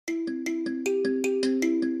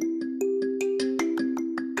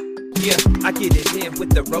Yeah, I get it in with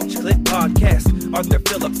the Roach Clip Podcast. Arthur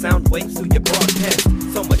Phillips, sound waves through your broadcast.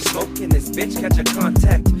 So much smoke in this bitch, catch a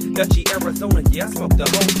contact. Dutchy, Arizona, yeah, I smoked the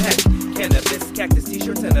whole pack. Cannabis, cactus,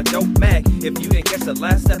 t-shirts, and a dope mag. If you didn't catch the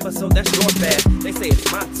last episode, that's your bad. They say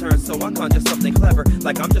it's my turn, so I conjure something clever.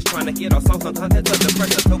 Like I'm just trying to get our songs on content under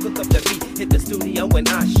pressure. So cook up the beat, hit the studio, and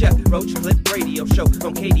I chef. Roach Clip Radio Show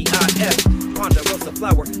on KDIF. Ponderosa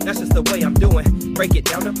Flower, that's just the way I'm doing. Break it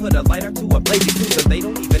down and put a lighter to a blazing tune, so they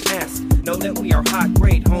don't even ask. Know that we are high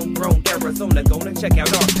grade, homegrown Arizona. Go and check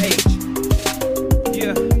out our page.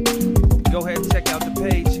 Yeah, go ahead and check out the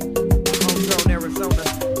page. Homegrown Arizona,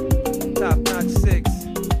 top notch 6.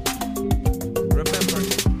 Remember,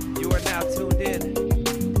 you are now tuned in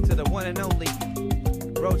to the one and only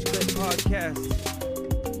Roach Clip Podcast.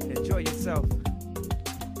 Enjoy yourself.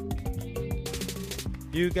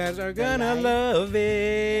 You guys are gonna love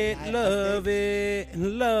it, love it,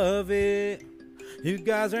 love it. You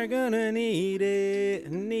guys are gonna need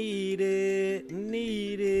it, need it,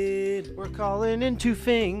 need it. We're calling in 2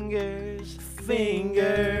 fingers,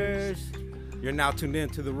 fingers. You're now tuned in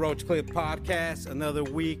to the Roach Clip Podcast. Another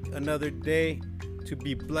week, another day to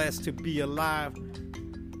be blessed, to be alive.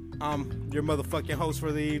 I'm your motherfucking host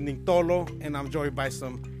for the evening, Tolo, and I'm joined by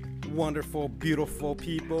some wonderful, beautiful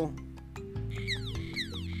people.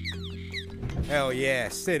 Hell yeah.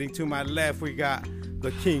 Sitting to my left, we got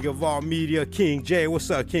the king of all media, King J. What's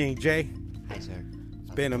up, King J? Hi, sir.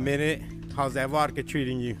 It's been a minute. How's that vodka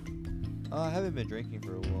treating you? I haven't been drinking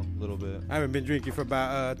for a little bit. I haven't been drinking for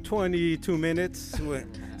about 22 minutes.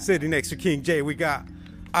 Sitting next to King J, we got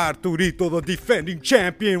Arturito, the defending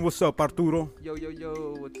champion. What's up, Arturo? Yo,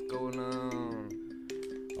 what's going on?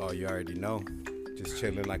 Oh, you already know. Just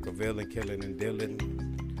chilling like a villain, killing and dealing.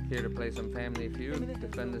 Here to play some Family Feud,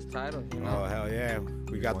 defend this title, you know? Oh, hell yeah.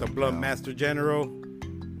 We got the Blunt Master General.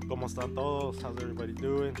 ¿Cómo están todos? How's everybody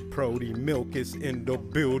doing? Prody Milk is in the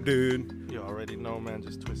building. You already know, man.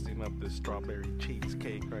 Just twisting up this strawberry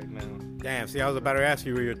cheesecake right now. Damn, see, I was about to ask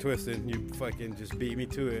you where you're twisting. You fucking just beat me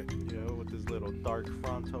to it. Yeah, with this little dark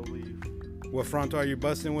Fronto leaf. What Fronto are you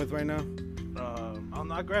busting with right now?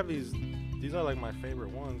 I grab these. These are like my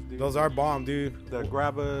favorite ones, dude. Those are bomb, dude. The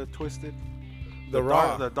Grabba Twisted. The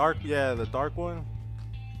raw. The dark one.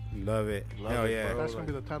 Love it. Love Hell it, yeah. bro. That's going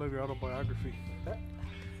to be the title of your autobiography.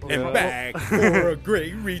 And back for a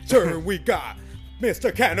great return, we got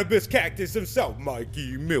Mr. Cannabis Cactus himself,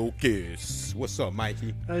 Mikey Milkis. What's up,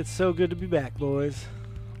 Mikey? It's so good to be back, boys.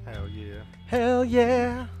 Hell yeah. Hell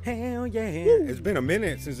yeah. Hell yeah. Woo. It's been a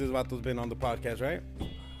minute since this Vato's been on the podcast, right?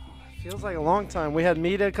 Feels like a long time. We had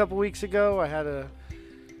Mita a couple weeks ago. I had a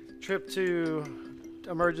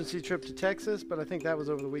emergency trip to Texas, but I think that was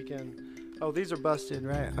over the weekend. Oh, these are busted,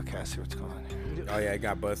 right? Okay, I see what's going on here. Oh, yeah, it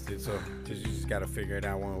got busted, so you just got to figure it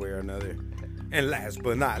out one way or another. And last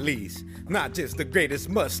but not least, not just the greatest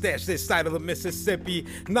mustache this side of the Mississippi,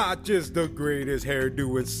 not just the greatest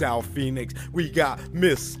hairdo in South Phoenix, we got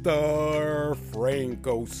Mr.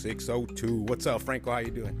 Franco 602. What's up, Franco? How you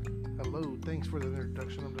doing? Hello, thanks for the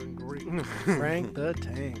introduction. I'm doing great. Frank the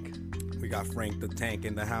Tank. We got Frank the Tank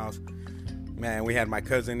in the house. Man, we had my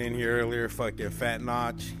cousin in here earlier, fucking Fat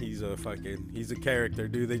Notch. He's a character,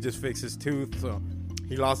 dude. They just fixed his tooth, so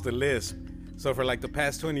he lost a lisp. So for like the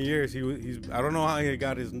past 20 years, he's I don't know how he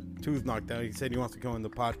got his tooth knocked out. He said he wants to come on the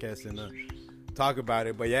podcast and talk about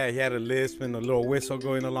it. But yeah, he had a lisp and a little whistle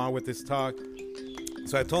going along with his talk.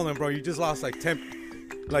 So I told him, bro, you just lost like 10.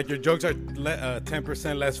 Like your jokes are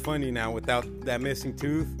 10% less funny now without that missing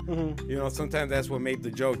tooth. Mm-hmm. You know, sometimes that's what made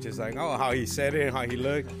the joke. Just like, oh, how he said it, how he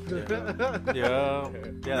looked. Yeah,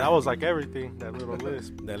 that was like everything. That little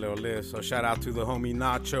lisp. That little lisp. So shout out to the homie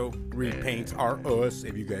Nacho. Repaints are us.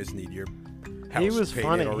 If you guys need your house He was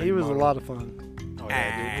funny. He was a lot of fun. Oh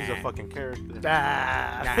yeah, dude, he's a fucking character.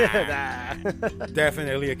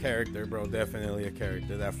 Definitely a character, bro. Definitely a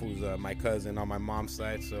character. That fool's my cousin on my mom's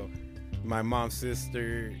side. So my mom's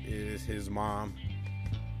sister is his mom.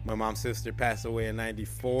 My mom's sister passed away in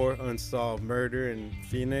 94, unsolved murder in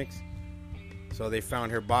Phoenix. So they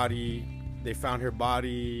found her body.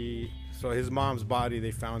 So his mom's body,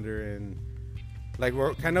 they found her in, like,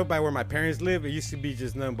 we're kind of by where my parents live. It used to be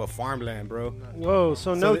just nothing but farmland, bro. Whoa,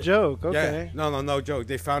 so no joke. Okay. Yeah, no joke.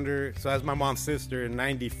 They found her. So that's my mom's sister in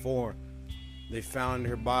 94. They found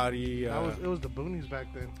her body. It was the boonies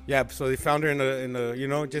back then. Yeah, so they found her in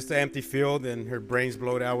a just an empty field, and her brains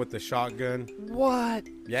blowed out with the shotgun. What?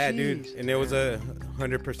 Yeah, Jeez. dude. And it was a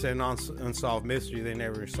 100% unsolved mystery. They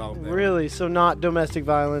never solved that. Really? So not domestic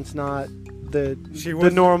violence, not the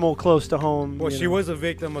normal close to home. Well, she was a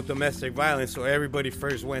victim of domestic violence, so everybody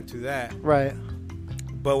first went to that. Right.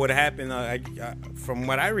 But what happened? From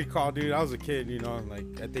what I recall, dude, I was a kid.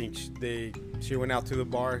 Like I think she went out to the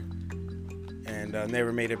bar and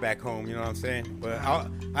never made it back home. You know what I'm saying? But I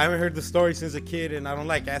haven't heard the story since a kid, and I don't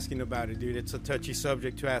like asking about it, dude. It's a touchy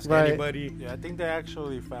subject to ask anybody. Yeah, I think they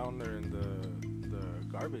actually found her in the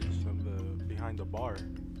garbage behind the bar.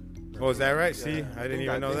 Oh, is that right? Yeah, See, I didn't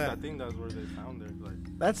even know that. I think that's where they found her.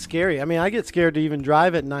 Like, That's scary. I mean, I get scared to even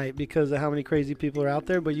drive at night because of how many crazy people are out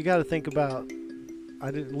there. But you got to think about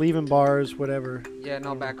leaving bars, whatever. Yeah,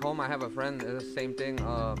 no, back home I have a friend, it's the same thing,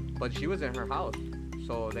 but she was in her house.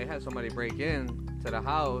 So they had somebody break in to the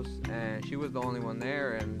house, and she was the only one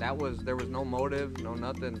there, and there was no motive, no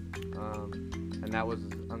nothing, and that was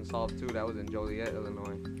unsolved too. That was in Joliet,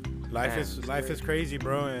 Illinois. Life is crazy,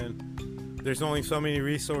 bro, and there's only so many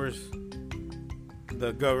resources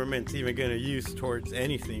the government's even gonna use towards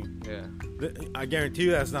anything. Yeah. I guarantee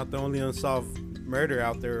you that's not the only unsolved murder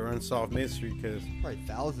out there or unsolved mystery, because Probably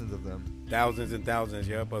thousands of them. thousands and thousands,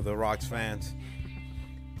 yep, of the Rocks fans.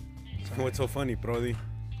 What's so funny, Brody?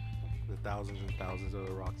 the thousands and thousands of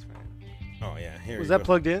the Rocks fans. Oh yeah, here Was you that go.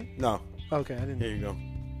 plugged in? No, Okay, I didn't. here you go.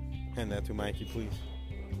 Hand that to Mikey, please.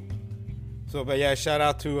 So, but yeah, shout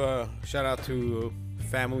out to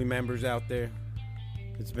family members out there.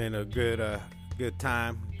 It's been a good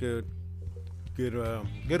time, good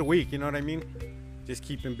week. You know what I mean? Just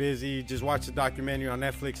keeping busy. Just watched a documentary on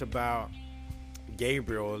Netflix about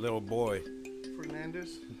Gabriel, a little boy.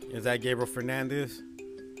 Fernandez. Is that Gabriel Fernandez?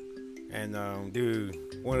 And dude,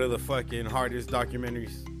 one of the fucking hardest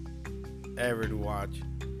documentaries ever to watch.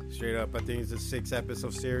 Straight up, I think it's a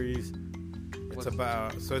 6-episode series. It's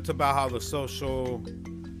about how the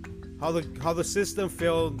system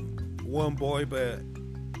failed one boy, but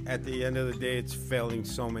at the end of the day, it's failing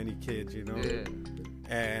so many kids, you know. Yeah.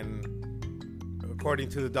 And according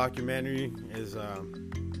to the documentary, is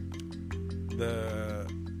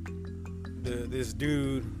this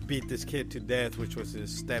dude beat this kid to death, which was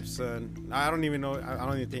his stepson. I don't even know. I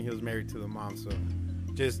don't even think he was married to the mom. So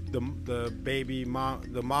just the baby mom,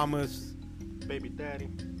 the mama's Baby daddy.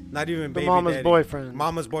 not even The baby mama's daddy. boyfriend.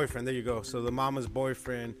 Mama's boyfriend. There you go. So the mama's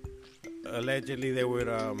boyfriend, allegedly, they would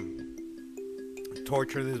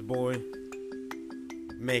torture this boy,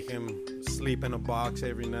 make him sleep in a box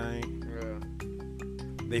every night. Yeah.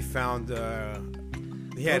 They found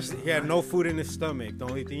he had no food in his stomach. The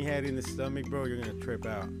only thing he had in his stomach, bro, you're gonna trip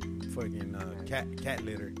out. Fucking cat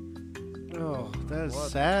litter. Oh, that is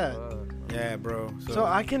What sad. the fuck? Yeah, bro. So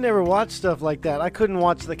I can never watch stuff like that. I couldn't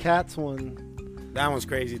watch the cats one. that one's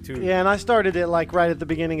crazy too. Yeah, and I started it like right at the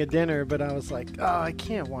beginning of dinner, but I was like, oh, I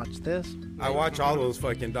can't watch this. I watch all those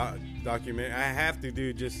fucking documentaries. I have to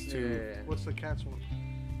do just to. Yeah. What's the cat's one?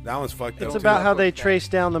 That one's fucked It's up. about too. how they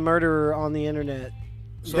traced down the murderer on the internet.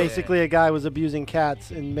 So- Basically, a guy was abusing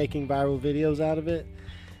cats and making viral videos out of it.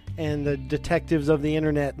 And the detectives of the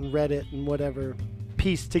internet and Reddit and whatever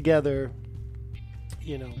pieced together,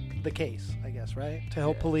 the case, I guess, right? To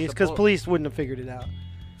help Yeah. police, because police wouldn't have figured it out.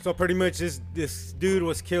 So pretty much this dude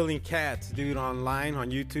was killing cats, dude, online on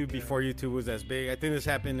YouTube before YouTube was as big. I think this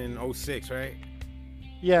happened in 2006, right?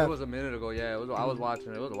 Yeah. It was a minute ago, yeah. I was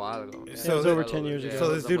watching it. It was a while ago. Yeah. So it was over 10 years ago. Yeah,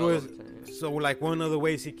 So it this dude well was. over 10 years. So like one of the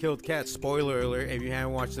ways he killed cats. Spoiler alert! If you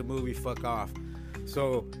haven't watched the movie, fuck off.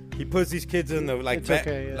 So he puts these kids in the It's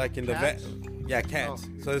okay, yeah. like in Cats? yeah, cats.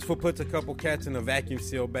 Oh. So this fool puts a couple cats in a vacuum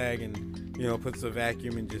seal bag and puts the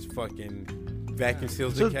vacuum and just fucking vacuum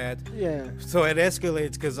seals So- the cat. Yeah. So it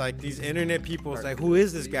escalates because like these internet people is like, who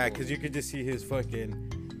is this guy? Because you could just see his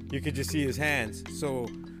his hands. So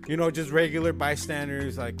just regular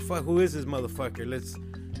bystanders like, fuck, who is this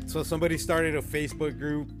motherfucker? So somebody started a Facebook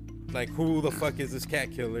group like, who the fuck is this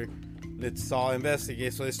cat killer? Let's all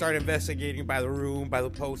investigate. So they start investigating by the room, by the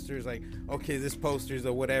posters. Like, okay, this poster's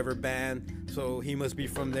a whatever band, so he must be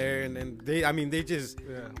from there. And then they just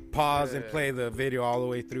pause and play the video all the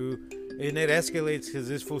way through. And it escalates because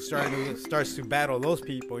this fool starts to battle those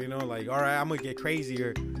people. Like, all right, I'm gonna get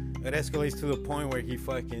crazier. It escalates to the point where he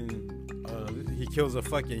fucking he kills a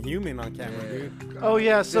fucking human on camera, dude. Oh,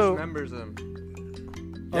 yeah, so... Dismembers them.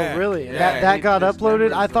 Yeah. Oh, really? Yeah, that he got uploaded?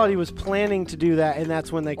 dismembers I thought them. he was planning to do that, and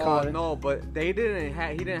that's when they caught it. No, but they didn't.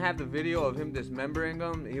 He didn't have the video of him dismembering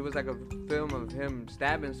them. He was like a film of him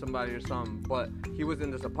stabbing somebody or something. But he was in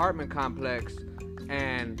this apartment complex,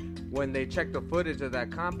 and when they checked the footage of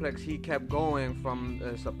that complex, he kept going from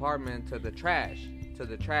this apartment to the trash,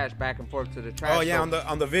 back and forth to the trash. Oh yeah, So-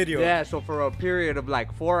 on the video. Yeah, so for a period of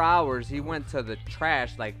like 4 hours, he went to the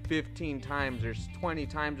trash like 15 times or 20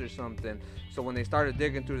 times or something. So when they started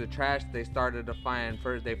digging through the trash, they started to find,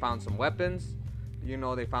 first they found some weapons.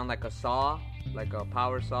 They found like a saw, like a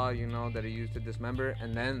power saw, that he used to dismember.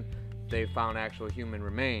 And then they found actual human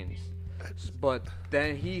remains. But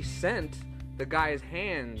then he sent the guy's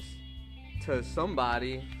hands to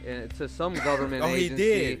somebody, to some government Oh, he agency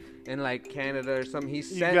did. in like Canada or something. He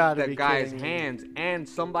sent gotta the be guy's kidding me. hands and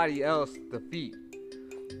somebody else the feet.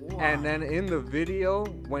 And then in the video,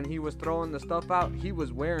 when he was throwing the stuff out, he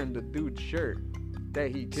was wearing the dude's shirt that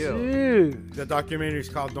he killed. Dude. The documentary's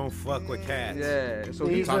called "Don't Fuck with Cats." Yeah, so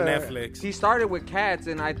These It's on are- Netflix. he started with cats,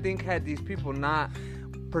 and I think had these people not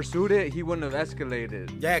pursued it, he wouldn't have escalated.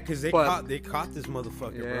 Yeah, because they But- caught this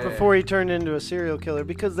motherfucker, Yeah. bro. Before he turned into a serial killer,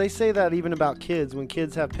 because they say that even about kids, when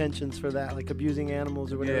kids have penchants for that, like abusing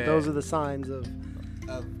animals or whatever, Yeah. those are the signs of, Them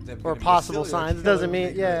or gonna be a possible serial signs. It killer doesn't mean,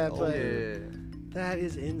 when yeah, they're but older. Yeah. that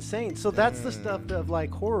is insane. So that's the stuff of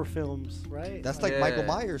like horror films, right? That's like Yeah. Michael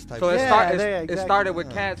Myers type. So shit. it, Yeah, it exactly. started with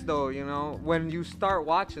Yeah. cats, though. You know, when you start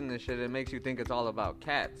watching this shit, it makes you think it's all about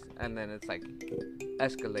cats, and then it's like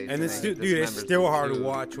escalates. And it's then dude, it's dismembers still them, hard to too.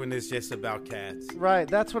 watch when it's just about cats. Right,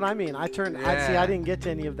 that's what I mean. I see, Yeah. I didn't get to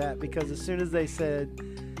any of that because as soon as they said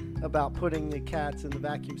about putting the cats in the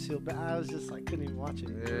vacuum sealed bag, I was just like, couldn't even watch it.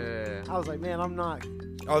 Yeah. I was like, man, I'm not.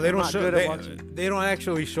 Oh, they I'm don't not show. good at They, watching. they don't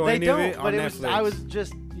actually show They any don't, of it but on it Netflix. was. I was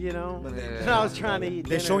just, you know, Yeah. I was trying to eat.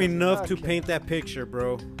 They dinner. show I was like, enough to okay. paint that picture,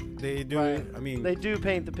 bro. They do. Right. I mean, They do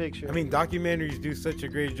paint the picture. I mean, documentaries do such a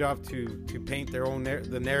great job to paint their own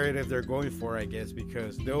the narrative they're going for, I guess,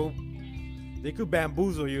 because they could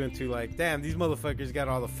bamboozle you into like, damn, these motherfuckers got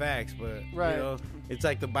all the facts, but Right. you know, it's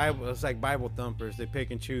like the Bible. It's like Bible thumpers. They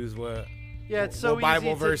pick and choose what. yeah, it's so what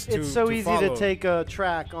Bible easy. verse It's to- so to easy follow. to take a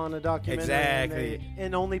track on a documentary Exactly.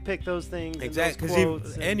 and only pick those things. Exactly, Because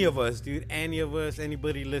because any of us, dude, any of us,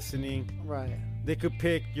 anybody listening, right. they could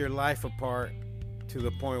pick your life apart to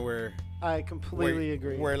the point where I completely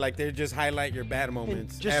agree. Where like they just highlight your bad And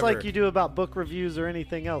moments. just ever. like you do about book reviews or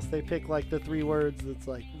anything else, they pick like the 3 words that's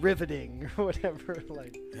like riveting or whatever.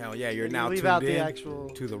 Like, Hell yeah, you're and now leave tuned out in the actual.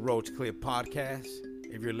 to the Roach Clip Podcast.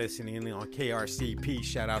 If you're listening in on KRCP,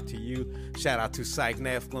 shout out to you. Shout out to Psych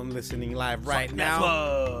Nephilim listening live right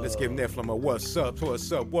now. Let's give Nephilim a what's up,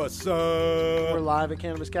 what's up, what's We're up. live at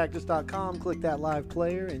CannabisCactus.com. Click that live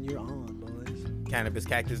player and you're on, boys.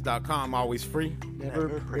 CannabisCactus.com, always free. Never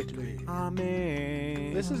prickly.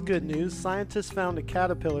 Amen. This is good news. Scientists found a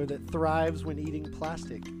caterpillar that thrives when eating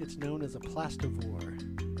plastic. It's known as a plastivore,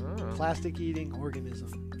 Oh. plastic-eating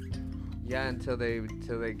organism. Yeah, until they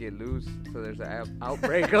get loose, so there's an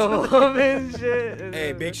outbreak of them and shit.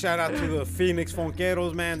 Hey, big shout out to the Phoenix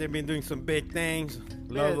Fonqueros, man. They've been doing some big things.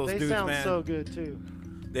 Love Yeah, those they dudes, sound man. so good too.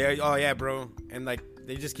 Oh yeah, bro. And like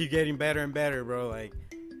they just keep getting better and better, bro. Like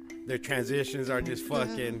their transitions are just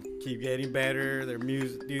fucking keep getting better. Their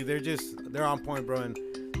music, dude, they're on point, bro. And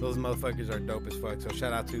those motherfuckers are dope as fuck. So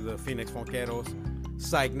shout out to the Phoenix Fonqueros,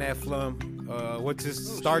 Psych Nephilim. What's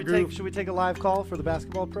his Star should we take, Group? should we take a live call for the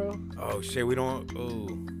basketball pro? Oh shit, we don't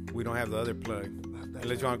have the other plug.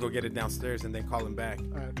 Unless you want to go get it downstairs and then call him back.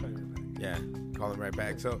 All right, plug it back. Yeah, call him right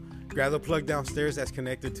back. So grab the plug downstairs that's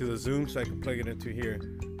connected to the Zoom so I can plug it into here.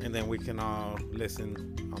 And then we can all listen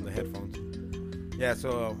on the headphones. Yeah,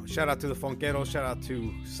 so shout out to the Funkeros, shout out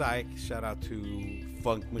to Psych, shout out to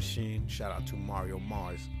Funk Machine, shout out to Mario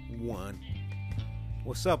Mars 1.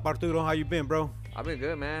 What's up, Arturo? How you been, bro? I've been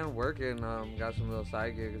good, man. Working. Got some little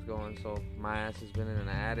side gigs going. So my ass has been in an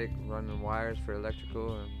attic running wires for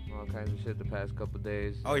electrical and all kinds of shit the past couple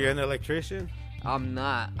days. Oh, you're an electrician? I'm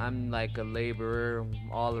not. I'm like a laborer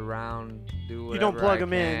all around. Do whatever You don't plug I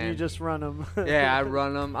them in, can. you just run them. Yeah, I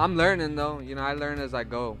run them. I'm learning though. You know, I learn as I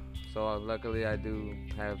go. So luckily, I do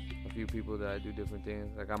have a few people that I do different things.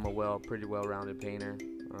 Like I'm a pretty well-rounded painter.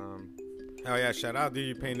 Oh yeah, shout out, dude.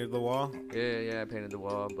 You painted the wall? Yeah, I painted the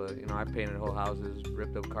wall, but you know, I painted whole houses,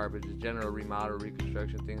 ripped up carpets, general remodel,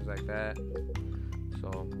 reconstruction, things like that. So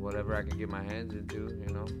whatever I can get my hands into,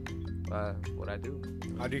 you know, what I do.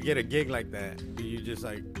 How do you get a gig like that? Do you just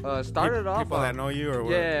like Started off people on, that know you or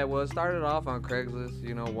what? Yeah, well, it started off on Craigslist,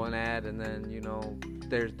 you know, one ad, and then, you know,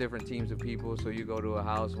 there's different teams of people. So you go to a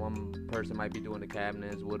house, one person might be doing the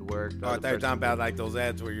cabinets, woodwork. Oh, I thought you were talking about like those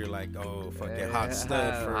ads where you're like, oh, fucking hot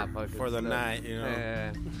stud hot fucking for the stud. night, you know,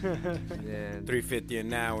 Yeah, yeah, $3.50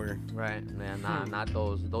 an hour. right. Man, nah, not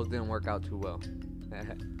those. Those didn't work out too well.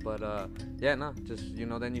 But yeah, no, just, you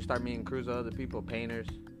know, then you start meeting crews of other people, painters,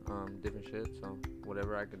 different shit. So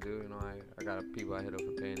whatever I could do, you know, I got people I hit up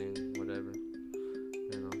for painting, whatever,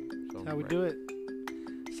 you know. So, How we do it.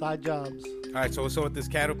 Side jobs. All right, so what's up with this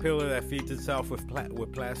caterpillar that feeds itself with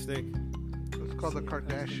plastic? It's called the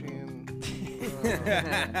Kardashian.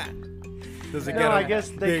 Does it No, get a I guess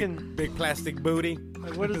they big, can- big plastic booty?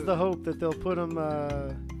 Like, what is the hope that they'll put them?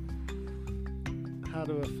 How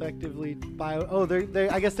to effectively they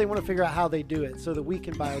I guess they want to figure out how they do it so that we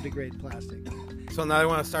can biodegrade plastic. So now they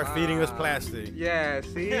want to start feeding us plastic. Yeah,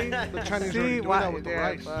 see? The Chinese See already doing why? that with the Yeah,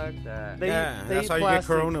 rice. fuck that. They Yeah, eat that's how you plastic.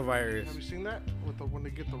 get Have you coronavirus. seen that? When they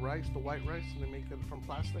get the rice, the white rice, and they make it from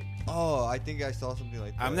plastic? Oh, I think I saw something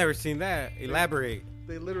like that. I've never seen that. Elaborate.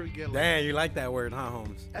 They literally get like, Damn, you like that word, huh,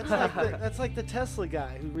 Holmes? That's like the Tesla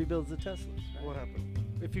guy who rebuilds the Teslas. Right? what happened?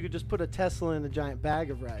 If you could just put a Tesla in a giant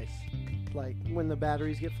bag of rice, like when the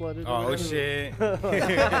batteries get flooded. or Oh, whatever. shit. You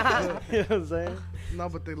know what I'm saying? No,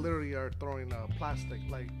 but they literally are throwing plastic,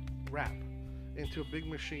 like wrap, into a big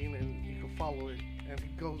machine, and you can follow it, and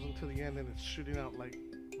it goes into the end, and it's shooting out like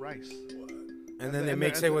rice. And then they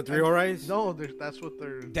mix it with real rice? No, that's what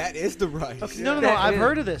they're. That is the rice. Okay, no, That I've is-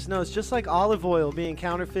 heard of this. No, it's just like olive oil being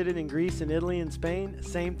counterfeited in Greece and Italy and Spain.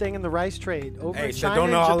 Same thing in the rice trade. Over Hey, in so China don't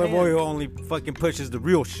know and olive Japan. oil only fucking pushes the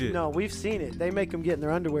real shit. No, we've seen it. They make them get in their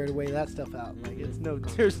underwear to weigh that stuff out. Like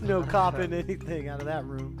there's no copping anything out of that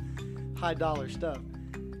room. High dollar stuff.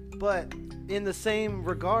 But in the same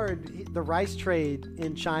regard, the rice trade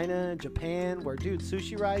in China, Japan, where dude,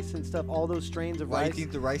 sushi rice and stuff, all those strains of Why do you rice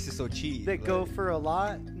think the rice is so cheap? that go for a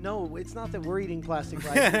lot. No, it's not that we're eating plastic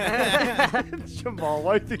rice. Jamal,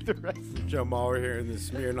 why do you think the rice? Jamal over here in the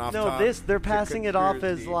Smirnoff No, top. they're passing it off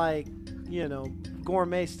as conspiracy. like,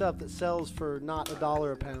 gourmet stuff that sells for not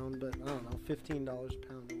 $1 a pound, but I don't know, $15 a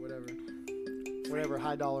pound or whatever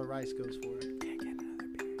high dollar rice goes for.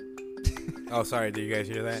 Oh, sorry. Did you guys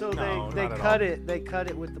hear that? So No, they not at cut all. it. They cut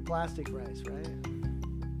it with the plastic rice, right?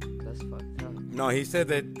 That's fucked up. No, he said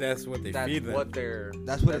that that's what they That's feed them. what they're.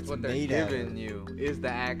 That's what it's they're made out of. giving you is the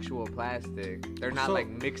actual plastic. They're not So- like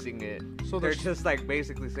mixing it. So They're there's just like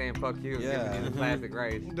basically saying "fuck you," and Yeah. giving you the plastic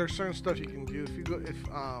rice. there's certain stuff you can do if you go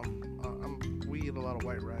we eat a lot of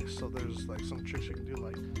white rice, so there's like some tricks you can do,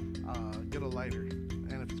 like get a lighter,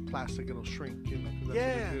 and if it's plastic, it'll shrink. 'Cause that's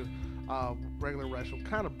Yeah. what they do. Regular rice will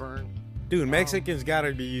kind of burn. Dude, Mexicans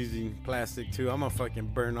gotta be using plastic too. I'm gonna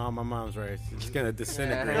fucking burn all my mom's rice. It's gonna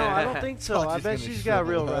disintegrate. No, I don't think so. Fuck, I it's bet gonna she's got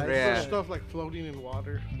real shrivel up. rice. Yeah. There's stuff like floating in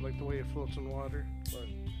water, like the way it floats in water. But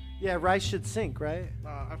Yeah, rice should sink, right?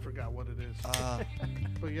 I forgot what it is.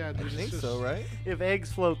 But yeah, I dude, it's think just, so, right? If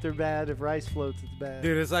eggs float, they're bad. If rice floats, it's bad.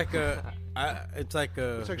 Dude, it's like it's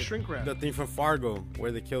like shrink wrap. the thing from Fargo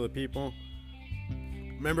where they kill the people.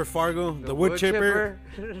 Remember Fargo, the, The wood chipper,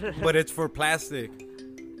 chipper? but it's for plastic.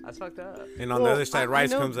 That's fucked up. And on Well, the other side, I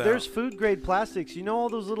rice know comes out. There's food grade plastics. You know all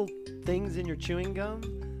those little things in your chewing gum?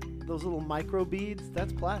 Those little micro beads?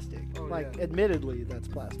 That's plastic. Oh, like, yeah. admittedly, that's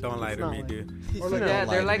plastic. Don't lie It's to not me, like- dude. Or like- Yeah,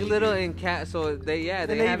 they're Don't like lie. little so they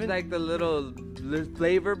they have even- like the little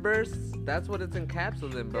flavor bursts. That's what it's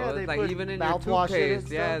encapsulated in, bro. Yeah, they it's like put even in your mouthwash in it and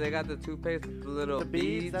toothpaste. Yeah, stuff. they got the toothpaste with the little The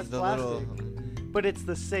beads, that's The plastic. little. But it's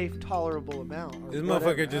the safe, tolerable amount. or This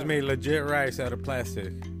whatever. motherfucker just made legit rice out of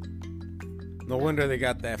plastic. No wonder they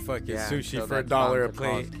got that fucking Yeah, sushi so for that's $1 a bound to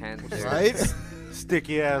cause plate. cancer. Right?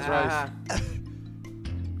 Sticky ass rice. Ah,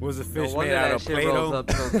 Was the no fish wonder made out that of shit rolls Play-Doh?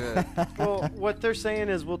 up so good. Well, what they're saying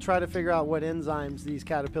is we'll try to figure out what enzymes these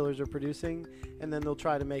caterpillars are producing, and then they'll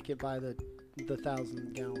try to make it by the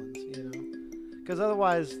 1,000 gallons, Because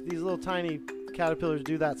otherwise, these little tiny caterpillars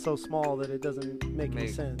do that so small that it doesn't make any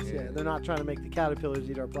sense. yeah. Yeah, they're not trying to make the caterpillars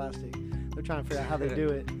eat our plastic. They're trying to figure out how they do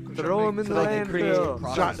it. Throw them in So the they can create landfill.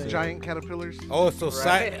 products. giant caterpillars. Oh, so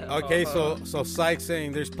Right. so Syke's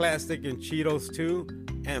saying there's plastic in Cheetos too,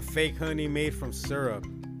 and fake honey made from syrup.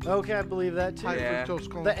 Okay, I believe that too. High Yeah. fructose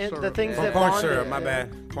corn The syrup. things Yeah. that Corn bond syrup, it, my yeah.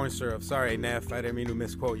 bad. Corn syrup. Sorry, Neff. I didn't mean to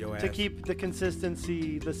misquote your ass. To keep the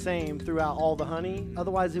consistency the same throughout all the honey.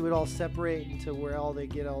 Otherwise, it would all separate into where all they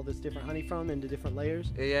get all this different honey from into different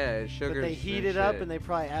layers. Yeah, sugar. But they heat it up and they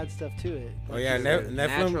probably add stuff to it. Oh yeah,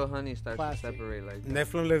 natural honey starts Plastic. to separate like that.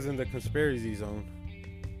 Nephilim lives in the conspiracy zone.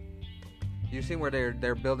 You seen where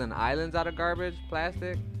they're building islands out of garbage,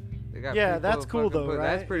 plastic? They got Yeah, people that's cool fucking though,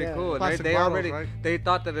 That's right? pretty Yeah. cool. Plastic They bottles, already right? they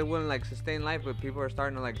thought that it wouldn't like sustain life, but people are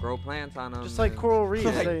starting to like grow plants on them. Just like coral reefs.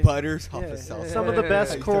 Like they- butters off yeah, the south. some of the Yeah.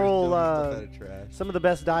 best He starts coral, throwing stuff out of trash. some of the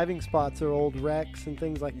best diving spots are old wrecks and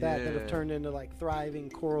things like that that Yeah. have turned into like thriving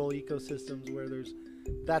coral ecosystems where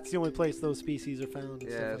that's the only place those species are found. and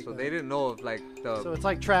stuff Yeah, like so that. they didn't know if like the So it's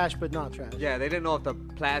like trash, but not trash. yeah they didn't know if the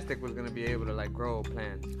plastic was gonna be able to like grow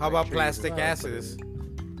plants. How like about trees. plastic Right. asses?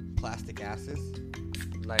 Plastic asses.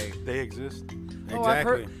 Like They exist. Oh, I've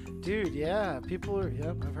Exactly. heard, dude. Yeah, people are.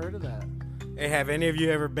 Yep, I've heard of that. Hey, have any of you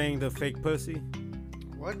ever banged a fake pussy?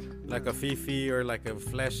 What? Like a fifi or like a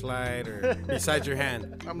fleshlight or besides your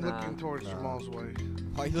hand? I'm Nah. looking towards Jamal's way.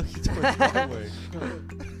 Why are you looking towards my way?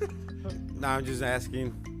 No, I'm just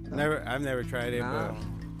asking. I've never tried it, Nah.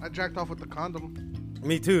 I jacked off with the condom. but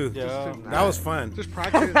me too. Yeah. That was fun. Just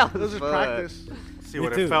practice. That It was was just fun. practice. See Me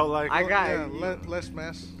what too. it felt like. I got Yeah, less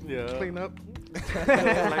mess. Yeah. Clean up.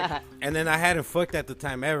 And then I hadn't fucked at the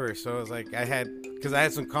time ever, so it was like because I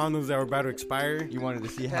had some condoms that were about to expire. You wanted to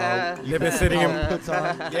see how They've been sitting how in. it puts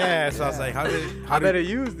on. Yeah, so I was like, I better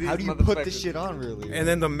use these. How do you put motherfuckers. this shit on, really? And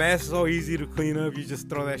then the mess is so easy to clean up. You just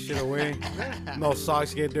throw that shit away. No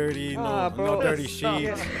socks get dirty. No, bro. no dirty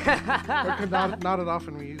sheets. Or can knot it off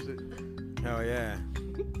and reuse it. Hell yeah.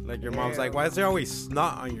 Like your mom's like, why is there always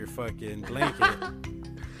snot on your fucking blanket?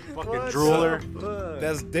 Fucking drooler.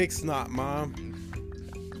 That's dick snot, mom.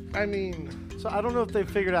 I mean, So I don't know if they've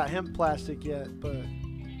figured out hemp plastic yet, but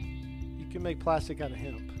you can make plastic out of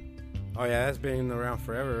hemp. Oh yeah, that's been around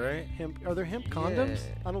forever, right? Hemp? Are there hemp condoms?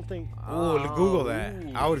 Yeah. I don't think. Oh, Google that.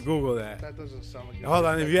 I would Google that. that doesn't sound like. Hold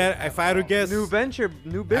on, if I had to guess, New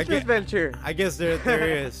business get- venture. I guess there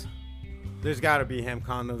is. There's got to be hemp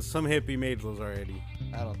condoms. Some hippie made those already.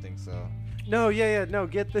 I don't think so. No, no.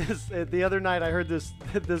 Get this. The other night I heard this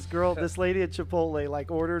this lady at Chipotle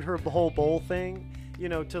like ordered her whole bowl thing,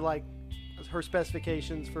 to like her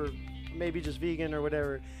specifications for maybe just vegan or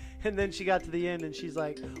whatever. And then she got to the end and she's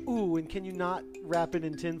like, "Ooh, and can you not wrap it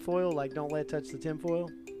in tin foil? Like, don't let it touch the tin foil."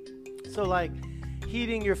 So like,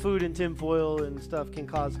 heating your food in tin foil and stuff can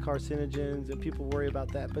cause carcinogens, and people worry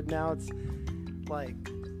about that. But now it's like,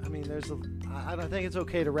 I mean, I don't think it's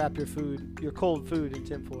okay to wrap your cold food in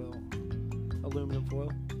tin foil, aluminum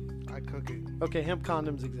foil. I cook it. Okay, hemp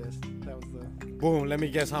condoms exist. That was the. Boom. Let me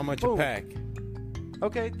guess how much a Boom. pack.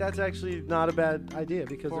 Okay, that's actually not a bad idea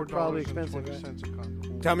because they're probably expensive. Right? $4.20 a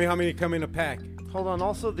condom. Tell me how many come in a pack. Hold on.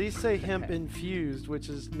 Also, these say hemp infused, which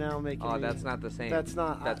is now making. Oh, me- that's not the same. That's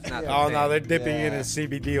not. That's not. yeah. Oh no, they're dipping it Yeah. in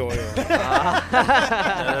CBD oil. Yeah,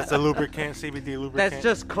 that's a lubricant, CBD lubricant. That's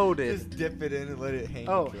just coated. Just dip it in and let it hang.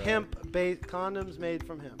 Oh, dry. hemp-based condoms made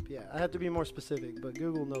from hemp. Yeah, I have to be more specific, but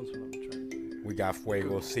Google knows what I'm trying to do. We got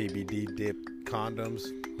Fuego CBD dip condoms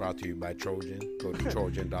brought to you by Trojan. Go to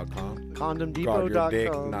trojan.com. Guard your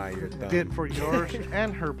dick, CondomDepot.com. not your thumb. Did for yours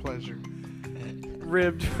and her pleasure.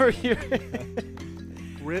 Ribbed for you.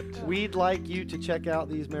 Ripped. We'd like you to check out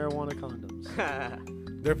these marijuana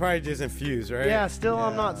condoms. They're probably just infused, right? Yeah, still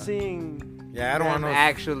I'm not Yeah. seeing. Yeah, I don't want Them no.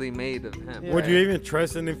 actually made of hemp. Yeah. Would you even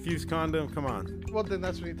trust an infused condom? Come on. Well, then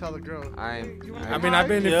that's when you tell the girl. I'm- "You wanna I get mean, I've high?"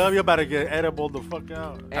 been Yeah, you better get edible the fuck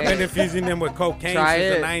out. I've been infusing them with cocaine Try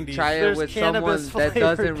since it. the 90s. Try it There's with someone cannabis that flavored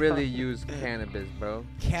doesn't really condoms. use cannabis, bro.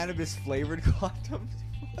 Cannabis flavored condoms.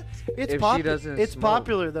 It's If she doesn't It's smoke.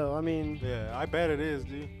 popular though. I mean, Yeah, I bet it is,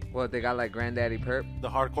 dude. What, they got like Granddaddy Perp? The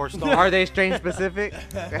hardcore stuff. Are they strain specific?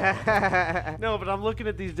 no, but I'm looking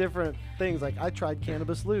at these different things. Like I tried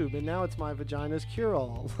cannabis lube, and now it's my vagina's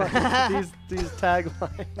cure-all. Like, these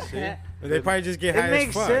taglines. They probably just get It high makes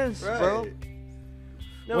as fuck. sense, bro.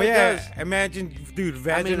 No, Well, it yeah. does. Imagine, dude, I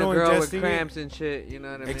vaginal mean, a girl with ingesting. cramps and shit, you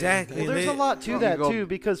know what I mean? Exactly. Well, there's a They- lot to You that go too,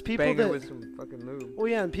 because people Bang her that with some fucking lube. well,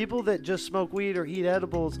 yeah, and people that just smoke weed or eat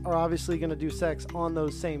edibles are obviously going to do sex on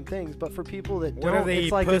those same things. But for people that What if don't, they it's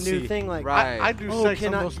eat like a pussy? new thing. Like, Right. I do Oh, sex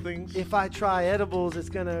can on I- those things. if I try edibles, it's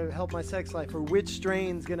going to help my sex life, or which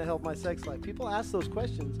strain's going to help my sex life. People ask those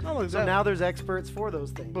questions. Not only So that, now there's experts for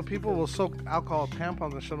those things. but people will soak alcohol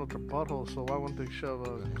tampons and shove them up their butthole, so why wouldn't they shove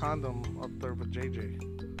a condom up there with JJ?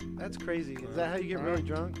 That's crazy. Is that how you get really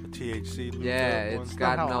drunk? THC. lubed Yeah, up it's one.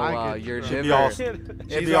 got not no, how I get your drunk. Should be liver. all-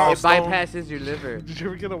 It, She's all it stoned. bypasses your liver. Did you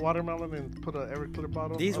ever get a watermelon and put an Everclear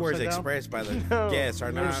bottle? These words upside down? expressed by the No. guests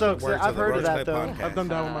are You're not so words upset. I've of the heard of Roach that, Clip though. podcast. I've done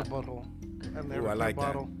that with my butthole. And the Ooh, I Everclear like that.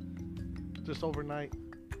 bottle. Just overnight.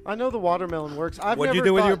 I know the watermelon works. I've What'd you never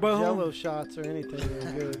do with your thought butthole? Jello shots or anything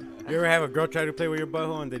are good. You ever have a girl try to play with your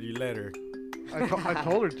butthole and did you let her? I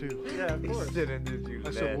told her to. Yeah, of course.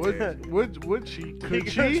 I said, would she? Could He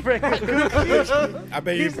she? goes back to I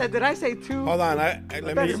bet He you. said, did I say two? Hold on, let me.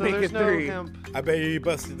 so make there's it no three. hemp. I bet you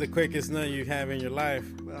busted the quickest nut you have in your life.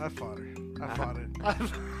 I fought her. I fought it. I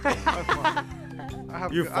I fought it. I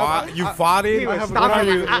have You I- fought. I- You I- fought it. He What was are stopping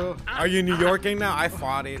you? it. Are you New Yorking now? I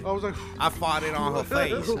fought it. I was like, I fought it on her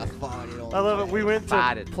face. I fought it all I love it. We went to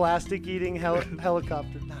Spotted. plastic eating helicopter.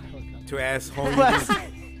 Not helicopter. To asshole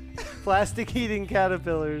Plastic eating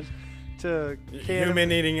caterpillars to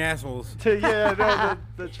human eating assholes. To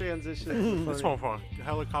the transition. This one from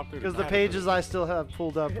helicopter. Because the pages I still have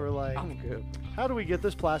pulled up are like, I'm good. how do we get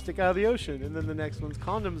this plastic out of the ocean? And then the next one's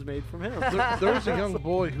condoms made from hemp. there was a young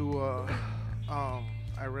boy who,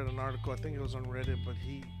 I read an article. I think it was on Reddit, but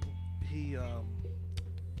he he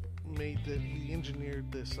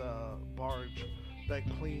engineered this barge that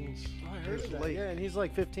cleans I heard his that. lake. Yeah, and he's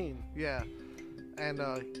like 15. Yeah. And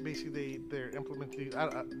basically they're implementing.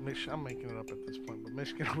 I'm making it up at this point, but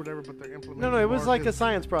Michigan or whatever. But they're implementing. No, it was like a barges.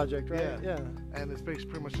 science project, right? Yeah. And it's basically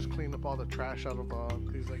pretty much just cleaning up all the trash out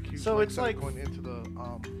of these like huge. So lakes it's that are like- going into the.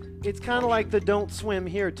 It's kind of like the "Don't Swim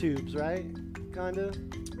Here" tubes, right? Kind of.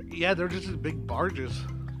 Yeah, they're just these big barges,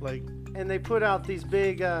 like. And they put out these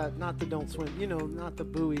big, not the "Don't Swim," not the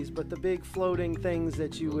buoys, but the big floating things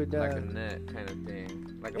that you would. Like a net kind of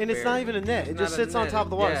thing. Like a And it's not ferry. even a net; It's it just not a sits on net. top of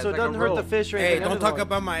the water, Yeah, so it it's like a doesn't hurt the rope. fish or Hey, anything. don't under talk the water.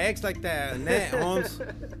 about my ex like that, Annette Holmes.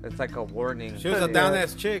 It's like a warning. She was a Yeah.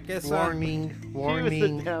 down-ass chick. Yes, sir. Warning, She was a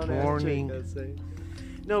warning, down-ass chick, warning. I'd say.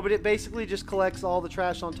 No, but it basically just collects all the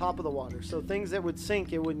trash on top of the water. So things that would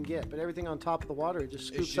sink, it wouldn't get. But everything on top of the water, it just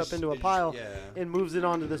scoops up into a pile and moves it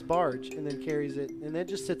onto this barge and then carries it. And then it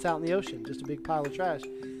just sits out in the ocean, just a big pile of trash.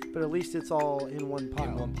 But at least it's all in one pile.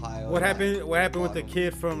 In one pile. What happened? What happened with the Bottom.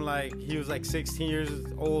 kid from he was like 16 years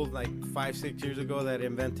old, like 5-6 years ago, that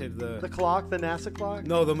invented The clock, the NASA clock?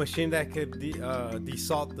 the machine that could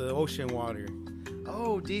desalt the ocean water.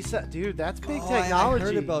 Oh, dude, that's big Oh, I technology.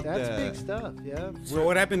 heard about that's that. big stuff, yeah. So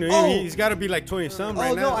what happened to him? Oh. He's got to be like 20-some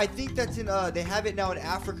right Oh now. no, I think that's in. They have it now in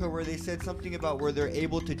Africa where they said something about where they're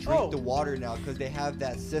able to drink Oh. the water now because they have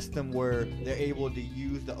that system where they're able to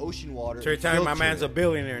use the ocean water. So you're and telling me my filter man's a it.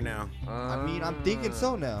 billionaire now. I mean, I'm thinking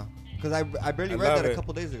so now because I barely I read love that it. a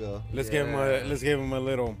couple days ago. Let's give him a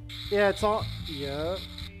little. Yeah,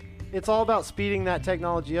 it's all about speeding that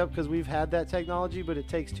technology up because we've had that technology, but it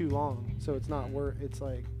takes too long. So it's not worth. It's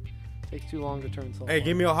like takes too long to turn something. Hey,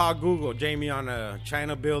 give me a hot Google, Jamie, on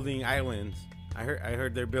China building islands. I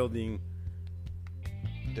heard they're building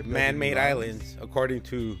They're building man-made new islands, according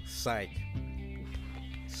to Psych.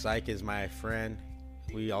 Psych is my friend.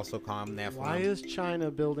 We also call him Nephilim. Why is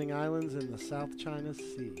China building islands in the South China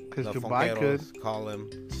Sea? Because the Dubai could. Funkeros call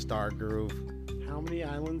him Star Groove? How many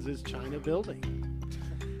islands is China building?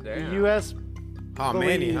 Damn. The U.S. How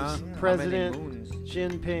many, huh? believes How President many moons?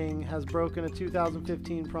 Jinping has broken a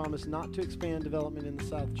 2015 promise not to expand development in the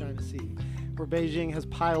South China Sea, where Beijing has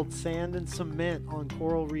piled sand and cement on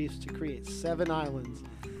coral reefs to create 7 islands.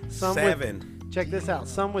 Check this out.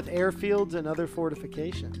 Some with airfields and other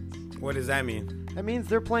fortifications. What does that mean? That means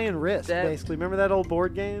they're playing Risk, That- basically. Remember that old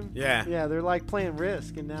board game? Yeah. Yeah, they're like playing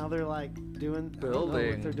Risk, and now they're like doing I don't know Building.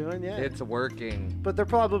 what they're doing. Yeah, It's working. but there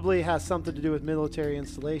probably has something to do with military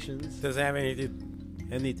installations. Does it have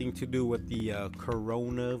anything to do with the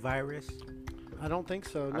coronavirus? I don't think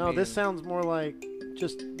so. I No, this mean- sounds more like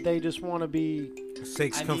they just want to be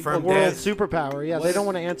 6 I mean, a confirmed world deaths. superpower. Yeah, they What don't if-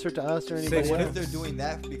 want to answer to us or Six anybody What else. if they're doing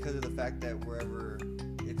that because of the fact that wherever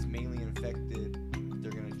it's mainly infected,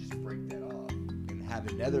 they're gonna just break that off and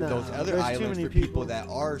have No, those other there's too islands many for people people. that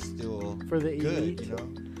are still For the good, elite. you know?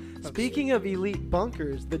 Speaking of elite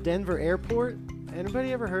bunkers, the Denver airport.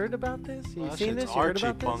 Anybody ever heard about this? You Well, that seen shit's this? You heard Archie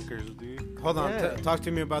about this? bunkers, dude. Hold on, Yeah. talk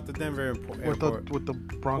to me about the Denver airport. With the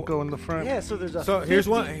Bronco in the front. Yeah, so there's a So 50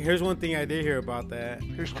 here's one thing I did hear about that.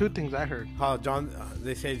 Here's 2 things I heard. How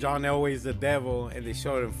they say John Elway's the devil, and they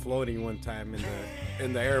showed him floating one time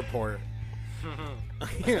in the airport.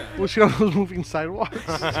 We'll see all those moving sidewalks.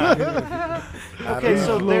 Okay,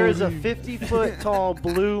 so there is a 50-foot tall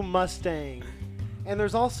blue Mustang, and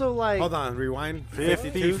there's also like Hold on, rewind.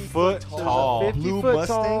 50 foot there's tall. a 50-foot Blue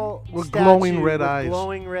tall With statue glowing red with eyes.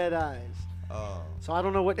 glowing red eyes. Oh. So I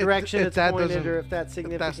don't know what If- direction if it's that pointed doesn't- or if that's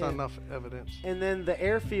significant. That's not enough evidence. And then the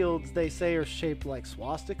airfields they say are shaped like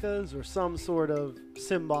swastikas or some sort of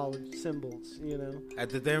symbols, you know.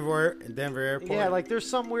 At the Denver airport. Yeah, like there's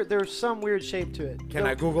some weird shape to it. Can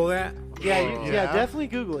I Google that? Yeah, Yeah. definitely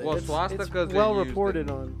Google it. Well, it's swastikas are well used reported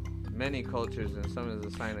in- on. Many cultures and some is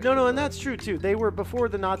a sign of No, good and luck. that's true too. They were before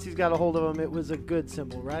the Nazis got a hold of them. It was a good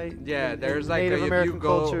symbol, right? Yeah, In there's like Native if American you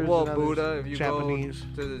go cultures well and others. Buddha, if you Japanese.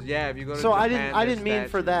 go to if you go to So I Japan, didn't mean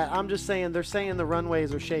for there's that. I'm just saying they're saying the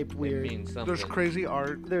runways are shaped statues. It weird. means something. There's crazy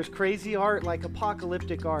art There's crazy art, like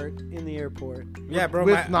apocalyptic art, in the airport. Yeah, bro.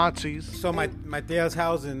 with Nazis. So my tia's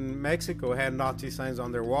house in Mexico had Nazi signs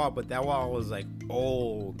on their wall, but that wall was like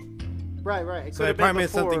old. Right, right. It So could it have probably been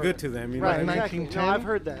meant something before. good to them, you know? Right, Like exactly. No, 1910? I've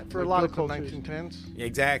heard that for a Like lot of built in cultures. 1910s.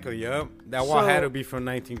 Exactly, yup. That wall So- had to be from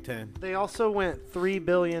 1910. They also went $3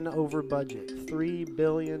 billion over budget. $3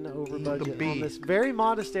 billion over budget B. on this very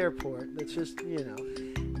modest airport. That's just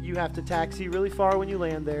you have to taxi really far when you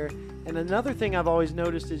land there. And another thing I've always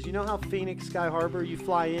noticed is how Phoenix Sky Harbor, you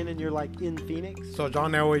fly in and you're like in Phoenix. So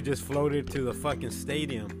John Elway just floated to the fucking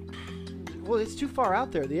stadium. Well, it's too far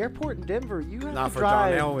out there. The airport in Denver, you have Not to for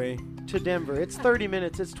John drive Elway. to Denver. It's 30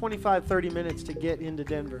 minutes. It's 25, 30 minutes to get into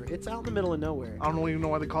Denver. It's out in the middle of nowhere. I don't even know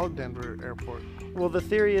why they call it Denver Airport. Well, the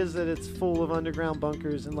theory is that it's full of underground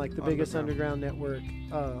bunkers and like the biggest underground network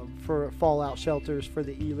for fallout shelters for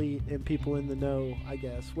the elite and people in the know, I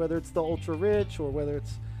guess. Whether it's the ultra rich or whether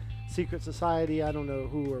it's secret society, I don't know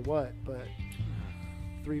who or what, but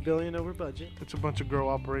 $3 billion over budget. It's a bunch of grow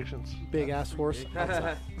operations. Big ass horse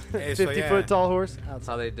outside. Hey, 50-foot tall horse That's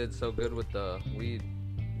outside. how they did so good with the weed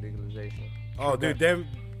legalization. Oh, dude,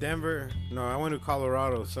 Denver. No, I went to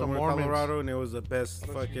Colorado. Somewhere in Mormons. Colorado, and it was the best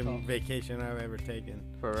What else you fucking call? vacation I've ever taken.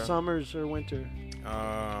 For real. Summers or winter?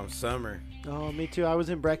 Summer. Oh, me too. I was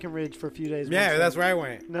in Breckenridge for a few days. Yeah, once. that's where I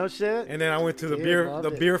went. No shit. And then I went to the Dude, loved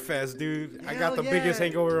it. beer fest, dude. I got Hell the biggest yeah.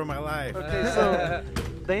 hangover of my life. Okay, so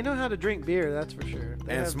they know how to drink beer. That's for sure.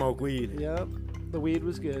 They And have- smoke weed. Yep. The weed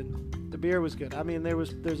was good. The beer was good. I mean,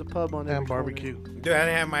 there's a pub on every And corner. barbecue. Dude, I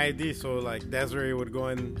didn't have my ID, so like Desiree would go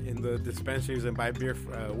in the dispensaries and buy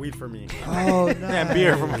weed for me. Oh, nice. And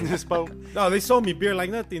beer from Dispo. No, they sold me beer like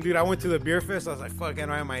nothing, dude. I went to the beer fest. I was like, fuck, I don't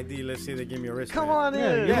have my ID. Let's see if they give me a wristband. Come on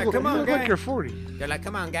in. Yeah, come on, You look guy. like you're 40. They're like,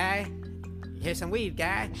 come on, guy. Here's some weed,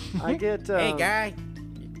 guy. I get. Hey, guy.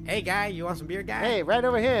 Hey, guy, you want some beer, guy? Hey, right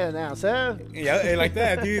over here now, sir. Yeah, like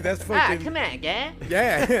that, dude. That's fucking. on, guy.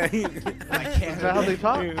 Yeah. Is that how they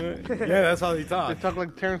talk? Yeah, that's how they They talk. talk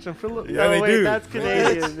like Terrence and Phillip. Yeah, they wait, do. that's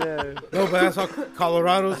Canadian. Yeah. No, but that's how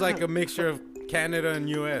Colorado's like a mixture of Canada and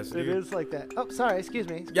U.S., It dude. is like that. Oh, sorry. Excuse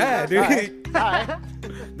me. Yeah, dude. Sorry.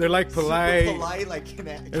 They're like polite. Super polite, like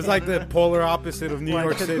It's like the polar opposite of New Like-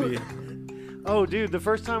 York City. Oh, dude, the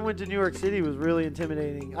first time I went to New York City was really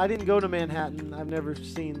intimidating. I didn't go to Manhattan. I've never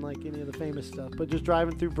seen like any of the famous stuff, but just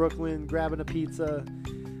driving through Brooklyn, grabbing a pizza.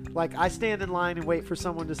 Like I stand in line and wait for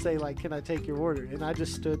someone to say like, "Can I take your order?" And I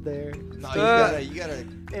just stood there. No, you gotta.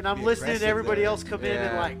 And I'm Be listening to aggressive everybody there. else come in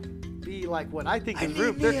and Yeah. like be like what I think I is need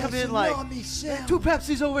rude. me They're a coming in like salami sandwich. 2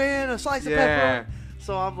 Pepsis over here and a slice of Yeah. pepperoni.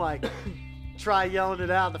 So I'm like, try yelling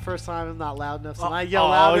it out. The first time I'm not loud enough, so I Oh, yell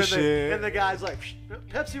louder. And shit. and the guy's like,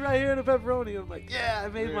 Pepsi right here and a pepperoni. I'm like, yeah, I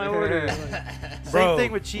made my order. Like, same Bro.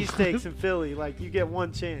 thing with cheesesteaks in Philly. Like you get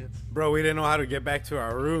one chance. Bro, we didn't know how to get back to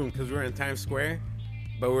our room because we were in Times Square.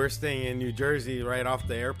 But we were staying in New Jersey right off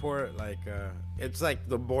the airport. Like, it's like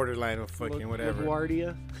the borderline of fucking whatever.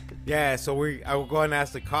 LaGuardia. Yeah, so I would go and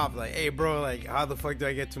ask the cop, like, hey, bro, like, how the fuck do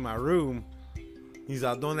I get to my room? He's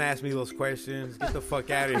like, don't ask me those questions. Get the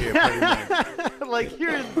fuck out of here, pretty much. Like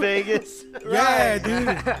you're in Vegas. Yeah,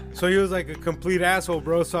 dude. So he was like a complete asshole,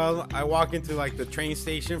 bro. So I walk into like the train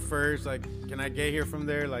station first. Like, can I get here from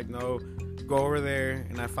there? Like, no. Go over there.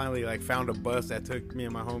 And I finally like found a bus that took me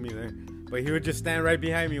and my homie there. But he would just stand right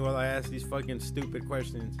behind me while I asked these fucking stupid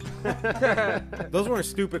questions. Those weren't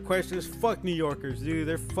stupid questions. Fuck New Yorkers, dude.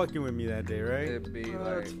 They're fucking with me that day, right? It'd be Oh,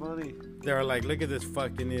 like, that's funny. They were like, look at this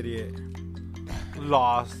fucking idiot.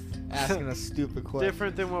 Lost. Asking a stupid question.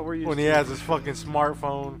 Different than what we're used When to. he has his fucking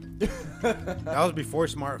smartphone. That was before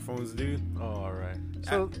smartphones, dude. Oh, all right.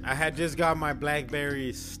 So I had just got my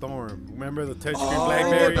BlackBerry Storm. Remember the touchscreen Oh,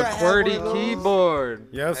 BlackBerry? I had one QWERTY of those. keyboard.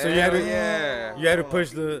 Yeah, so you had to Yeah. you had to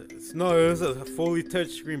push it was a fully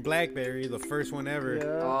touchscreen BlackBerry, the first one ever. yeah.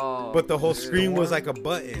 Oh, But the whole dude. screen was like a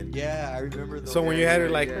button. Yeah, I remember those. So when you had it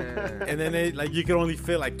like, Yeah. and then it, like you could only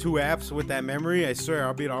fit like 2 apps with that memory. I swear,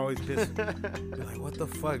 I'll be always pissed. Be like, what the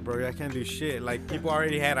fuck, bro? I can't do shit. Like people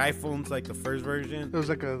already had iPhones, like the first version. It was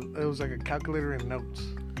like a calculator and notes.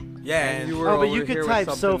 Yeah, And and you were Oh, but over you here could with type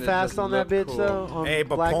so something that fast just on that looked bitch cool. though. On hey,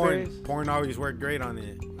 but Blackberries. porn always worked great on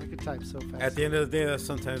it. I could type so fast. At the end of the day, that's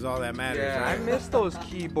sometimes all that matters. Yeah, I right? miss those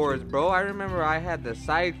keyboards, bro. I remember I had the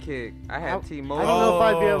Sidekick. I had I T-Mobile. don't know if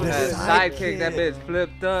I'd be able to That do it. Sidekick, that bitch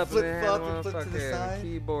flipped up Flip and it had up one and flip to the fucking side.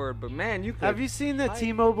 keyboard. But man, you could. Have you seen the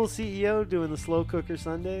T-Mobile CEO doing the slow cooker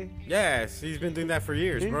Sunday? Yes, he's been doing that for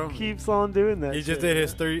years, He bro. keeps on doing that. He just shit. did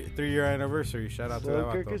his 3-year anniversary. Shout out to Slow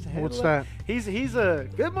that. cookers. vato. What's Hell, that? He's a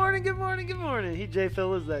good morning, good morning, good morning. He J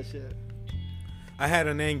Phillips that shit. I had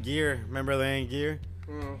an N-Gear. Remember the N-Gear?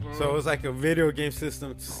 Mhm. So it was like a video game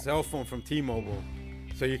system cell phone from T-Mobile.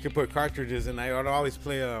 So you could put cartridges, and I would always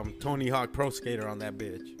play Tony Hawk Pro Skater on that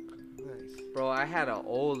bitch. Nice. Bro, I had an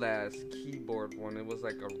old ass keyboard one. It was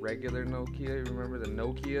like a regular Nokia. Remember the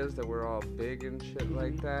Nokias that were all big and shit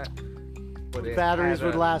like that? But it Batteries had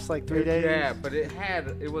would a- last like 3 days. Yeah, but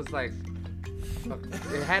it was like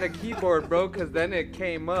it had a keyboard, bro, because then it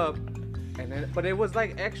came up, and then but it was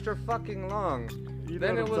like extra fucking long. You know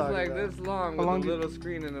Then what it I'm was talking like about. this long How with long a do you- little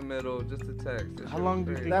screen in the middle just to text. That How shit long was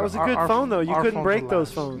do you great. think That was a Our- good our- phone though. You our couldn't phones break will those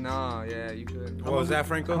last. phones. No, yeah, you could. What was that, How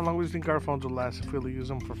Franco? long do you think our phones will last if we use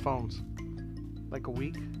them for phones? Like a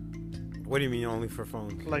week? What do you mean only for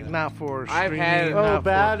phones? Like not for I've streaming. had- Oh, not for-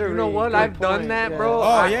 battery. You know what? Good I've done point, that, yeah. bro. Oh,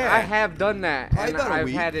 I yeah. have done that, Probably and about a I've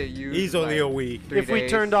week. had it used. Easily like a week. 3 If we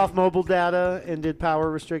days. turned off mobile data and did power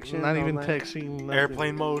restriction, Not all even that. texting. Nothing.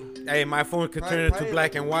 Airplane mode. Hey, my phone could turn Probably into black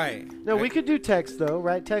like and a white. No, we could do text though,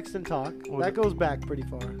 right? Text and talk. Well, That goes back pretty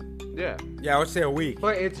far. Yeah, Yeah, I would say a week.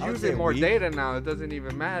 but it's I would say using a more week. data now. It doesn't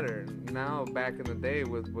even matter now. Back in the day,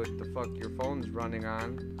 with the fuck your phone's running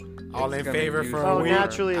on. All it's in gonna favor use for Oh, a week.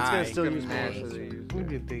 naturally, it's gonna Aye. still It's use gonna more. naturally use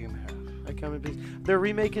Maybe a day and a half. I come in peace. They're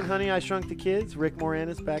remaking Honey I Shrunk the Kids. Rick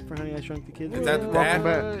Moranis back for Honey I Shrunk the Kids. Is that the Welcome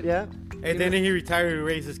dad? back. Yeah. And then he retired to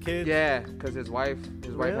raise his kids. Yeah, because his wife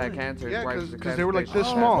Really? had cancer. His Yeah, wife's 'cause- a 'cause they were, like, cancer this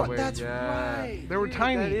patient. small. Passed away. That's Yeah. right. They were Dude,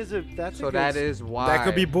 tiny. That's So a that good is why. That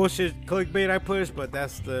could be bullshit clickbait I push, but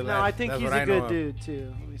that's the. No, I think that's he's what a I know good of. dude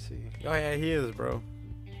too. Let me see. Oh yeah, he is, bro.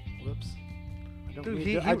 Whoops. I don't Dude, need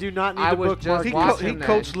he- to- I do not need I to was bookmark just He, this. watching he that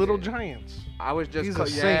coached Little shit. Giants. I was just He's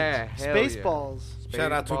a yeah, hell yeah. Spaceballs.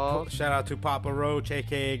 Shout out to Papa Roach,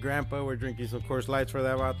 aka Grandpa. We're drinking some Coors Lights for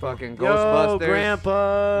that vato. Fucking Yo, Ghostbusters.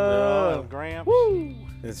 Grandpa. Gramps. Woo.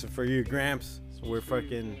 This is for you, Gramps. So we're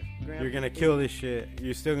fucking. Grandpa. You're gonna kill this shit.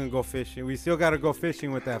 You're still gonna go fishing. We still gotta go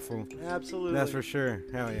fishing with that fool. Absolutely. That's for sure.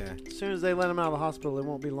 Hell yeah. As soon as they let him out of the hospital, it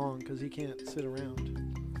won't be long because he can't sit around.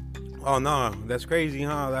 Oh no, that's crazy,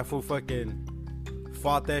 huh? That fool fucking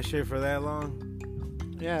fought that shit for that long.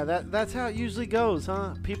 Yeah, that's how it usually goes,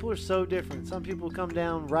 huh? People are so different. Some people come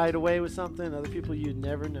down right away with something. Other people you'd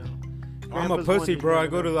never know. I'm a Grandpa's one pussy, you bro. I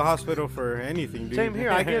never go to know. the hospital for anything, dude. Same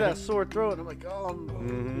here. I get a sore throat. And I'm like, oh,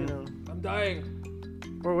 Mhm. you know, I'm dying.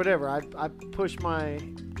 or whatever. I push my,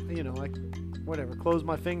 you know, like, whatever, close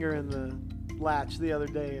my finger in the latch the other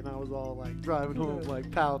day, and I was all like driving home,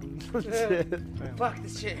 like pouting. and shit. Fuck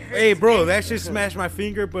this shit. Hey, bro, that shit smashed my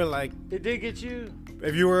finger, but like, It did get you.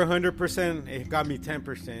 if you were 100%, it got me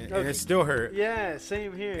 10%, and Okay. it still hurt. Yeah,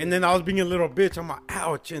 same here. And then I was being a little bitch. I'm like,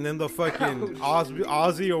 ouch. And then the fucking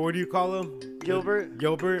Ozzy, or what do you call him? Gilbert.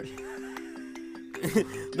 Gilbert.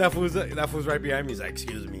 that fool's right behind me. He's like,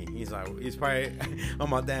 excuse me. He's probably,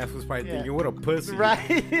 I'm like, damn, fool's probably Yeah. thinking, what a pussy.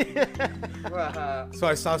 Right. So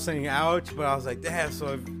I stopped saying ouch, but I was like, damn.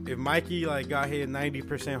 So if Mikey like got hit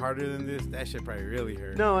 90% harder than this, that shit probably really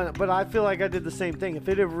hurt. No, but I feel like I did the same thing. If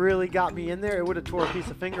it had really got me in there, it would have tore a piece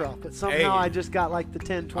of finger off. But somehow Hey. I just got like the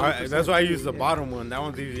 10, 20%. That's why I used the Yeah. bottom one. That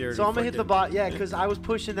one's easier. So I'm gonna hit the fucking- bottom. Yeah, because I was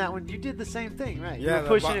pushing that one. You did the same thing, right? Yeah, you were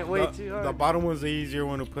pushing the it way the- too hard. The bottom one's the easier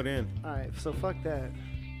one to put in. All right, so fuck that.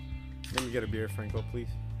 Let me get a beer, Franco, please.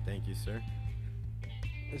 Thank you, sir.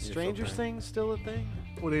 Is so Stranger kind. Things still a thing?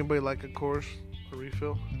 Would anybody like a course, a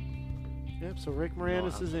refill? Yep. So Rick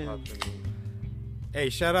Moranis is in. Hey,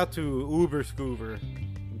 shout out to Uber Scoober.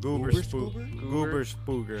 Goober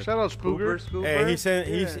Spooger. Shout out Spooger. Hey, he sent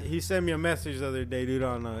Yeah. he sent me a message the other day, dude,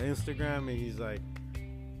 on Instagram, and he's like,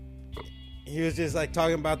 he was just like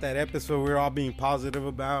talking about that episode we were all being positive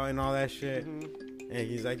about and all that shit. Mm-hmm. And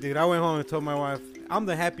he's like, dude, I went home and told my wife, I'm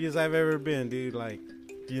the happiest I've ever been, dude. Like,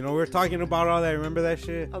 you know, we were talking about all that. Remember that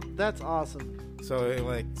shit? Oh, that's awesome.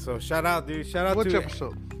 So shout out, dude. Shout out Which to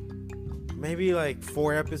episode? maybe like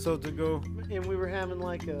 4 episodes ago. And we were having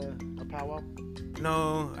like a powwow.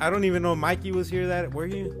 No, I don't even know. Mikey was here. Were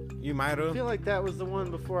you? You might I have. feel like that was the one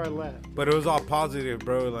before I left. But it was all positive,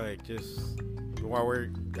 bro. Like, just while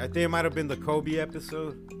I think it might have been the Kobe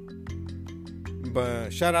episode.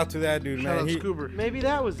 But shout out to that dude, Shout man. out He, Scoober. Maybe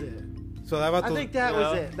that was it. so that about I think that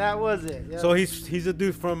was it. That was it. Yep. So he's a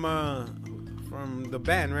dude from the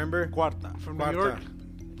band, remember? Cuarta. From New Cuarta. York.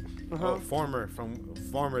 Uh-huh.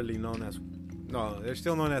 Formerly known as, no, they're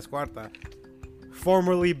still known as Cuarta.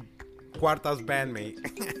 Formerly Cuarta's bandmate.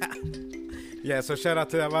 Yeah, so shout out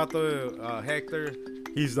to that vato, Hector.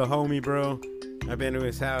 He's the homie, bro. I've been to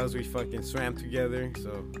his house. We fucking swam together,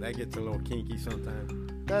 so that gets a little kinky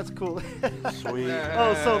sometimes. That's cool. Sweet.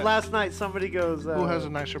 Oh, so last night somebody goes. Who has a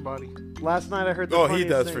nicer body? Last night I heard the Oh, he funniest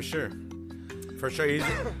does thing. for sure. For sure,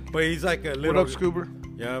 but he's like a What little. up, Scoober?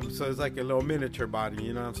 Yeah, so it's like a little miniature body.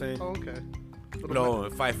 You know what I'm saying? Oh, okay. Little, No,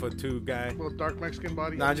 5'2" guy. little dark Mexican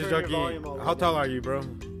body. Nah, I'm just Turn your joking. volume all the way How tall down. are you, bro?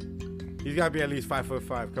 He's gotta be at least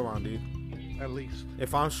 5'5". Come on, dude. At least.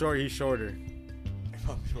 If I'm short, he's shorter.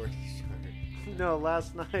 I'm short. No,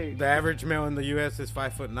 last night. The average male in the U.S. is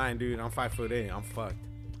 5'9", dude. I'm 5'8". I'm fucked.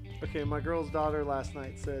 Okay, my girl's daughter last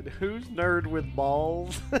night said, "Who's nerd with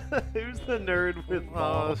balls? Who's the nerd with Oh,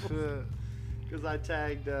 balls?" shit. Because I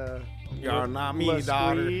tagged. You're not me, La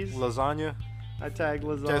daughter. Squeeze. Lasagna. I tagged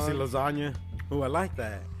Lasagna. Jesse Lasagna. Ooh, I like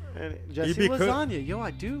that. And Jesse be cook- Lasagna. Yo,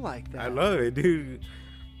 I do like that. I love it, dude.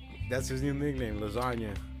 That's his new nickname,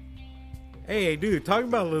 Lasagna. Hey, dude, talking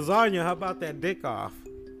about lasagna, how about that dick off?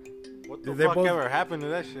 What the Did they fuck both- ever happened to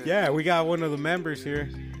that shit? Yeah, we got one of the members here.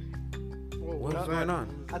 What's going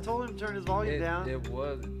on? I told him to turn his volume down. It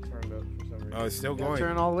was turned up for some reason. Oh, it's still Gotta going.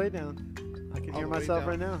 turn it all the way down. I can All hear the way myself down.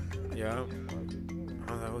 right now. Yeah.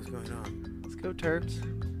 Oh, what's going on? Let's go, Terps.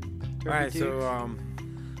 All right, so Oh,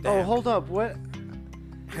 damn. hold up. What?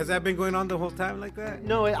 Has that been going on the whole time like that?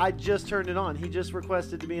 No, I just turned it on. He just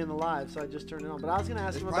requested to be in the live, so I just turned it on. But I was gonna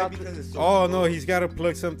ask It's him probably about because the. it's so Oh no, close. he's got to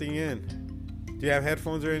plug something in. Do you have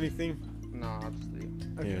headphones or anything? No, I'll just leave.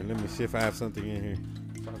 Yeah, let me see if I have something in here.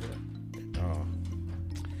 Oh,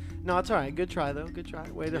 No, it's all right. Good try though. Good try.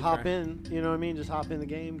 Way to Good hop try. in. You know what I mean? Just hop in the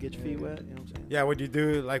game, get your feet wet. You know what I'm saying? yeah. What you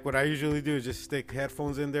do, like what I usually do, is just stick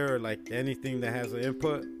headphones in there or like anything that has an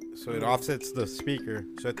input, so it offsets the speaker.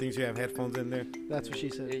 So it thinks you have headphones in there. That's what she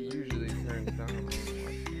said. It usually turns down.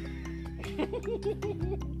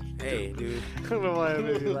 Hey, dude, I don't know why I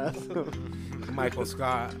made you laugh. Michael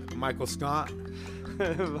Scott. Michael's going.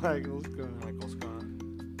 Michael Scott.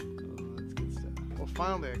 That's good stuff. Well,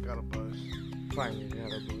 finally I got a buzz. Finally, yeah,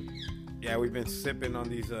 that boy. Yeah, we've been sipping on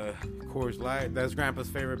these Coors Light. That's Grandpa's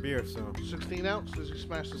favorite beer. So 16 ounce? Does he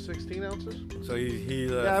smash the 16 ounces? he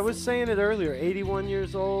Yeah, I was saying it earlier. 81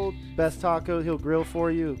 years old, best taco. He'll grill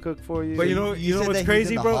for you, he'll cook for you. But you know said what's that he's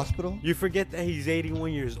crazy, in the bro? hospital? You forget that he's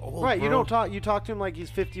 81 years old. right? You bro. don't talk. You talk to him like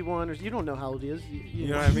he's 51, or you don't know how old he is. You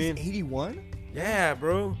know what I mean? He's 81? Yeah,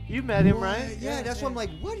 bro. You met him, What? right? Yeah, that's what I'm like,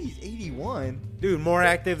 what? He's 81? Dude, more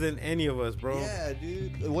active than any of us, bro. Yeah,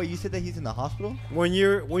 dude. What, you said that he's in the hospital? 1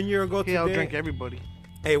 year ago He outdrank today. everybody.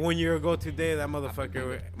 Hey, 1 year ago today, that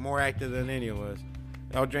motherfucker more active than any of us.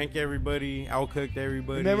 Outdrank everybody, outcooked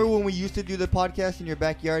everybody. Remember when we used to do the podcast in your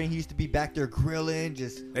backyard and he used to be back there grilling,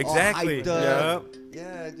 just all Exactly. hyped up? Yep.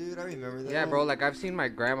 Yeah, dude, I remember that. Yeah, bro. Like I've seen my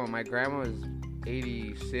grandma. My grandma is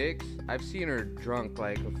 86. I've seen her drunk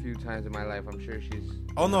like a few times in my life. I'm sure she's.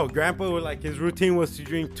 Oh no, Grandpa would like his routine was to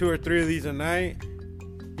drink 2 or 3 of these a night.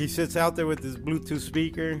 He sits out there with his Bluetooth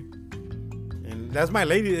speaker, and that's my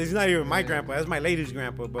lady. It's not even my grandpa. That's my lady's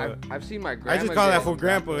grandpa. But I've seen my I grandma. just call that get for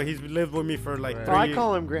grandpa. drunk. He's lived with me for like Right. 3 Oh, I years.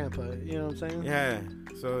 call him Grandpa. You know what I'm saying? Yeah.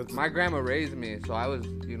 So it's My grandma raised me, so I was,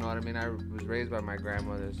 you know what I mean. I was raised by my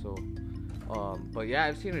grandmother, so. But yeah,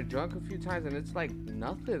 I've seen her drunk a few times, and it's like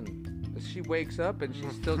nothing. She wakes up and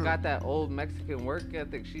she's still got that old Mexican work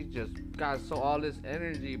ethic. She's just got all this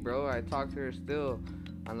energy, bro. I talk to her still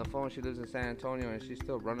on the phone. She lives in San Antonio, and she's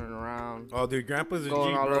still running around, oh, dude, Grandpa's a G,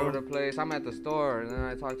 going all over the bro. place. I'm at the store, and then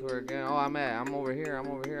I talk to her again. Oh, I'm over here.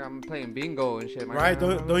 I'm playing bingo and shit. My Right?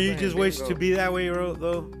 grandma- Don't I'm you playing just wish bingo. to be that way,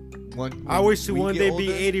 though? I wish to one day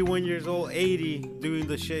be 81 years old, 80, doing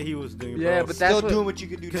the shit he was doing, Yeah, bro. but Still that's what- doing what you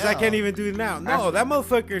could do now. Because I can't even do it now. No, That's- that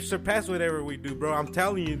motherfucker surpassed whatever we do, bro. I'm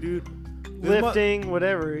telling you, dude. This mu- Lifting,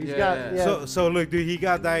 whatever. He's Yeah. got. Yeah. So look, dude, he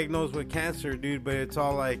got diagnosed with cancer, dude, but it's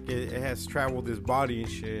all like it has traveled his body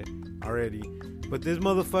and shit already. But this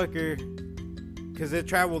motherfucker, because it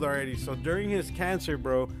traveled already. So during his cancer,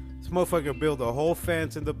 bro, this motherfucker built a whole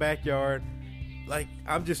fence in the backyard. Like,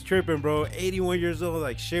 I'm just tripping, bro. 81 years old,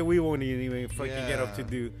 like, shit we won't even fucking get up to Yeah.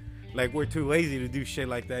 do. Like, we're too lazy to do shit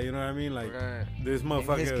like that, you know what I mean? Like, Right. this In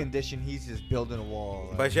motherfucker. his condition, he's just building a wall.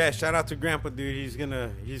 Like, But yeah, shout out to Grandpa, dude. He's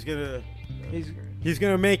gonna He's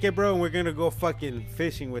make it, bro. And we're gonna go fucking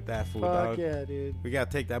fishing with that fool, fuck dog. yeah, dude. We gotta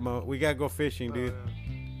take that we gotta go fishing, dude.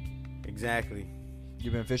 Oh, Exactly.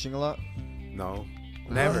 you've been fishing a lot? No,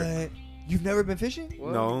 never. What? You've never been fishing?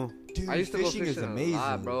 What? No. Dude, I used to go fishing is fishing amazing. a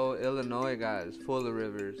lot, bro. Illinois is full of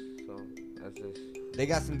rivers, so that's just. They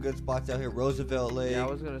got some good spots out here. Roosevelt Lake, Yeah, I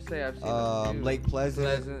was gonna say I've seen a few. Lake Pleasant.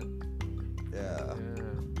 Pleasant. Yeah.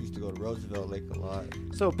 Used to go to Roosevelt Lake a lot.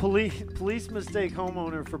 So police mistake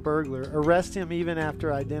homeowner for burglar. Arrest him even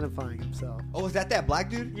after identifying himself. Oh, is that black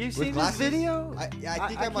dude? You with seen this glasses? video? I think I, I might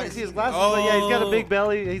can't have see his seen glasses, but yeah, he's got a Oh. big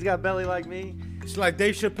belly. He's got belly like me. It's like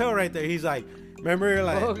Dave Chappelle right there. He's like, remember,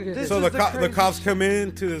 like, Okay. This so is the the the crazy cops come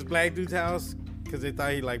in to this black dude's house because they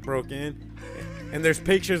thought he like broke in, and there's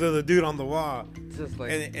pictures of the dude on the wall, Just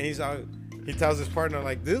like and he's all. He tells his partner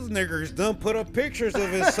like, "This nigger's done put up pictures of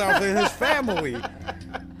himself and his family."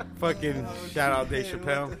 Fucking shout out Dave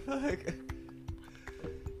Chappelle.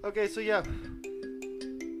 Okay, so yeah.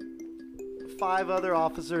 5 other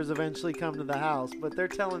officers eventually come to the house, but they're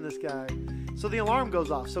telling this guy. So the alarm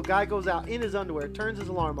goes off. So guy goes out in his underwear, turns his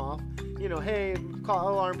alarm off. You know, hey, call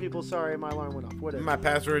alarm people. Sorry, my alarm went off. Whatever. My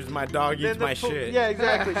password is my dog eats Then the my shit. Yeah,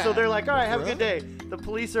 exactly. So they're like, all right, have a For good day. The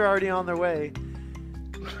police are already on their way.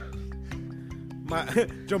 My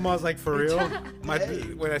Jamal's like, for real?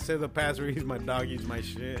 When I say the password, he's my dog eats my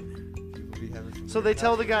shit. So they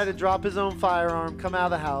tell the guy to drop his own firearm, come out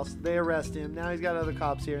of the house. They arrest him. Now he's got other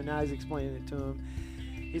cops here. Now he's explaining it to him.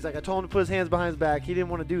 He's like, I told him to put his hands behind his back. He didn't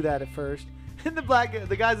want to do that at first. And the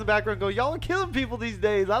guys in the background go, y'all are killing people these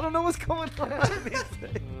days. I don't know what's going on.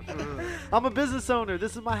 I'm a business owner.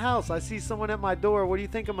 This is my house. I see someone at my door. What do you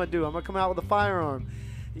think I'm going to do? I'm going to come out with a firearm.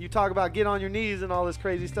 You talk about get on your knees and all this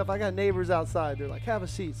crazy stuff. I got neighbors outside. They're like, have a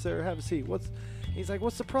seat, sir. Have a seat. He's like,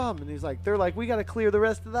 what's the problem? And he's like, they're like, we got to clear the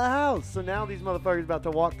rest of the house. So now these motherfuckers about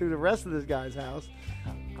to walk through the rest of this guy's house.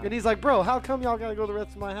 And he's like, bro, how come y'all got to go to the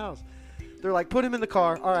rest of my house? They're like, put him in the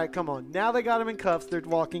car. All right, come on. Now they got him in cuffs. They're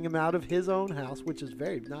walking him out of his own house, which is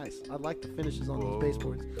very nice. I like the finishes on those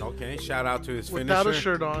baseboards. Okay, shout out to his finisher. Without a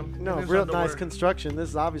shirt on. No, in his real underwear. nice construction. This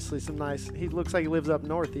is obviously some nice. He looks like he lives up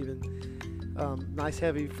north even. Nice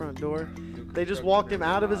heavy front door. They just walked him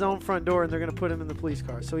out of his own front door, and they're gonna put him in the police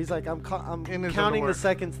car. So he's like, I'm In his counting underwear. the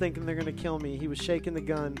seconds, thinking they're gonna kill me. He was shaking the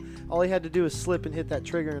gun. All he had to do is slip and hit that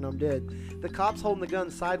trigger, and I'm dead. The cop's holding the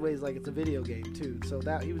gun sideways like it's a video game too. So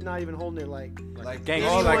that he was not even holding it like gangster.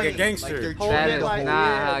 Oh, like a gangster. Like they're holding That it is like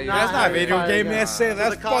not how you- That's not a video how game. you- That's it. So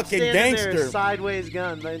That's the cop's fucking standing there, gangster. sideways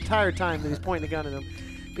gun the entire time that he's pointing the gun at him.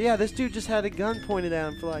 But yeah, this dude just had a gun pointed at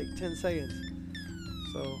him for like 10 seconds.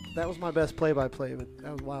 So that was my best play-by-play, but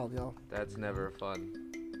that was wild, y'all. That's never fun.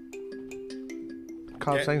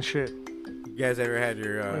 Cops Yeah. ain't shit. You guys ever had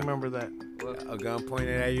your Remember that. a gun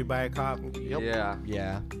pointed at you by a cop? Yep. Yeah,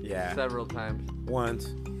 Yeah. Yeah, several times.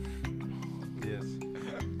 once. Yes.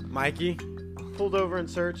 Mikey? Pulled over and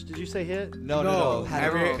searched. Did you say hit? No. Had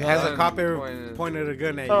Have a you, gun. has a cop ever pointed- pointed a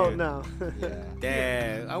gun at you? Oh, no. Yeah.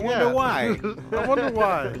 Yeah. I wonder why. I wonder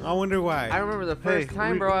why. I wonder why. I remember the first Hey,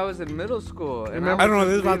 time, we- bro. I was in middle school. And Remember- I don't know, was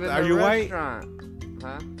this is about- leaving are the you white? restaurant.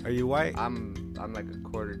 Huh? Are you white? I'm like a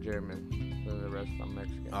quarter German. So the rest I'm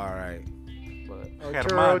Mexican. All right. But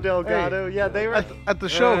Arturo Delgado. Yeah, they were. At the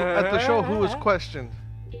show, who was questioned?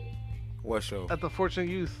 What show? At the Fortunate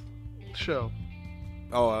Youth show.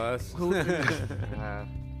 Oh, us. Who- uh,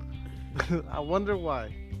 I wonder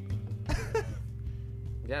why.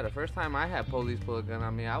 yeah, the first time I had police pull a gun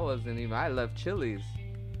on me, I left Chili's.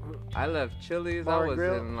 I Bar and was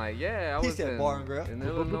grill? in like, yeah, I He was said in, bar and grill. in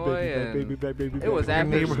Illinois, and it was Your after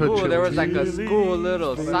neighborhood school. There was like a Chili's. school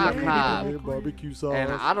little sock hop. Barbecue sauce.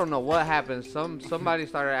 And I don't know what happened. Somebody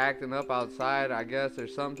started acting up outside, I guess, or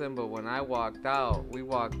something. But when we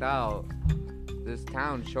walked out. This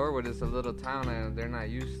town, Shorewood, is a little town, and they're not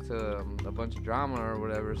used to a bunch of drama or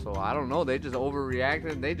whatever. So I don't know. They just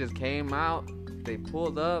overreacted. They just came out. They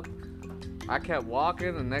pulled up. I kept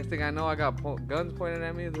walking. The next thing I know, I got guns pointed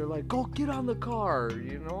at me. They're like, "Go get on the car."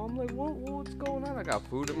 You know, I'm like, "What's going on?" I got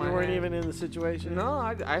food in my You weren't hand. even in the situation? No,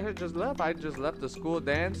 I had just left. I just left the school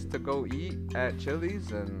dance to go eat at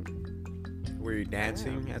Chili's, and Were you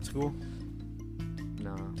dancing at school?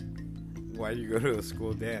 no, Why do you go to a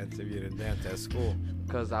school dance if you didn't dance at school?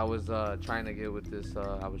 because I was trying to get with this.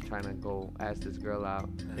 I was trying to go ask this girl out.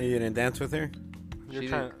 And you didn't dance with her? She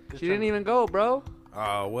didn't even go, bro.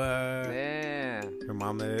 Oh, what? Yeah. Her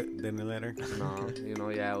mom didn't let her? No,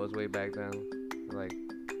 yeah, it was way back then, like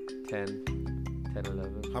 10,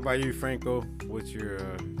 11. How about you, Franco? What's your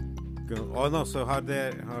gun? Oh, no, so how?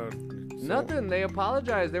 Nothing. They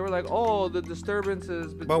apologized. They were like, "Oh, the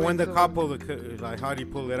disturbances." But when between the some-" cop pulled like, how do you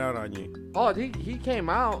pull it out on you? Oh, he came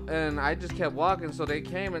out, and I just kept walking. So they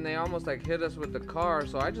came, and they almost like hit us with the car.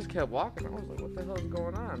 So I just kept walking. I was like, "What the hell is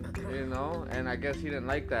going on?" You know? And I guess he didn't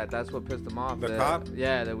like that. That's what pissed him off. The that- cop?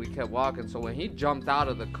 Yeah, that we kept walking. So when he jumped out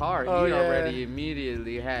of the car, Oh, he yeah. already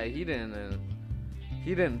immediately had. He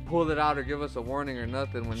didn't pull it out or give us a warning or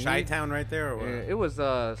nothing. When Chi-town right there or what? it was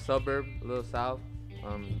a suburb, a little south.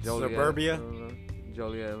 Joliet, Suburbia?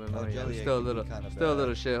 Joliet, Illinois. Oh, Yeah, Joliet still a can be little, kinda still a bad.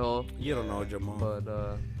 little shithole. You don't know Jamal.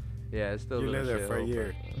 But yeah, it's still You a little lived there for a shithole,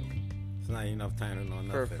 year. but, It's not enough time to know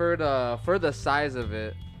nothing. for the size of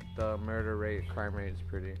it, the murder rate, crime rate is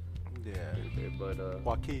pretty Yeah. good. But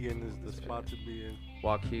Waukegan is the spot to be in.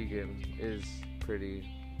 Waukegan is pretty.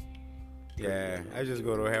 Yeah, I just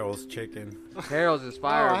go to Harold's Chicken. Harold's is Oh,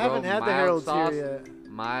 fire, I bro. haven't had the Mild Harold's sauce, here yet.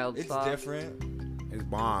 Mild It's sauce. different. It's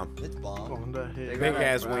bomb. It's bomb. On the They head. Big got a-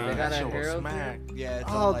 ass They wing. got That a shit was Harold's smack. Yeah. It's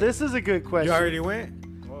Oh, on, like, this is a good question. You already went?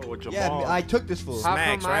 Oh, with Yeah, Jamal. I took this fool. How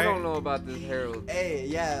Smacks, come I right? don't know about this Harold? Hey,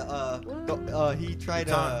 yeah. He tried.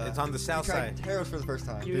 It's on the south he tried side. Harold's for the first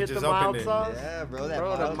time. You They hit the just mild opened it. sauce? Yeah, bro. That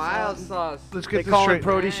Bro, the mild sauce. Let's They get this call straight. it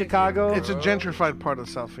Prody Thank you, Chicago. bro. It's a gentrified part of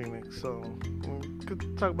South Phoenix, so we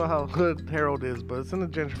could talk about how hood Harold is, but it's in a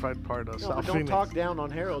gentrified part of No, South but don't Phoenix. talk down on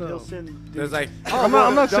Harold. No. He'll send. There's like, I'm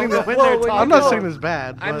not saying Don't that. go in there Well, talking I'm not about- saying it's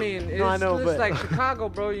bad. I but mean, it's, No, I know, it's but- like Chicago,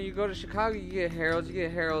 bro. You go to Chicago, you get Harold's. You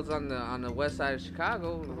get Harold's on the west side of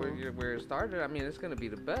Chicago, where it started. I mean, it's gonna be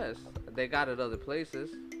the best. They got it other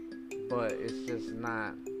places, but it's just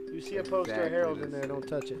not. You see a poster of Exactly Harold the in there, same. don't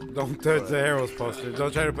touch it. don't touch the Harold's poster.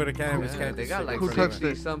 Don't try to put a cannabis Yeah, they got like Who touched 60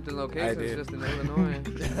 it? something I locations did. just in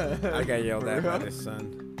Illinois. I got yelled at by this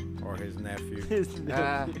son. or his nephew.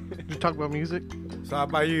 You talk about music? So how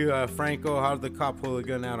about you, Franco? How did the cop pull a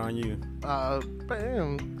gun out on you?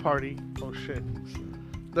 Bam, party. Oh shit.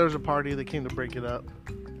 There was a party. They came to break it up,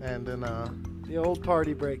 and then The old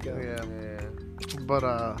party breakup. yeah. Yeah. But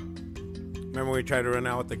Remember we tried to run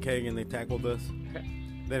out with the keg and they tackled us?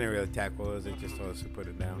 They didn't really tackle us. They just told us to put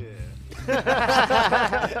it down.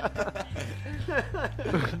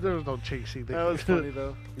 there was no chasing. That was funny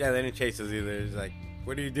though. Yeah, they didn't chase us either. It's like,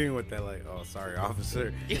 what are you doing with that? Like, oh, sorry,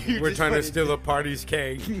 officer. We're just trying to putting- steal the party's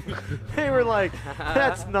keg. They were like,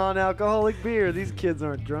 "That's non-alcoholic beer. These kids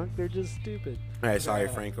aren't drunk. They're just stupid." All right, sorry,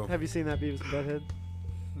 Franco. Have you seen that Beavis and Butthead?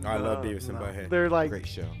 I love Beavis and no. Butthead. They're like Great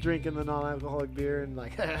show. drinking the non-alcoholic beer and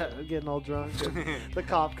like getting all drunk. And the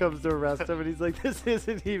cop comes to arrest him, and he's like, "This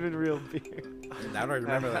isn't even real beer." I don't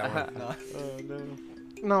remember that one. Oh no.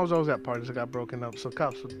 No, I was always at parties that got broken up, so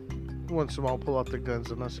cops would once in a while pull out their guns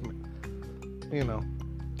and us,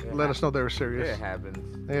 let us know they were serious. It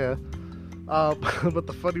happens. Yeah. But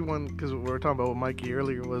the funny one, because we were talking about with Mikey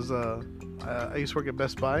earlier, was I used to work at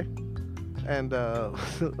Best Buy, and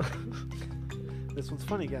This one's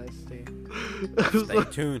funny, guys. See? Stay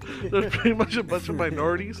tuned. there's pretty much a bunch of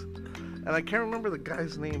minorities, and I can't remember the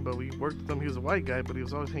guy's name, but we worked with him. He was a white guy, but he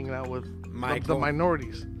was always hanging out with the Michael.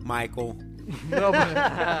 minorities. Michael. No,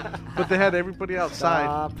 but they had everybody outside.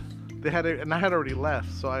 Stop. They had it, and I had already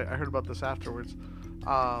left, so I heard about this afterwards.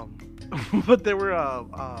 But they were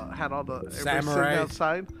had all the everybody sitting Samurais.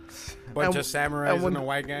 outside. Bunch And- of samurais when, and a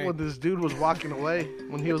white guy. When this dude was walking away,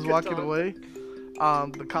 when he was walking away,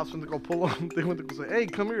 the cops went to go pull him. They went to go say, "Hey,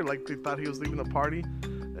 come here!" Like they thought he was leaving a party,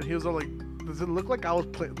 and he was all like, "Does it look like I was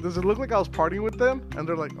Does it look like I was partying with them?" And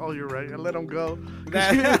they're like, "Oh, you're right." I let him go. 'Cause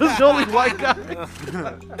he was the only white guy.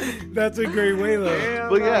 That's a great way, though. Damn,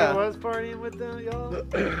 But yeah. I was partying with them, y'all.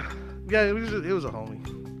 Yeah, it was a homie.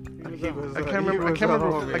 I can't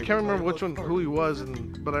remember which one, who he was,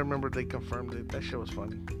 but I remember they confirmed it. That shit was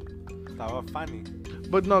funny. That was funny.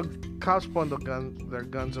 But no, cops point their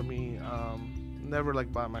guns at me. Never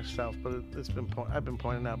like by myself, but I've been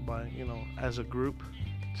pointed out by as a group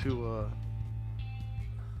to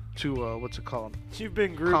what's it called? You've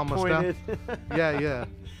been group Calm us down. pointed. Yeah.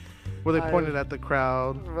 Where they pointed at the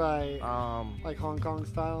crowd. Right. Um, Like Hong Kong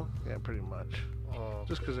style. yeah, pretty much.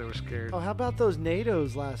 Just because they were scared. Oh, how about those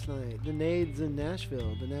NATOs last night? The Nades in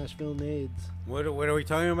Nashville. The Nashville Nades. What are we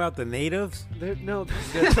talking about? The natives? No,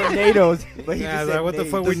 The tornadoes. But he Yeah, just like, said what the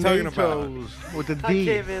nades. fuck we talking about? NATOs with the I D.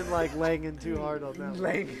 came in like laying too hard on that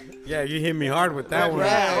one. Yeah, you hit me hard with that one.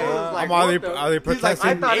 Yeah, like, Are what they the- protesting?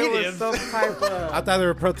 I thought it was some type of. I thought they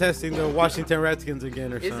were protesting the Washington Redskins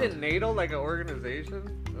again or Is something. it NATO like an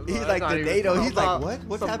organization? That's He's what I like thought the he was NATO. talking He's like, about. what?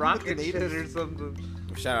 What's Some happening with the rocket shit natives? or something?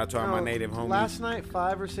 Shout out to all my No, native homies. Last night,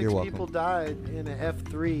 5 or 6 You're welcome. people died in an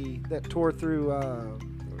F3 that tore through,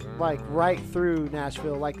 like right through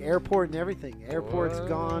Nashville, like airport and everything. Airport's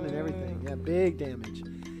gone and everything. Yeah, big damage.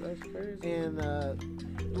 That's crazy. And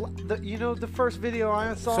the first video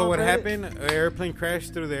I saw. So on what Reddit- happened? An airplane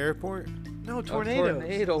crashed through the airport? No, A tornadoes.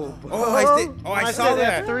 tornado. Oh, When I saw said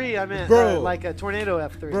that. F3, I meant Bro. like a tornado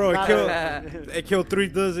F3. Bro, not it killed 3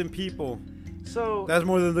 dozen people. So That's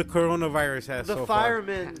more than the coronavirus has the so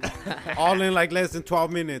firemen, far. All in like less than 12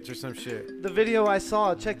 minutes or some shit. the video I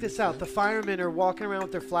saw, check this out. The firemen are walking around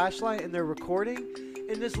with their flashlight and they're recording.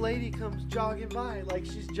 And this lady comes jogging by like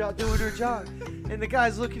she's doing her jog. And the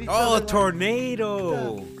guys look at each Oh, other a like,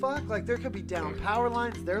 tornado. the fuck? Like there could be down power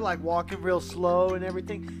lines. They're like walking real slow and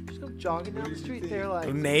everything. Just go jogging down the street. They're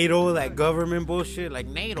like, NATO, that government bullshit. Like,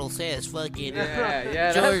 NATO says fucking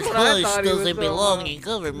Yeah, George that's what I Bush thought he was doesn't talking belong about. in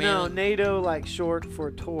government. no, NATO like short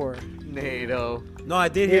for tour. NATO. no, I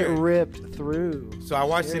did It hear. ripped through. So I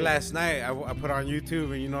watched it Serious. last night. I put it on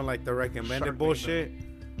YouTube, and like the recommended Sharknado. bullshit.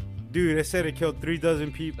 Dude, they said it killed 3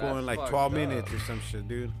 dozen people That's in like fucked 12 up. minutes or some shit,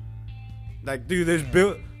 dude. Like, dude,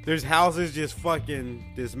 there's houses just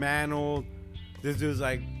fucking dismantled. This dude's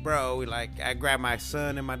like, bro, I grabbed my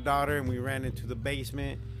son and my daughter, and we ran into the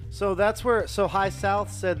basement. So that's where. So High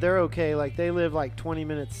South said they're okay. Like they live like 20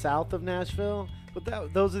 minutes south of Nashville.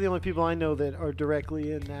 But those are the only people I know that are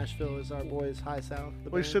directly in Nashville. Is our boys High South. the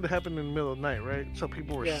Well, it band. should have happened in the middle of the night, right? So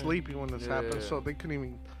people were Yeah. sleeping when this happened, Yeah. so they couldn't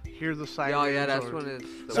even hear the sirens. Oh yeah, that's or- when it's.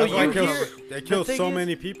 So That's why you it kills- hear- they killed thing so is-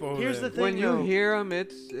 many people. Here's the there. thing. When you though. hear them,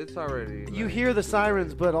 it's already. You like- hear the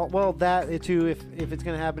sirens, but that too. If it's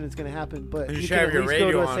gonna happen, it's gonna happen. But You you should can have at your least go to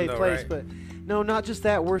radio a on, safe though, place. right? But No, not just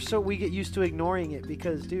that. We get used to ignoring it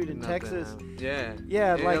because, dude, in Nothing Texas, happened. Yeah.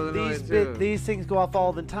 yeah, In like Illinois, too. these things go off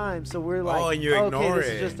all the time. So we're like, Oh, and you okay, ignore this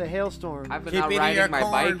it. is just a hailstorm. I've been Keep out it in your riding my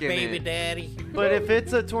corn, bike in baby it. daddy. But if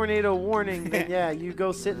it's a tornado warning, then yeah, you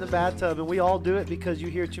go sit in the bathtub, and we all do it because you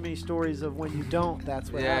hear too many stories of when you don't.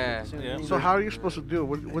 That's what Yeah. happens. You know what I Yeah. mean? So how are you supposed to do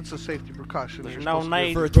it? What's the safety precautions? There's you're no supposed to do?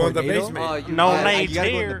 nade. For a Go in the tornado? basement. You No gotta- nades you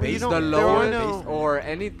gotta go in here. the You The don't- basement. there are lowest no- or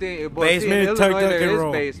anything. But Basement, see, in tuck, Illinois, tuck, there and is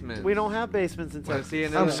roll. basements. We don't have basements in But Texas. see, in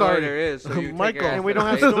I'm Illinois, sorry. there is. So you take Michael. your ass And we to don't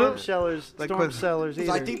the have basement. storm cellars, Like storm what- cellars either.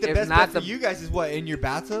 So I think the If best not bet for the- you guys is what, in your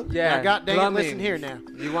bathtub? Yeah. Now, God dang it, plumbing. listen here now.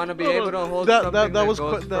 You want to be No, able to hold that- something that was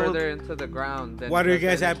goes qu- that was- further into the ground. Than Why do you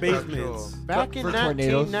just guys any have structural. basements? Back in For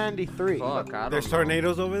tornadoes? 1993. Fuck, I don't There's know.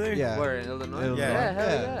 tornadoes over there? Yeah. Where in Illinois? Illinois. Yeah, hell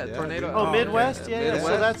Yeah, yeah. yeah. Tornado. Oh, Oh, Midwest? okay. Yeah, yeah. So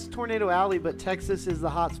Midwest. that's Tornado Alley, but Texas is the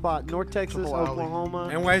hot spot. North Texas, Tornado Alley. Oklahoma.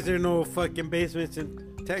 And why is there no fucking basements in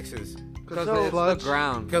Texas? Because So- it's Floods. the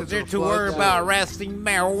ground. Because they're too floods. worried about arresting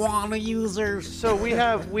marijuana users. So we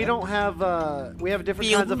have different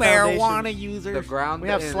Field kinds of marijuana foundations. The users. ground. We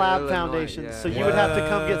have in slab Illinois, foundations, yeah. so you would have to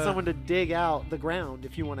come get What? someone to dig out the ground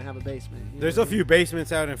if you want to have a basement. you There's know? a few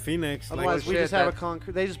basements out in Phoenix. Like, Otherwise, we shit, just have a that-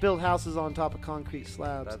 concrete. They just build houses on top of concrete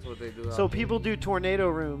slabs. That's what they do. So out people do tornado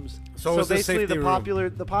rooms. So it's a basically, safety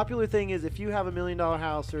room. the popular thing is if you have $1 million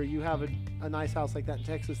house or you have a nice house like that in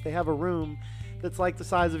Texas, they have a room that's like the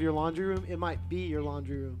size of your laundry room. It might be your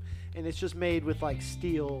laundry room, and it's just made with like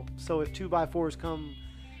steel. So if 2x4s come,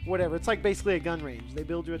 whatever, it's like basically a gun range. They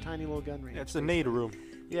build you a tiny little gun range. That's a nade room.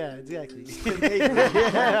 Yeah, exactly.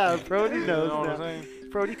 Yeah, Brody You knows know what I'm now. saying?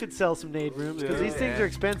 Brody could sell some nade rooms because Yeah. these things are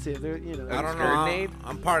expensive. They're I don't know. Grenade?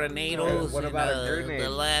 I'm part of NATO's. What about a grenade? The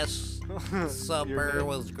last supper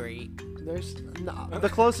was great. There's no, the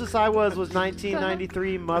closest I was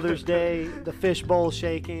 1993 Mother's Day. The fishbowl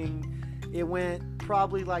shaking. It went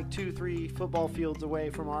probably like 2-3 football fields away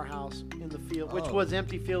from our house in the field, which Oh, was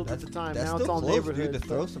empty fields at the time. That's Now it's still all close, neighborhoods. dude, to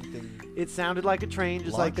throw something. It sounded like a train,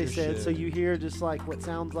 just like they Launch your said. shit. So you hear just like what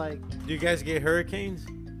sounds like. Do you guys get hurricanes?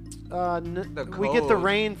 The We get the cold.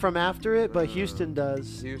 rain from after it, but Houston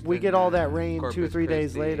does. Houston, We get all that yeah. rain Corpus 2-3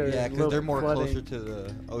 days Christi. later. Yeah, and because they're little more flooding. closer to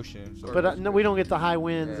the ocean. So But no, we don't get the high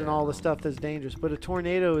winds and Yeah. all the stuff that's dangerous. But a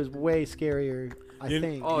tornado is way scarier, I You-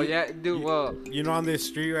 think. Oh yeah, dude. Well, You know, on this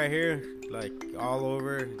street right here, like all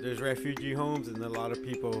over, there's refugee homes, and a lot of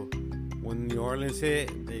people, when New Orleans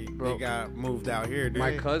hit, they Bro. got moved out here, dude.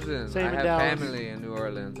 my cousin, Same I in have Dallas. family in New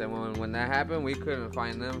Orleans, and when that happened, we couldn't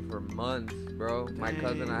find them for months, bro. My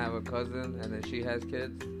cousin, I have a cousin, and then she has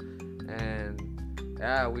kids, and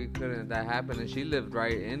yeah, we couldn't. That happened, and she lived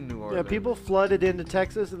right in New Orleans. Yeah, people flooded into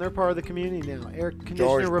Texas, and they're part of the community now. Air conditioner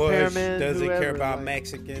George Bush repairmen, doesn't whoever, care about like,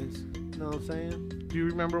 Mexicans. know what I'm saying? Do you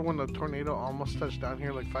remember when the tornado almost touched down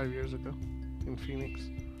here like 5 years ago in Phoenix?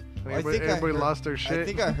 And I everybody think I everybody heard- lost their I shit.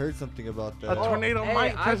 think I heard something about A that. tornado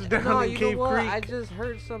might touch down no, in you Cave know what? Creek. I just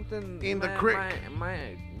heard something In the man, creek.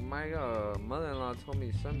 My mother-in-law told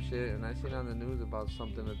me some shit, and I seen on the news about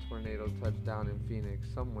something a tornado touched down in Phoenix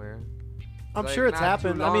somewhere. I'm Like, sure it's not too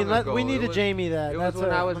happened. I long mean, ago. we need It to was- Jamie that. It That's was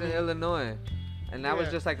when I was mean, in Illinois, and that was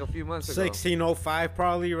Yeah. just like a few months ago. 1605,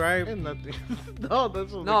 probably, right? And nothing. No,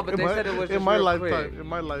 that's what No, but they in my- said it was in just my real lifetime. quick. In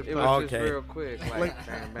my It lifetime. was Okay. just real quick, like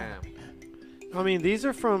bam, bam. I mean, these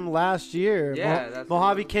are from last year. Yeah, that's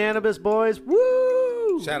Mojave what- Cannabis boys.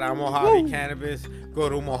 Woo! Shout out Mojave Cannabis. Go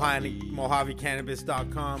to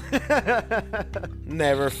MojaveCannabis.com.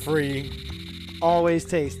 Never free, Always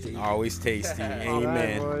tasty. always tasty. All right,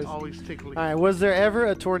 Amen. boys. Always tickly. All right, was there ever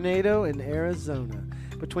a tornado in Arizona?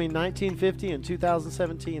 Between 1950 and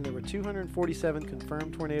 2017, there were 247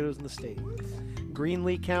 confirmed tornadoes in the state.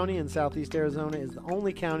 Greenlee County in southeast Arizona is the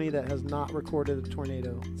only county that has not recorded a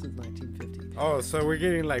tornado since 1950. Oh, so we're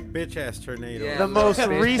getting like bitch ass tornadoes. Yeah. The most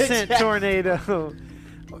bitch. recent tornado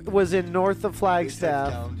was in north of Flagstaff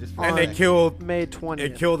down just for And on they killed May 20th.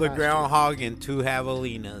 it killed a last year. groundhog and 2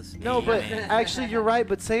 javelinas. No, but Amen. actually, you're right.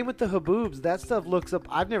 But same with the haboobs. That stuff looks up.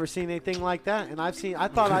 I've never seen anything like that, and I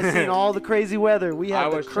thought I'd seen all the crazy weather. We I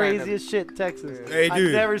have the was trying to- craziest shit in Texas. Hey, I've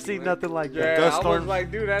dude. never seen nothing like that. Yeah, Dust I was storms. like,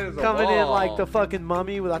 dude, that is a Coming in wall. like the fucking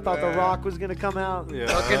mummy. I thought Yeah. the Rock was gonna come out. Yeah.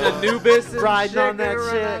 fucking Anubis and Riding shit on that gonna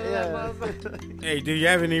run shit, out of that yeah. motherfucker. Hey, dude, you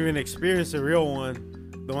haven't even experienced a real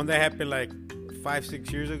one. The one that happened like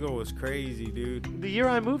 5-6 years ago was crazy, dude. The year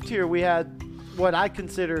I moved here, we had what I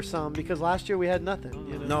consider some because last year we had nothing.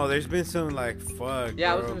 You know? No, there's been some like fuck.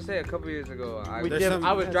 Yeah, I was bro. gonna say a couple years ago. I, We was- did-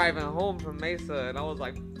 I was driving home from Mesa and I was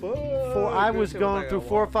like, fuck. I This was shit going like through a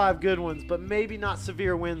 4 or wall. 5 good ones, but maybe not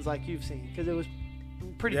severe winds like you've seen because it was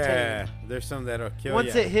pretty Yeah, tame. there's some that'll kill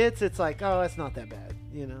Once ya. it hits, it's like, oh, it's not that bad.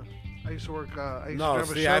 You know. I used to work. I used to No, drive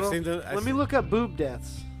a see, I've shuttle. seen the. Let me look up boob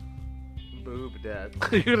deaths. Boob death.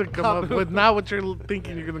 You're gonna come up with not what you're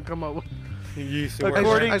thinking you're gonna come up with. You used to work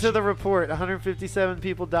According I to sh- the report, 157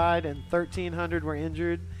 people died and 1,300 were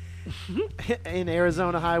injured in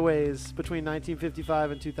Arizona highways between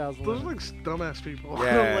 1955 and Those are 2011. like dumbass people.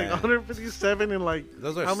 Yeah. Like 157 in like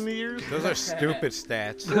Those are how many years? Those are stupid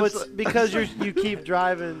stats. Well, it's because you keep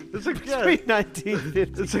driving It's like between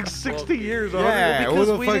 1950. it's like 60 years. Yeah, who because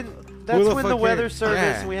the we fuck- didn't. who That's the when the fuck weather cares? service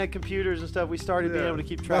Yeah. and we had computers and stuff. We started being Yeah. able to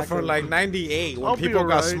keep But track from of like 98, when I'll be people got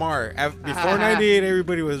alright. smart. Before 98,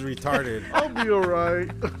 everybody was retarded. I'll be alright.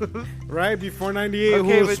 Right? Before 98,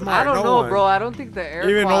 Okay, who was but smart? I don't No know, one. bro. I don't think the air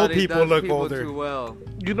Even old quality people does look people older. too well.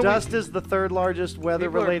 You know Dust is the third largest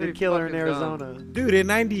weather-related pretty killer in fucking dumb. Arizona. Dude, in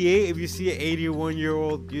 98, if you see an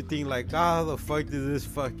 81-year-old, you think like, how the fuck did this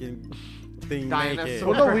fucking thing make it? Dinosaur.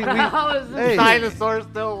 Well, no, we- How is this hey. dinosaur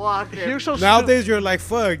still walking? You're so Nowadays, you're like,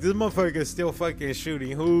 fuck, this motherfucker's still fucking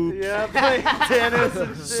shooting hoops, Yeah, playing tennis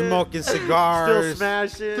and shit. smoking Still cigars,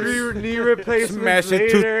 smashing. 3 knee replacements smashing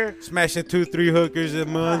later. smashing 2-3 hookers a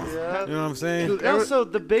month. Yeah. You know what I'm saying? Dude, Also,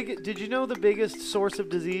 did you know the biggest source of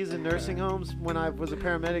disease in nursing homes when I was a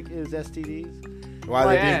paramedic is STDs? Why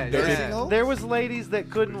Like, they did yeah. There was ladies that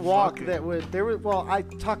couldn't walk that would,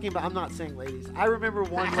 I'm not saying ladies. I remember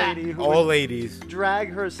one lady who all would ladies.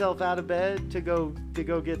 drag herself out of bed to go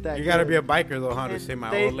get that. You gotta good. be a biker though, huh? To And say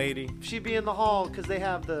my they- old lady. She'd be in the hall because they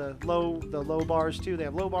have the low bars too. They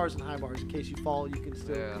have low bars and high bars in case you fall. You can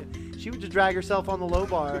still. Yeah. She would just drag herself on the low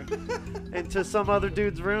bar into some other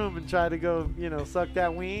dude's room and try to go, suck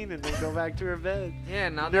that ween and then go back to her bed. Yeah,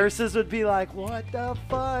 now Nurses would be like, "What the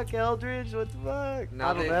fuck, Eldridge? What the fuck?" Now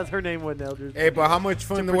I don't they- know. That's her name wasn't Eldridge. Hey, but how much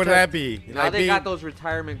fun To would protect- that be? Now Like they being- got those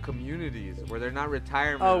retirement communities where they're not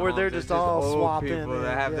retirement. Oh, where homes, they're it's just all old swapping people and-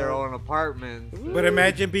 that have their yeah. own apartments. But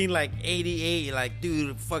imagine being like 88, like,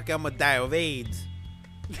 dude, fuck, I'm gonna die of AIDS.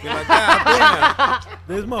 You're like, God damn,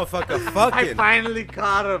 this motherfucker I fucking. finally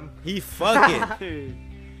caught him. He fucking. Dude.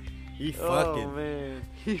 He Oh fucking. man.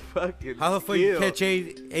 He fucking. How the fuck you killed. catch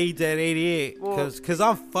AIDS at 88? Well- Cause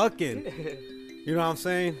I'm fucking. You know what I'm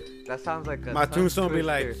saying? That sounds like a My tongue tombstone be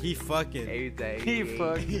like, twister. he fucking. AIDS at He 88.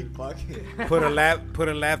 fucking. Fucking. Put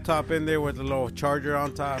a laptop in there with a little charger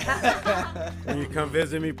on top. When you come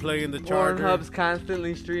visit me, plug in the charger. Pornhub's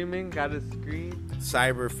constantly streaming. Got a screen.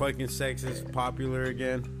 Cyber fucking sex is popular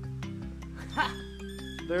again.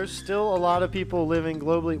 There's still a lot of people living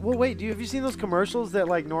globally. Well, wait. Have you seen those commercials that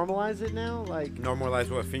like normalize it now? Like, Normalize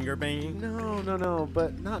what, finger banging? no,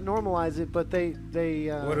 but not normalize it, but they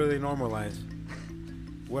What do they normalize?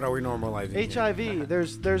 What are we normalizing? here? HIV.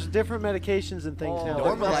 There's different medications and things Oh. now.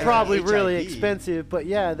 Normalize It's probably really HIV. expensive, but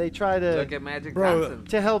yeah, they try Look to at Magic Bro,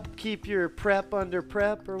 Johnson. help keep your PrEP under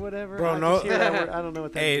PrEP or whatever. Bro, I no- just hear that word. I don't know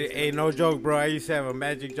what that Hey, means. hey, no joke, bro. I used to have a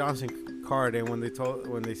Magic Johnson card, and when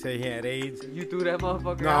they say he had AIDS, You threw that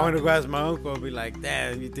motherfucker no, I out. went to go ask my uncle. Be like,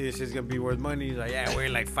 "Damn, you think this shit's gonna be worth money?" He's like, "Yeah, we're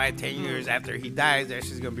like 5-10 years after he dies, that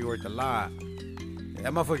shit's gonna be worth a lot."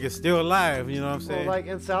 That motherfucker's still alive. You know what I'm Well, saying? like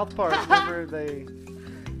in South Park, remember they.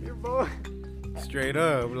 Your boy. Straight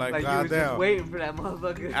up, like, Like you was just goddamn. waiting for that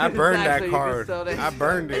motherfucker. I to burned die so that you could card. sell that I shit.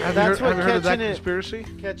 burned it. Have That's you what heard of that catching it- conspiracy?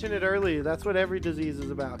 Catching it early. That's what every disease is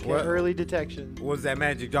about. What? Early detection. What was that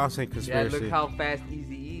Magic Johnson Yeah, conspiracy? look how fast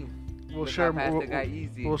Easy We'll Look share how fast more. it got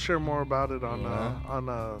easy. We'll share more about it Yeah.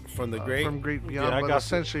 from Great Beyond. Yeah, but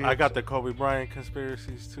essentially, I got the Kobe Bryant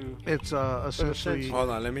conspiracies too. It's essentially. Hold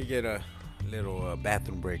on, let me get a little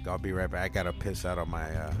bathroom break. I'll be right back. I gotta piss out on my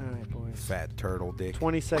All right, boys. fat turtle dick.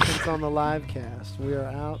 20 seconds on the live cast. We are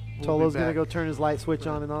out. We'll Tolo's be gonna back. go turn his light switch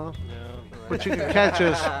on and off. But you can catch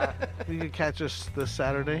us. You can catch us this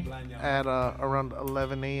Saturday at around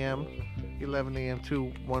 11 a.m. 11 a.m. to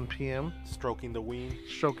 1 p.m. Stroking the ween.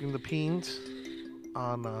 Stroking the peens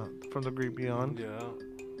on from the Great Beyond Yeah.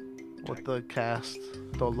 with the cast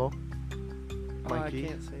Tolo, Oh, I Mikey,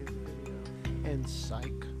 can't save the video. And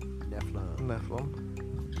Psych. Nephilim,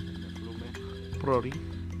 Brody,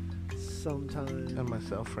 Sometime. and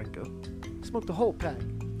myself, Franco. Smoke the whole pack.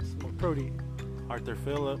 Smoke Brody. Arthur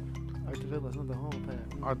Phillip. Arthur Villas, not the whole pack.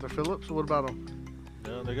 Arthur Phillips. What about him?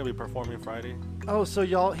 Yeah, they're gonna be performing Friday. Oh, so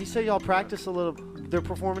he said y'all practice a little. They're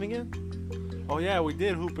performing again? Oh yeah, we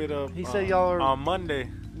did hoop it up. He said y'all are- on Monday.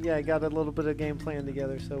 Yeah, got a little bit of game plan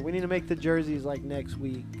together. So we need to make the jerseys like next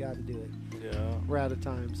week. Got to do it. Yeah, We're out of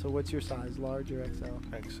time. So what's your size, large or XL? XL.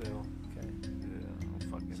 Okay. Yeah, I'm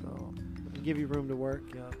fucking. So give you room to work.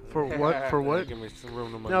 Yeah. For what? For what? Give me some room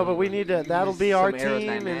to No, maneuver. but we need to. That'll be our Some team,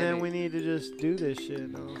 and then aerodynamics. we need to just do this shit.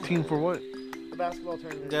 No? Team for what? basketball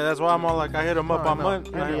tournament. Yeah, that's why I'm all like, I hit him up on Monday.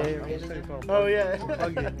 NBA. Oh yeah.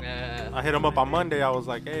 Yeah. I hit him up on Monday. I was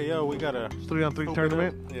like, hey, yo, we got a 3-on-3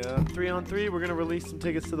 tournament. Yeah. 3-on-3. We're gonna release some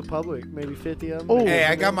tickets to the public. Maybe 50 of them. Oh. Hey,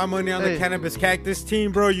 I got my money on the Hey. Cannabis Cactus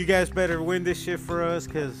team, bro. You guys better win this shit for us,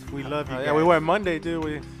 cause we love you. Yeah, we went Monday, dude.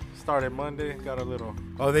 We started Monday. Got a little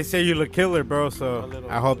Oh, they say you look killer, bro. So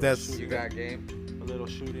I hope that's. You got game.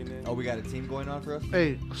 shooting in. Oh, we got a team going on for us?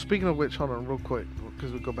 Hey, speaking of which, hold on real quick,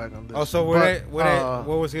 because we go back on this. Oh, so But,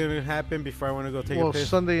 what was gonna happen before I want to go take a well, piss?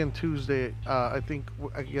 Sunday and Tuesday, I think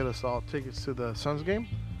I can get us all tickets to the Suns game.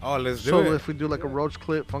 Oh, let's do So it. if we do like a Roach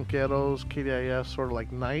Clip, Funkeros, KDIF, sort of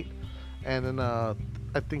like night, and then I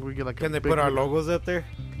think we get like Can a they big put our group- logos up there?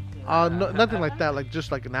 No, nothing like that, like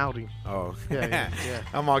just like an outing. Oh, Yeah, yeah.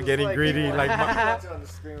 I'm all getting greedy. Like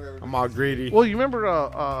I'm all greedy. Well, you remember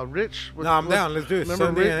Rich? No, I'm down. Let's do it.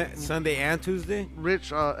 Remember Sunday and Tuesday.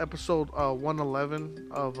 Rich episode 111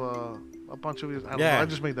 of a bunch of videos. I don't Yeah. know, I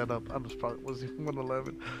just made that up. I just probably was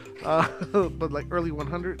 111, but like early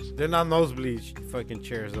 100s. They're not nosebleed fucking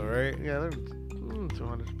chairs, though, right? Yeah, they're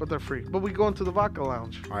 200s, but they're free. But we go into the Vodka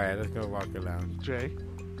Lounge. All right, let's go walk around. Jay,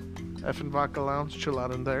 effing Vodka Lounge, chill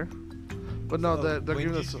out in there. But no, So, they're when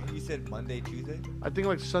giving did us. you said Monday, Tuesday? I think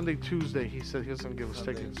like Sunday, Tuesday. He said he was gonna give us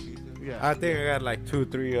Sunday, tickets. Tuesday? Yeah, I think I got like 2 or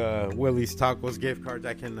 3 Willie's Tacos gift cards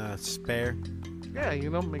I can spare. yeah, you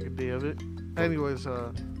know, make a day of it. Anyways,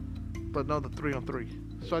 but no, the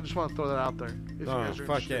 3-on-3. So I just want to throw that out there. If Oh, you guys are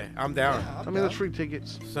fuck yeah, interested. I'm down. Yeah, I'm I mean, there's down. free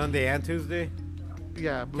tickets. Sunday and Tuesday.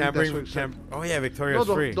 Yeah, I believe Can't that's bring. what it said. Oh yeah, Victoria's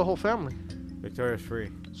No, free. the whole family. Victoria's free.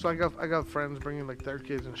 So I got friends bringing like their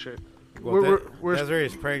kids and shit. Well, We're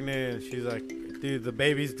Desiree's pregnant, and she's like, dude, the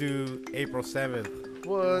baby's due April 7th.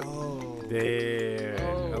 what? Oh,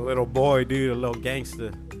 Damn, a little boy, dude, a little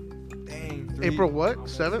gangster. dang. April what?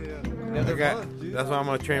 7th? Another I got- month, dude. That's why I'm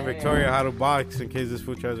gonna train Victoria how to box in case this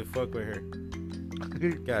fool tries to fuck with her.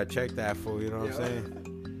 Gotta check that fool, you know what I'm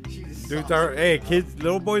saying? Jesus. Dudes are, hey, kids,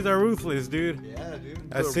 little boys are ruthless, dude. Yeah,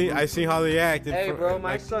 dude. I see how they act. in Hey, fr- bro,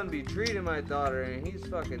 my like, son be treating my daughter, and he's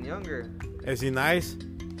fucking younger. is he nice?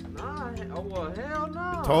 Nah, oh well, hell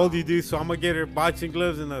no. Told you, dude. So I'm gonna get her boxing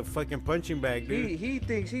gloves and a fucking punching bag, dude. He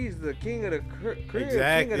thinks he's the king of the crib, king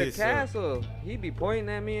Exactly, of the so- castle. He be pointing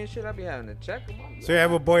at me and shit. I be having to check him. I'm So you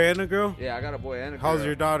have a boy and a girl? yeah, I got a boy and a girl. How's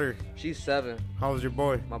your daughter? She's 7. How's your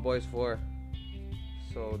boy? My boy's 4.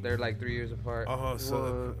 So they're like 3 years apart. Oh,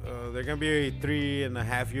 so they're gonna be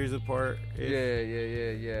 3.5 years apart.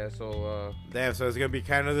 Yeah. So Damn. So it's gonna be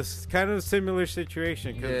kind of a similar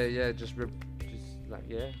situation. 'cause, yeah, just like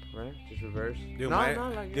right, just reverse. Dude, like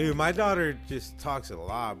my daughter just talks a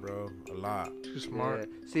lot, bro. A lot. She's smart.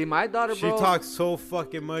 Yeah. See, my daughter, She bro. talks so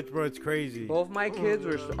fucking much, bro. It's crazy. Both my kids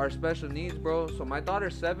are special needs, bro. So my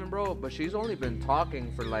daughter's 7, bro, but she's only been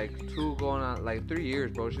talking for like 3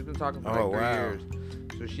 years, bro. She's been talking for Oh, like 3 wow. years.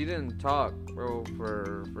 So she didn't talk, bro,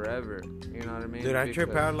 for forever. You know what I mean? Dude, I trip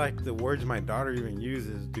Because- out like the words my daughter even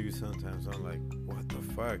uses, dude. Sometimes I'm like, what the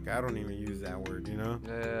fuck? I don't even use that word, you know?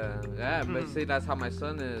 Yeah, but see, that's how my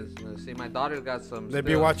son is. See, my daughter's got some. They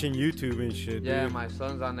be still- watching YouTube and shit. Yeah, dude. my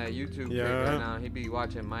son's on that YouTube kick Yeah. right now. He be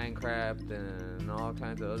watching Minecraft and all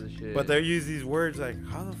kinds of other shit. But they use these words like,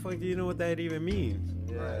 how the fuck do you know what that even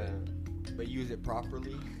means? yeah. Right. But use it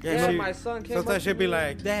properly. Yeah, she- my son came Sometimes up she'll to be me.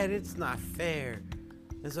 like, Dad, it's not fair.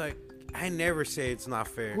 It's like, I never say it's not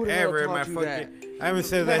fair. Who the hell Ever in my taught you fucking. I haven't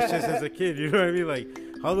said that shit since a kid. You know what I mean? Like,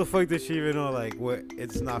 how the fuck does she even know like what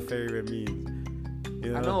it's not fair even means?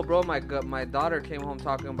 You know? I know, bro. My daughter came home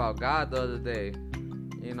talking about God the other day,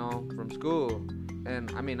 you know, from school.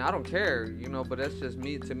 And I mean, I don't care, you know, but that's just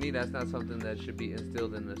me. To me, that's not something that should be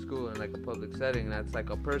instilled in the school in like a public setting. That's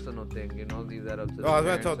like a personal thing, you know. Leave that up to the Oh, I was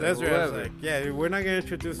parents about to or tell Desiree, I was whoever. like, yeah, we're not gonna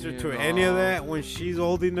introduce her You to any of know. that when she's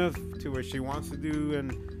old enough to where she wants to do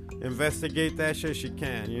and investigate that shit. She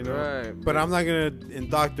can, you know. Right, But I'm not gonna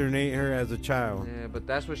indoctrinate her as a child. Yeah, but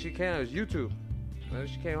that's what she can. It was YouTube. When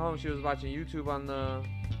she came home, she was watching YouTube on the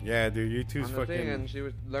Yeah, dude, YouTube's on the thing, fucking. and she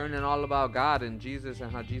was learning all about God and Jesus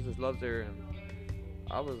and how Jesus loves her. And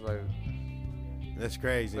I was like, That's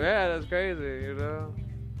crazy. yeah, that's crazy, you know.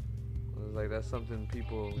 I was like, that's something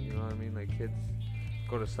people, you know what I mean? Like kids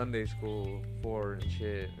go to Sunday school for and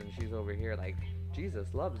shit, and she's over here like,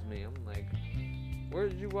 Jesus loves me. I'm like, where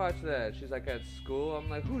did you watch that? She's like, at school. I'm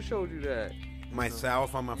like, who showed you that?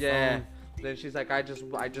 Myself on my Yeah. phone. Then she's like, I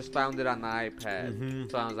just found it on the iPad.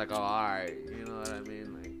 Mhm. So I was like, oh, all right, you know what I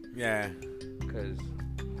mean? Like, Yeah, because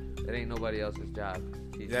it ain't nobody else's job.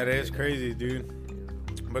 that is crazy, dude.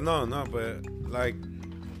 But no, but like,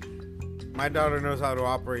 my daughter knows how to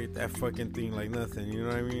operate that fucking thing like nothing. You know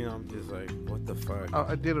what I mean? I'm just like, what the fuck?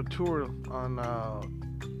 I did a tour on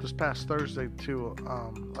this past Thursday to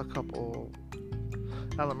a couple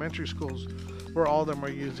elementary schools, where all of them are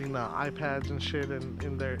using iPads and shit, and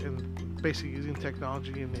in basically using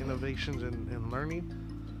technology and innovations and learning.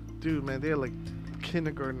 Dude, man, they had like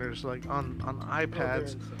kindergartners like on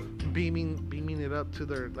iPads, beaming it up to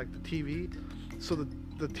their like the TV, so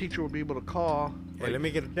the teacher will be able to call. Hey, Like, let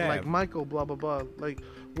me get a dab. like Michael, blah blah blah. Like,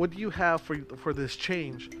 what do you have for this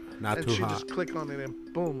change? Not and too she hot. just click on it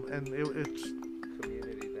and boom, and it's.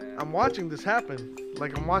 Community dab. I'm watching this happen.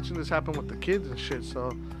 Like I'm watching this happen with the kids and shit.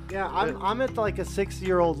 So Yeah, I'm at like a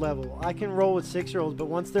 6-year-old level. I can roll with 6-year-olds, but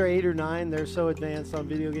once they're 8 or 9, they're so advanced on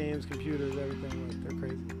video games, computers, everything. Like they're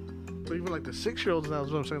crazy. but even like the 6-year-olds now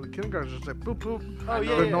is what I'm saying. The kindergartners just like boop boop. Oh,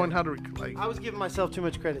 yeah, They're yeah. knowing how to like. I was giving myself too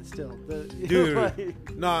much credit still. Dude,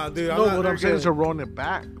 like, nah, dude. No, I'm what not, I'm saying is they're rolling it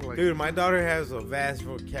back. Like, dude, my daughter has a vast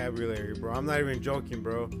vocabulary, bro. I'm not even joking,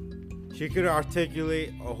 bro. She could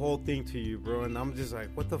articulate a whole thing to you, bro, and I'm just like,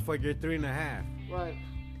 what the fuck? You're 3.5. right.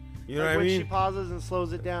 You know Like what I when she mean? pauses and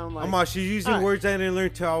slows it down, like I'm out. She's using Alright. words I didn't learn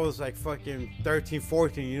till I was like fucking 13,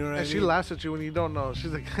 14. You know what I and mean? she laughs at you when you don't know.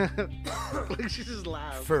 She's like, like she just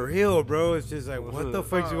laughs. For real, bro. It's just like, what the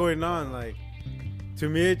fuck's Oh. going on? Like, to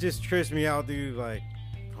me, it just trips me out, dude. Like,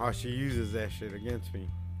 how she uses that shit against me.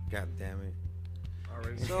 God damn it.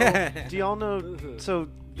 Already. So, do y'all know? So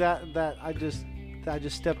that I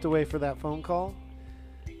just stepped away for that phone call.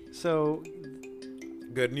 So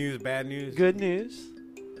Good news, bad news. good news.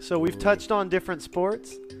 So we've touched on different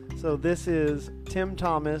sports. So this is Tim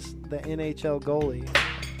Thomas, the NHL goalie.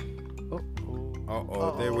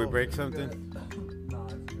 Did we break something?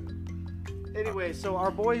 Anyway, so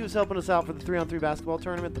our boy who's helping us out for the 3-on-3 basketball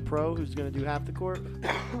tournament, the pro who's going to do half the court,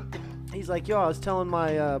 he's like, yo, I was telling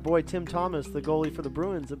my boy Tim Thomas, the goalie for the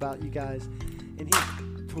Bruins, about you guys. And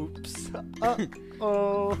he, oops,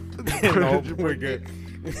 uh-oh. Nope, we're good.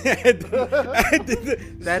 I did the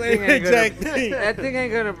That same thing ain't exact gonna. thing. That thing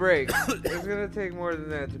ain't gonna break. It's gonna take more than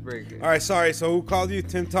that to break it. All right, sorry. So who called you?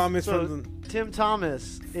 Tim Thomas So from Tim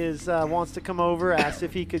Thomas is wants to come over, asked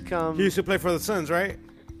if he could the... come. He used to play for the Suns, right?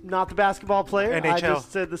 Not the basketball player. I NHL.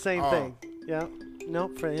 just said the same Oh. thing. Yeah.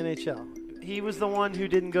 Nope, for NHL. He was the one who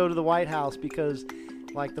didn't go to the White House because,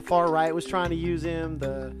 like, the far right was trying to use him.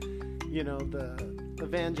 The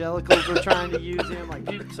evangelicals were trying to use him.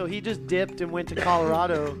 Like, so he just dipped and went to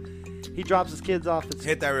Colorado. He drops his kids off at.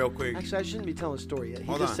 Hit that real quick. Actually, I shouldn't be telling a story yet. He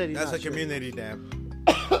Hold just on. said he's That's not a sure. community dab.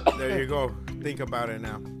 There you go. Think about it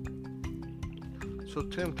now. So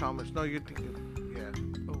Tim Thomas, no, you're thinking, yeah.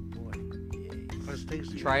 Oh boy. Or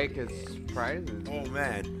Stacey. Trike is prizes. Oh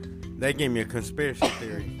man, that gave me a conspiracy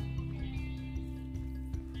theory.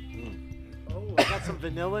 Oh, I got some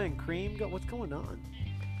vanilla and cream. What's going on?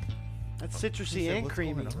 That's citrusy and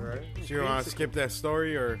creamy. So you want to skip that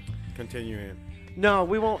story or continue in? No,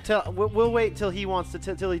 we won't tell. We'll wait till he wants to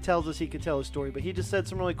till he tells us he can tell his story. But he just said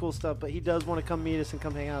some really cool stuff. But he does want to come meet us and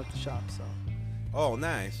come hang out at the shop. So Oh,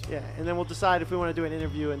 nice. yeah, and then we'll decide if we want to do an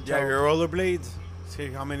interview and Yeah, tell. your rollerblades. See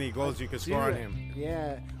how many goals you can score on Dude, him.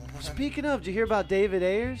 Yeah. Speaking of, did you hear about David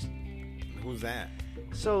Ayers? Who's that?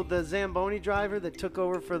 So the Zamboni driver that took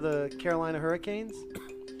over for the Carolina Hurricanes.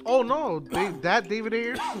 Oh no, David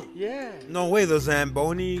Ayers. Yeah. No way, the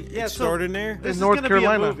Zamboni Yeah, so- extraordinaire. This is North gonna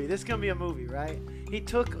Carolina. be a movie. This is gonna be a movie, right? He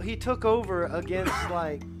took over against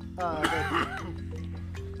like.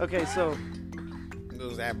 Okay, so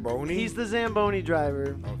The Zamboni. he's the Zamboni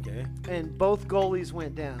driver, Okay. and both goalies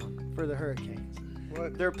went down for the Hurricanes.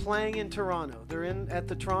 What? They're playing in Toronto. They're at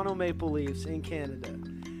the Toronto Maple Leafs in Canada.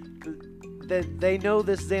 They know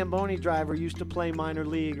this Zamboni driver used to play minor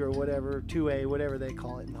league or whatever, 2A, whatever they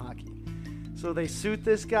call it in hockey. So they suit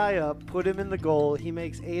this guy up, put him in the goal. He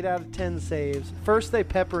makes 8 out of 10 saves. First they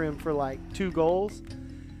pepper him for like 2 goals.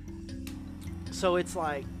 So it's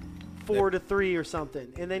like 4-3 or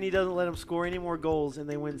something. And then he doesn't let him score any more goals and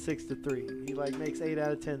they win 6-3. He like makes 8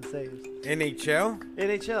 out of 10 saves. NHL.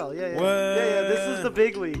 NHL, yeah. What? Yeah, this is the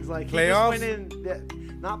big leagues. Like Playoffs? He just went in, yeah,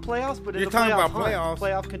 not playoffs, but in You're the talking playoff about hunt, playoffs.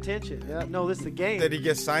 playoff contention. Yeah, no, this is the game. Did he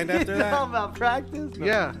get signed after You're that? talking about practice? No.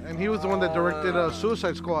 Yeah, and he was the one that directed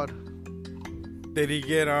Suicide Squad. Did he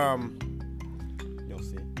get You'll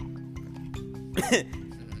see.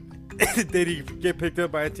 Did he get picked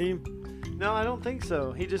up by a team? No, I don't think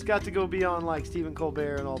so. He just got to go be on like Stephen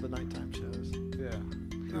Colbert and all the nighttime shows. Yeah,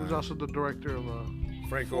 he was also the director of.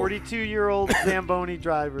 Franco. 42-year-old Zamboni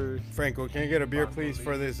driver. Franco, can I get a beer, please,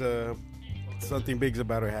 for this? Something big's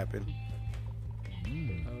about to happen.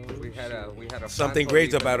 We had a Something Fronto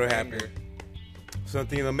great's leaf about in to the happen. banger.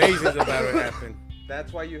 Something amazing's about to happen.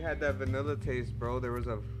 That's why you had that vanilla taste, bro. There was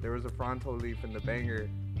a Fronto leaf in the banger.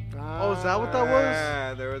 Oh, is that what that was?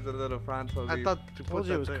 Yeah, there was a little Fronto leaf. I thought to Told put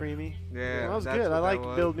you it that was there. creamy. Yeah, that was that's good. what I that like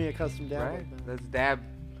was. build me a custom dab. Right? Like that. Let's dab.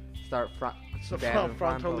 So Dad Fronto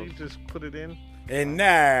Fronto. Lee just put it in. And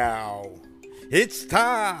now, it's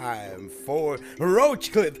time for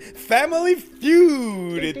Roach Clip Family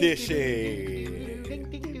Feud Edition.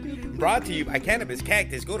 Brought to you by Cannabis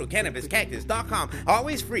Cactus. Go to CannabisCactus.com.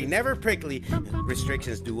 Always free, never prickly.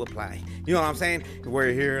 Restrictions do apply. You know what I'm saying?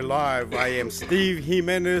 We're here live. I am Steve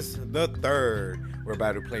Jimenez III. We're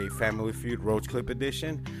about to play Family Feud Roach Clip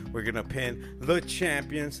Edition. We're going to pin the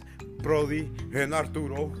champions, Brody and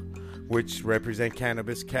Arturo, which represent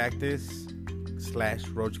Cannabis Cactus /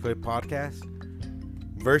 Roach Clip Podcast,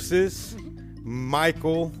 versus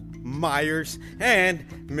Michael Myers and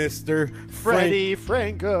Mr. Freddie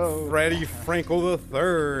Franco. Freddie Franco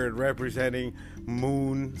III, representing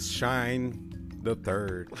Moonshine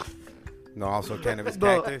III. No, also Cannabis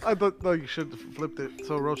No, Cactus. I thought no, you should have flipped it.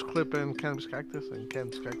 So Roach Clip and Cannabis Cactus and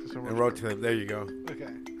Cannabis Cactus and And Roach Clip, there you go. Okay.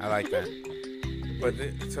 I like that. But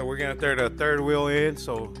so we're gonna throw the third wheel in.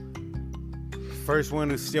 So first one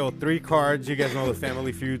to steal 3 cards. You guys know the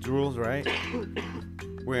Family Feuds rules, right?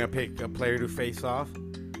 We're gonna pick a player to face off.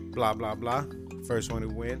 Blah blah blah. First one to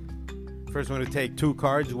win. First one to take 2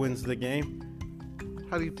 cards wins the game.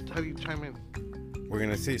 How do you chime in? We're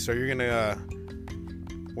gonna see. So you're gonna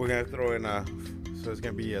we're gonna throw in so it's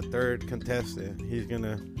gonna be a third contestant. He's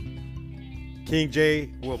gonna King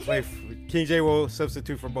J will play. King J will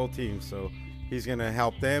substitute for both teams. So he's gonna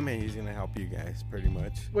help them and he's gonna help you guys pretty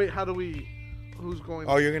much. Wait, how do we? Who's going?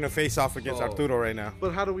 Oh, you're gonna face off against So- Arturo right now.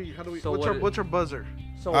 But how do we? So What's our buzzer?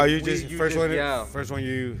 So Oh, you we- just first one. yeah. First one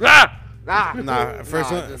you. Ah! Nah,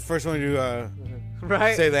 first Nah, one. just- First one you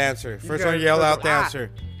right? say the answer. First gotta one you yell go, out the ah.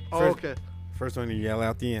 answer. Oh, First, okay. First one you yell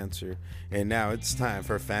out the answer. And now it's time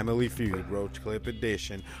for Family Feud Roach Clip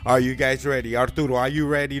Edition. Are you guys ready? Arturo, are you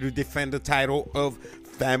ready to defend the title of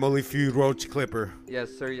Family Feud Roach Clipper? Yes,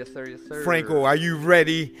 sir. Yes, sir. Yes, sir. Franco, are you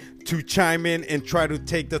ready to chime in and try to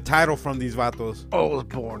take the title from these vatos? I was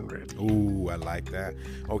born ready. Ooh, I like that.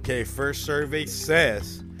 Okay, first survey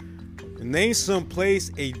says, name some place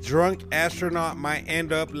a drunk astronaut might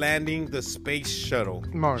end up landing the space shuttle.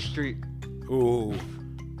 Mars. Street. Ooh,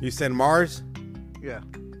 you said Mars? Yeah.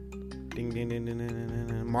 Ding, ding, ding, ding, ding, ding,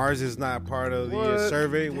 ding. Mars is not part of the What?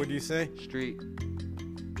 survey. What do you say? Street.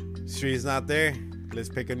 Street's not there. Let's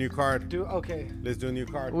pick a new card. Okay. Let's do a new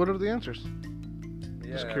card. What are the answers?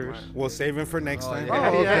 Yeah, Just curious. We'll save him for next time. yeah.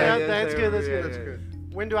 Oh, okay. Yeah, That's yeah, good. That's yeah, good. yeah. That's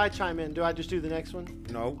good. When do I chime in? Do I just do the next one?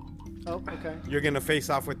 No, Oh, okay. you're gonna face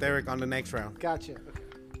off with Eric on the next round, Gotcha. Okay.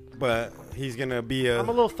 but he's gonna be I'm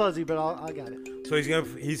a little fuzzy, but I got it. so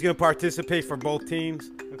he's gonna participate for both teams.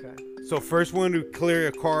 Okay. So first one to clear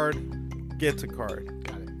a card gets a card.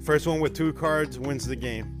 Got it. First one with 2 cards wins the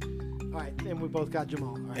game. All right. And we both got Jamal.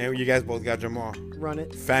 All right. And you guys both got Jamal. Run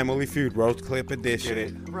it. Family Feud Roach Clip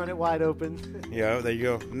Edition. Run it wide open. Yeah, there you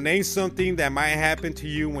go. Name something that might happen to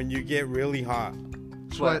you when you get really hot.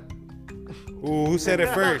 Sweat. Ooh, who said it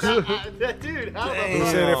first? Who Dude, how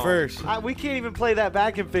said it first? we can't even play that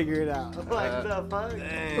back and figure it out. Like the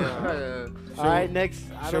fuck? All right, next.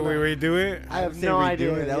 I Should don't we know. redo it? I have Say no redo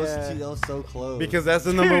idea. it. That was yeah. that was so close. Because that's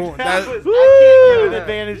the number one. That That, was, I can't give an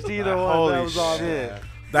advantage to either one. Holy That was all shit.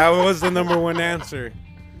 That was the number one answer.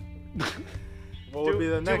 What would be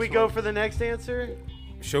the next Do we one? go for the next answer?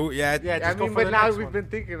 Show, yeah, Yeah, I just go mean, for but the now next we've one. been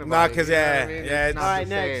thinking about Nah, it. 'cause you know yeah, what I mean? yeah, It's not All right, the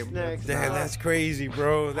next, same. next. Damn, that's crazy,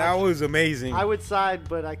 bro. That was amazing. I would side,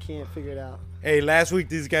 but I can't figure it out. Hey, last week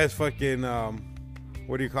these guys fucking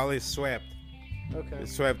what do you call it? Swept. Okay. They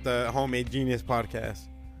swept the Homemade Genius podcast.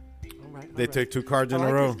 All right. They took 2 cards I in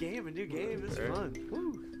like a row. this game. A new game. This is fun.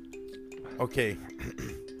 Woo. Okay.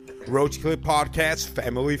 Roach Clip Podcast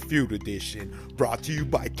Family Feud Edition. Brought to you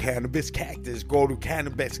by Cannabis Cactus. Go to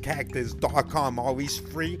CannabisCactus.com. Always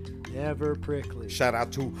free. Never prickly. Shout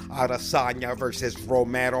out to Adesanya versus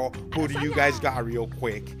Romero. Who do you guys got real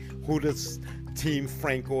quick? Who does Team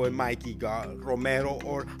Franco and Mikey got? Romero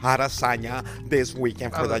or Adesanya this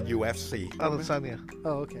weekend for the UFC? Adesanya.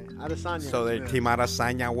 Oh, okay. Adesanya. So they're Team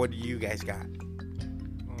Adesanya. What do you guys got?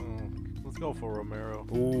 Let's go for Romero.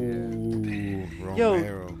 Ooh, Yo,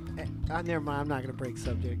 Romero. Never mind. I'm not gonna break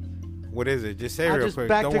subject. What is it? Just say it I real just quick.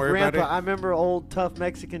 back Don't to worry grandpa. about I it. remember old tough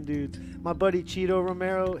Mexican dudes. My buddy Cheeto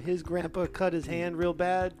Romero. His grandpa cut his hand real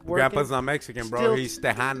bad. Working. Grandpa's not Mexican, bro. Still- He's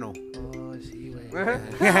Tejano. Oh, see, wait.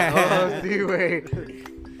 Oh, see, wait.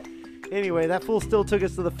 Anyway, that fool still took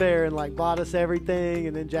us to the fair and like bought us everything,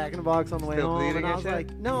 and then Jack in the Box on the way Still home. bleeding And I and was shit?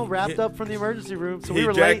 like, no, wrapped up from the emergency room. So He we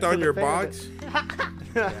were jacked late on to your the fair. box?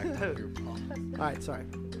 All right, sorry.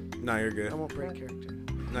 No, you're good. I won't break character.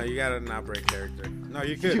 No, you gotta not break character. No,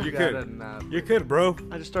 you could. You gotta could. not. You could, bro.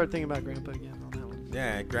 I just started thinking about Grandpa again on that one.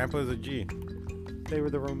 Yeah, Grandpa's a G. They were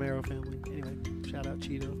the Romero family. Anyway, shout out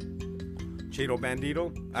Cheeto. Cheeto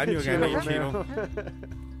Bandito. I knew a guy named Cheeto.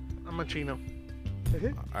 I'm a Chino. All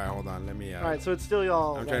right, hold on. Let me. All right, so it's still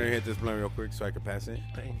y'all. I'm trying to hit this blunt real quick so I can pass it.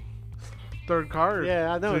 Dang. Third card.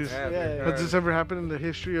 Yeah, I know. Jeez. It's, Yeah, yeah. Has this ever happened in the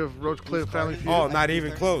history of Roach Cliff Family Feud? Oh, not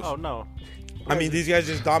even close. Oh no. I mean, these guys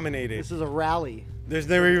just dominated. This is a rally. There's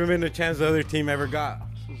never even been a chance the other team ever got.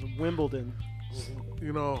 This is Wimbledon.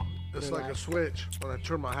 You know, it's like a switch. When I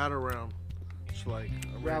turn my hat around, it's like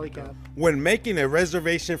I'm Rally ready to go. cap. When making a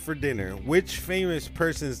reservation for dinner, which famous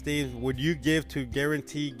person's name would you give to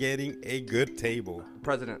guarantee getting a good table?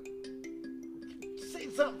 President Say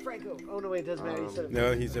something, Franco. Oh, no, wait, it doesn't matter. He said it.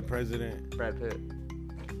 No, he's a president. Brad Pitt.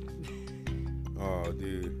 Oh,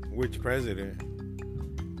 dude. Which president?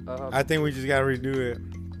 Uh, I think we just gotta redo it.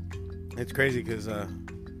 It's crazy because I'm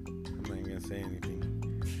not even gonna say anything.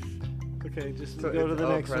 Okay, just So go to it's the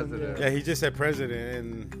all next president. one. Yeah, he just said president,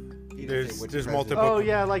 and He didn't say there's which there's president. multiple. Oh,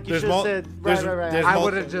 yeah, like you There's should mul- have said. there's- Right. there's I mul-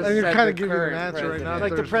 would have just And you're said kinda the giving an current answer right president. now. Like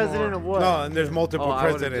the There's president more. of what? No, and there's multiple Oh, I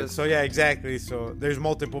would've presidents. just- So yeah, exactly. So there's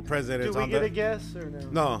multiple presidents Do we on get the. a guess or no?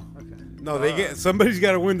 No, Okay. no, they get somebody's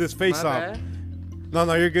got to win this face My off. bad.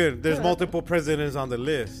 No, you're good. There's multiple presidents on the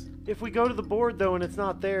list. If we go to the board, though, and it's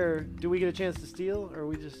not there, do we get a chance to steal? Or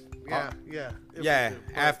we just. Yeah, yeah. If Yeah, we do.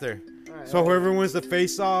 after. All right, So whoever wins the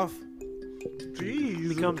face off, Jeez.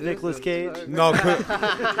 becomes Nicolas Cage? no,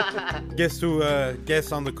 gets to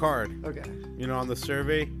guess on the card. Okay. You know, on the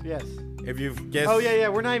survey. Yes. If you've guessed. Oh, yeah,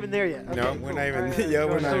 we're not even there yet. Okay, No, cool. we're not even. All right, Yeah, go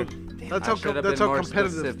we're ahead. not. That's I how should have that's been how more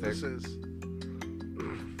competitive specific. this is.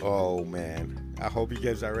 Oh man, I hope you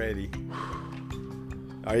guys are ready.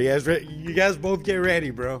 Are you guys ready? You guys both get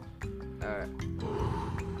ready, bro. All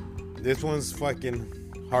right. This one's fucking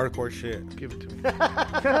hardcore shit. Give it to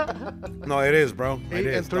me. No, it is, bro. It 8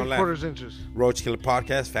 is. and Don't laugh. 3/4 inches. Roach Killer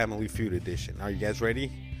Podcast Family Feud Edition. Are you guys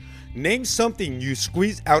ready? Name something you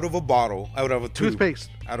squeeze out of a bottle, out of a tube. Toothpaste.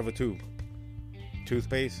 Out of a tube.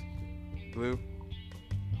 Toothpaste. Blue.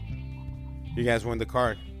 You guys won the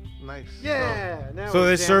card. Nice. Yeah. Now So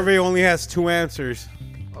we're this down. survey only has 2 answers,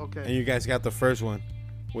 Oh, okay. and you guys got the first one,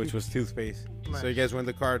 which was toothpaste. So you Nice. guys win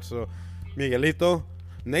the card. So, Miguelito,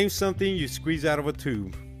 name something you squeeze out of a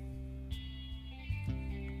tube.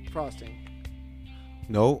 Frosting.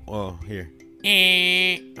 No. Oh, here.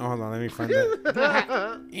 Oh, hold on, let me find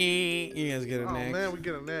that. You guys get an Oh X. man, we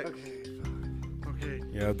get an X. Okay. Okay.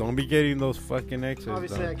 Yeah, don't be getting those fucking X's.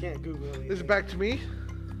 Obviously, though. I can't Google anything. This is back to me.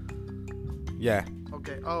 Yeah.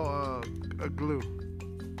 Okay. Oh, a glue.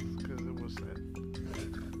 Because it was that.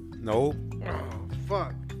 Nope. Oh,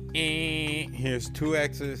 fuck. Here's 2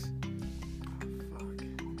 X's.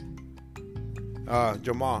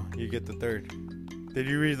 Jamal, you get the third. Did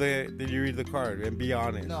you read the card and be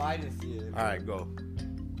honest? No, I didn't see it. All right, go.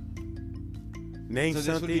 Name So this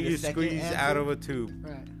would something be the you second squeeze answer? out of a tube.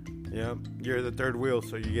 Right. Yep. You're the third wheel,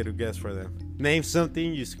 so you get a guess for them. Name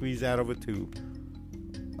something you squeeze out of a tube.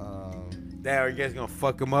 Are you guys gonna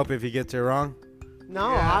fuck him up if he gets it wrong? No,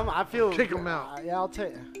 Yeah. I feel. Kick 'em out. Yeah, I'll tell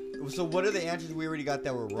you. So what are the answers we already got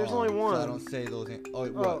that were wrong? There's only one. So I don't say those. Oh,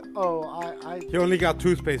 Oh, what? He only got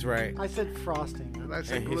toothpaste right. I said frosting. And I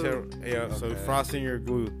said And he glue. said, yeah, so Okay. frosting your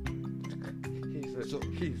glue. So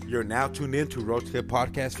You're now tuned in to Roach Kid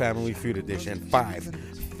Podcast Family Feud Edition. 5,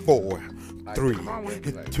 4, 3,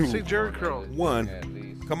 Say 2, Jerry curl.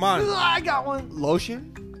 1. Come on. I got one.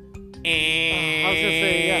 lotion. I was gonna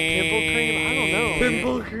say yeah, pimple cream. I don't know.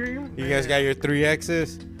 Pimple cream. You guys got your 3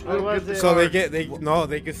 X's? What was it? So they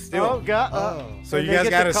can steal. Oh, God. So and you they guys get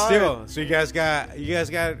got the to card. steal. So you guys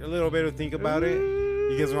got a little bit to think about it.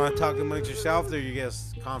 You guys want to talk amongst yourselves, or you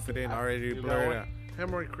guys confident already to blur it out?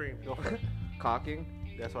 Hemorrhoid cream. Cocking.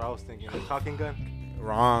 That's what I was thinking. The cocking gun.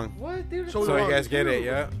 Wrong. What, dude? So So you what? guys get it,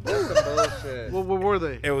 yeah? That's some bullshit. What were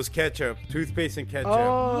they? It was ketchup, toothpaste and ketchup.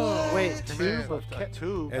 Oh, wait, Man. tube of A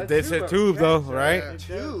tube. And they said tube though, right?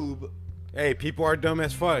 Tube. Hey, people are dumb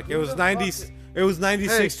as fuck. It was 90. It was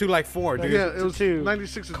 96 to like 4, dude. Yeah, it was two.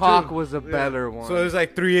 96 to Cock 2. was a better one. So it was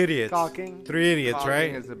like 3 idiots. Cocking. 3 idiots, Cocking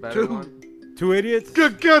right? is a better Two. one. 2 idiots?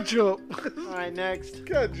 Good ketchup. All right, next.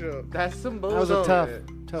 Ketchup. That's some That bullshit. was a tough.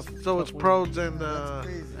 So it's prods and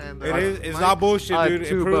crazy. and It is. It's Mike? not bullshit, A dude.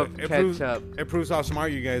 tube of ketchup. It proves how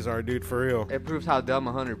smart you guys are, dude. For real. It proves how dumb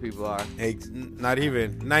 100 people are. Not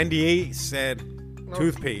even. 98 said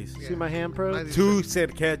toothpaste. See my hand pros? 96. 2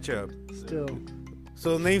 said ketchup. Still.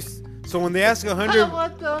 So names. So when they ask 100,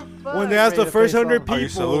 What the fuck? when they ask the Ready to first face 100 off. Are you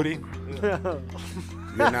people, saluting?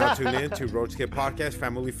 you're now tuned in to Roach Kid Podcast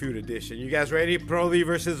Family Feud Edition. You guys ready? Broly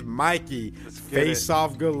versus Mikey. get Face it.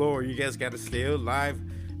 off galore. You guys got to stay alive.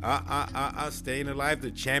 Staying alive. The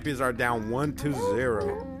champions are down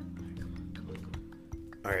 1-0.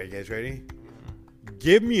 All right, you guys ready?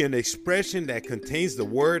 Give me an expression that contains the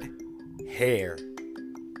word hair.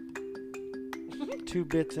 2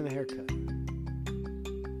 bits and a haircut.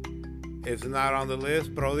 It's not on the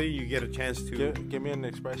list, Brody. You get a chance to Give me an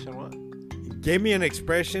expression. What? give me an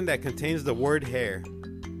expression that contains the word hair.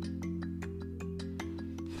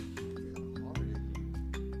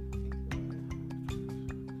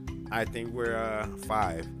 I think we're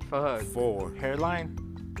 5, Fuck. 4. Hairline.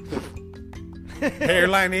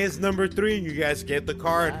 Hairline is number 3. You guys get the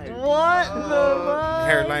card. What the fuck?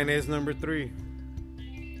 Hairline is number 3.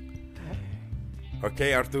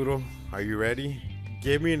 Okay, Arturo, are you ready?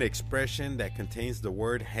 Give me an expression that contains the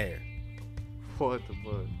word hair. What the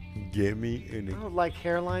fuck? Give me an. Oh, like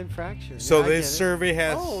hairline fracture. So Yeah, I this get it. survey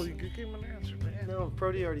has. Oh, you gave him an answer, man. No,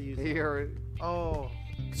 Brody already used He it. already. Oh,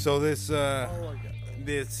 So this I got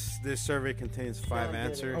this survey contains 5 I get it. I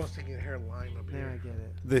answers. was thinking hairline up There, I here. get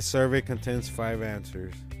it. This survey contains 5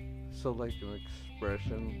 answers. So like an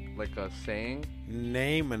expression, like a saying,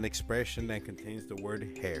 Name an expression that contains the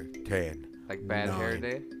word hair. 10. like bad hair 9.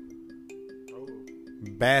 day.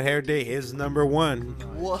 Bad hair day is number 1.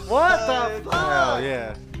 What? What the fuck? Hell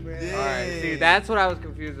yeah. Alright, see, that's what I was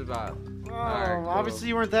confused about. Oh, Alright, cool. obviously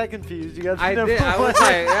you weren't that confused. You got I the did. number I was one.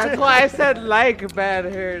 like, that's why I said like bad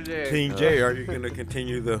hair day. King J, are you gonna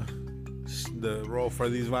continue the role for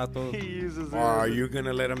these vatos? He uses Or are you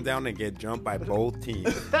gonna let them down and get jumped by both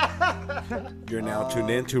teams? You're now tuned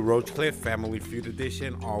in to Roach Cliff Family Feud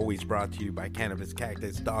Edition, always brought to you by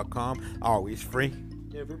CannabisCactus.com, always free.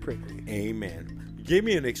 Never prickly. Amen. Give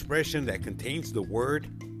me an expression that contains the word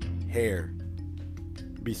hair,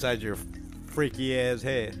 besides your freaky ass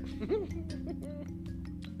head.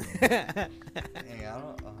 Hey, I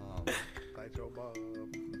don't. Nitro Bob.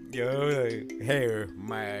 Yo, hair,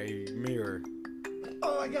 my mirror.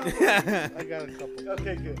 Oh, I got one. I got a couple.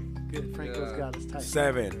 Okay, good. Good. Franco's Yeah. got his type.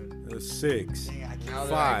 7, 6, Dang, I can't Now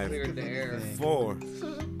that I 5, cleared the air. 4,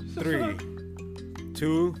 3,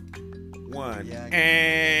 2, 1. Yeah, I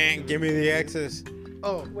And give me the X's.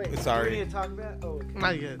 Oh, Wait, Sorry. we need to talk about? Oh, okay.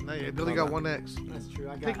 not yet. Not yet. They only got one X. That's true.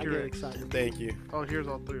 I Pick get your X. excited. Thank you. Oh, here's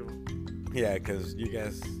all 3 of them. Yeah, because you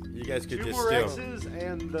guys could 2 just more steal. X's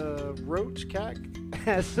and the roach cack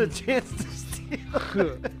has a chance to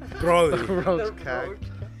steal. Brody, Roach cack.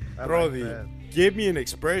 I like Brody, that. give me an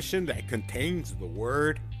expression that contains the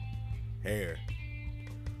word hair.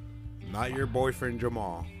 Not your boyfriend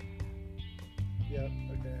Jamal. Yep.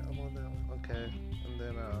 Okay, I'm on that one. Okay. And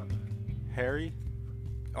then, Harry.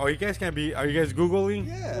 Oh, you guys can't be. Are you guys Googling?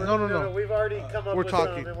 Yeah. No. We've already come up We're with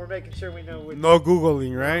talking. some, and we're making sure we know which. No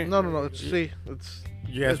Googling, right? no. It's see. It's.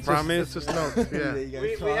 You guys it's promise? Just, it's just notes. Yeah. You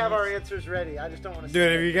guys We have our promise? answers ready. I just don't want to.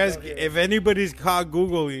 Dude, if you guys, if anybody's caught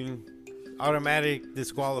Googling, automatic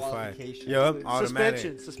disqualified. Disqualification. Yep,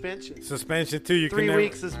 automatic. suspension. Suspension too. You 3 can never,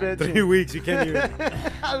 weeks suspension. 3 weeks. You can't even.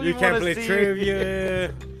 I don't You even can't wanna play see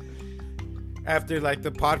trivia. After like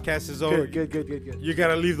the podcast is over, Good. you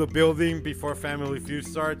gotta leave the building before Family Feud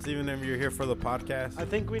starts, even if you're here for the podcast. I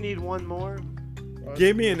think we need one more.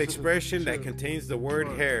 Give me an expression that contains the word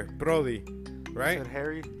hair, Brody. Right? Said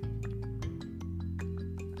Harry.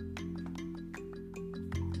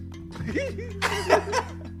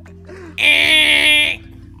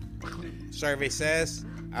 Survey says,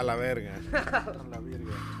 a la verga. A la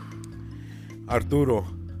virga. Arturo,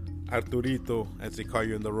 Arturito, as they call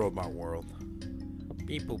you in the robot world.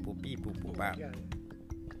 Beep, boop, boop, beep, boop, boop, bop.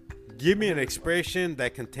 Give me an expression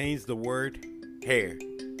that contains the word hair.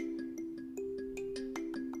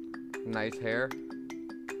 Nice hair.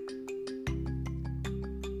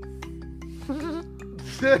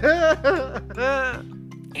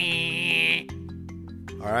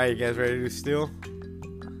 All right, you guys ready to steal?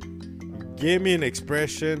 Give me an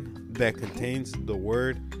expression that contains the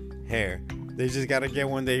word hair. They just gotta get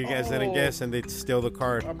one that you guys didn't guess, and they steal the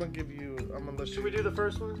card. I'm gonna give you. I'm gonna let you. Should we do the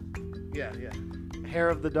first one? Yeah. Hair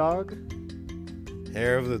of the dog.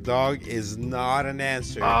 Hair of the dog is not an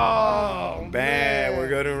answer. Oh Bad. We're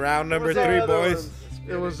going to round number What's our 3, other boys. ones?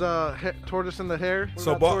 It was tortoise in the hair.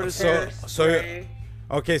 So, about tortoise hair?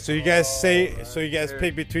 okay. So you guys say. So you guys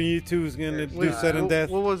pick between you two who's gonna do sudden death.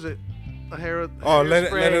 What was it? A hair. Oh, let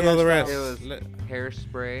Hairspray, it know the rest. It was Let-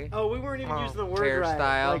 hairspray, Oh, we weren't even Oh. using the word right.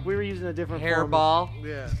 Hairstyle. Like we were using a different form. hairball,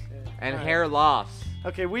 Yeah. and Alright. hair loss.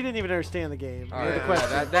 Okay, we didn't even understand the game. All Or the right, question.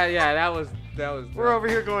 that was. We're over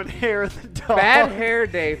here going hair of the dog. Bad hair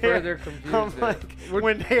day Hair- further confused I'm it. like,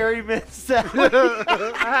 when Harry met Sally. When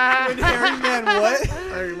Harry Man what?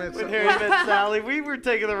 Harry met when some- Harry met Sally, we were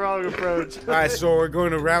taking the wrong approach. All right, so we're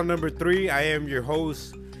going to round number 3. I am your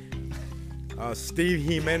host, Steve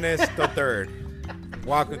Jimenez III.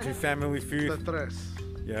 Welcome to Family The Feud. tres.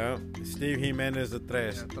 Yeah, Steve Jimenez III.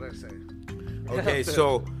 Yeah, trece. Okay,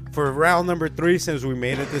 so For round number 3, since we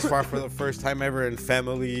made it this far for the first time ever in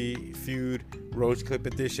Family Feud Roach Clip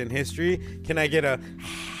Edition history, can I get a...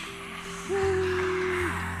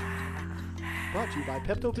 Brought to you by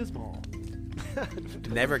Pepto-Bismol.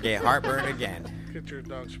 Never get heartburn again. Get your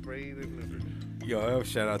dog sprayed and Yo,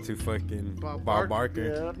 shout out to fucking Bob Bob Barker.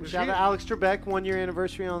 Barker. Yeah. Shout out Alex Trebek, 1 year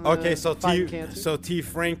anniversary on the Okay, so fighting cancer. T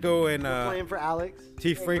Franco and Playing for Alex. T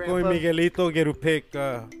Hey, Franco and Grandpa. Miguelito get to pick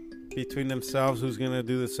between themselves who's gonna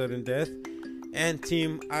do the sudden death, and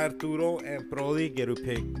Team Arturo and Prodi get to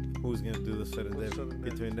pick who's gonna do the sudden death sudden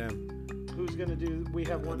death? between them. Who's gonna do? We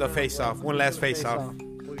have one. The round face off, left. one last Who's face gonna off,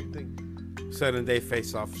 what do you think? sudden day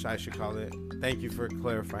face off. I should call it. Thank you for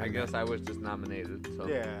clarifying. I guess I was just nominated. So.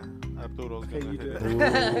 Yeah, Arturo's Okay, gonna you do hit it. it.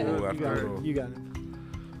 Ooh, You got Arturo. it. You got it.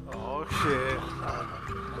 Oh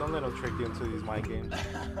shit! Don't let him trick you into these mind games.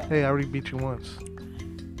 Hey, I already beat you once.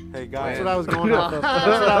 Hey That's guys, what I was going off of. That's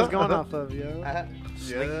what I was going off of, yo.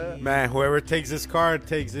 Yeah. Man, whoever takes this card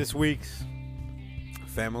takes this week's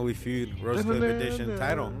Family Feud Roast Clip Edition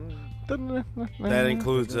title. That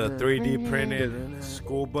includes a 3D printed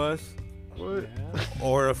school bus What?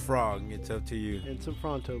 or a frog. It's up to you. And some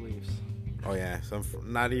Fronto leaves. Oh yeah,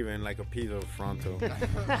 not even like a piece of Fronto.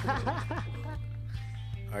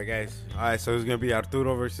 All right, guys. All right, so it's gonna be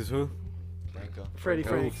Arturo versus who? Franco. Freddie Ooh,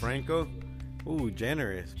 Franks. Franco. Ooh,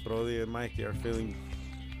 generous. Brody and Mikey are feeling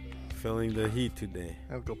the heat today.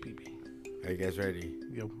 I'll go pee pee. Are you guys ready?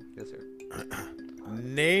 Yo. Yes, sir.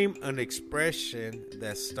 Name an expression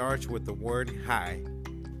that starts with the word hi.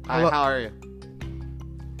 Hi, Hello. how are you?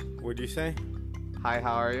 What'd you say? Hi,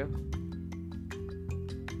 how are you?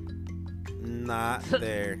 Not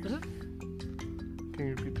there. Can you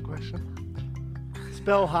repeat the question?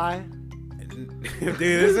 Spell high. Dude,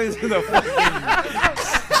 this isn't the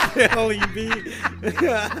fucking spelling bee.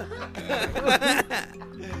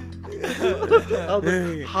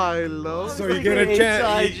 High low. So you get a chance.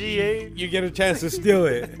 H-I-G-H. You get a chance to steal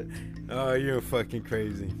it. Oh, you're fucking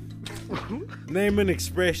crazy. Name an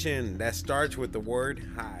expression that starts with the word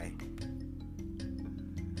hi.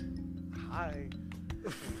 Hi.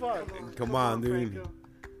 Fuck. Come on, dude. Franco.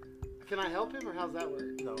 Can I help him or how's that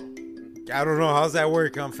work? No. I don't know. How's that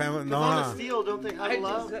work on family? No. On huh? a steal, don't they huddle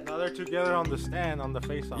up? now they're together on the stand on the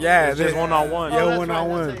face-off. Yeah, it's just they- one on one. Yeah, Oh, that's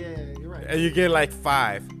one-on-one. right, that's it, yeah, you're right. And you get like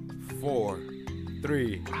 5, 4,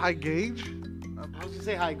 3. High gauge. I was gonna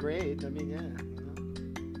say high grade. I mean,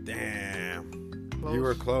 yeah. Damn. Close. You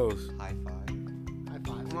were close. High five. High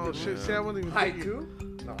five. Oh shit! See, I wasn't even. Hi, thinking. too?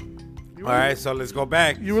 You All right, so let's go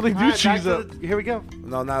back. You really do All right, back cheese to up. here we go.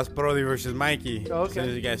 No, now it's Brody versus Mikey. Oh, okay.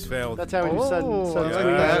 Since you guys failed. That's how we do Oh, sudden I like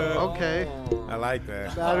squeeze. that. Okay. I like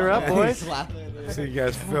that. Batter up, boys. So you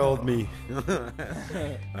guys failed me. All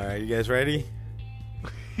right, you guys ready?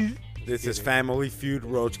 This is Family Feud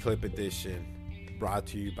Roach Clip Edition. Brought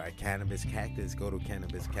to you by Cannabis Cactus. Go to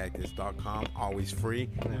cannabiscactus.com. Always free.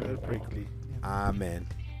 Never prickly. Amen.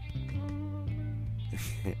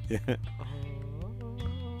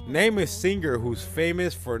 Name a singer who's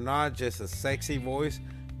famous for not just a sexy voice,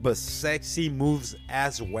 but sexy moves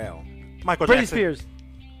as well. Michael Britney Jackson. Spears.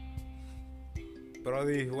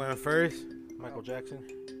 Brody, who went first? Michael Jackson.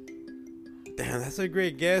 Damn, that's a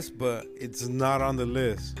great guess, but it's not on the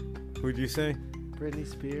list. Who'd you say? Britney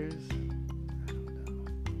Spears.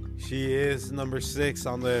 She is number 6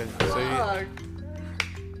 on the.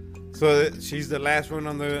 So she's the last one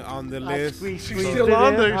on the list. She's still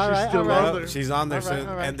on there. She's still on Oh, there. she's on there, All right, so,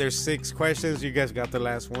 all right. and there's 6 questions. You guys got the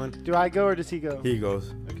last one. Do I go or does he go? He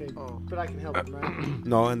goes. Okay, Oh. but I can help him, right?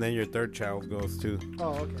 No, and then your third child goes too.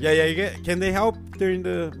 Oh, okay. Yeah, you get. Can they help during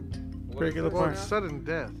the What regular is Well, part? it's sudden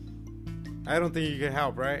death. I don't think you can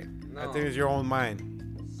help, right? I No. think it's your own mind.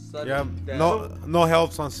 Sudden Yeah, death. no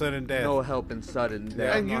helps on sudden death. No help in sudden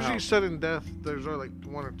death. And no usually help. sudden death, there's only like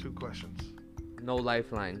 1 or 2 questions. No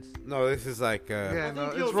lifelines. No, this is like Yeah, no, think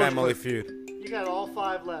it's you'll- really Family quick. Feud. You got all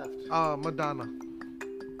 5 left. Madonna.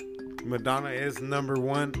 Madonna is number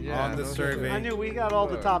 1 Yeah, on the no shit. survey. I knew we got all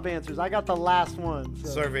the top answers. I got the last one. So.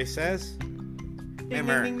 Survey says.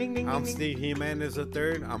 Remember, ding, ding, ding, I'm ding, Steve Jimenez the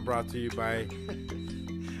third. I'm brought to you by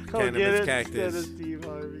Go Cannabis get it Cactus. instead of Steve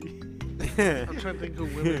Harvey. I'm trying to think who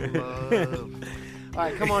women love. All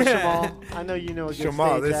right, come on, Shamal. I know you know a good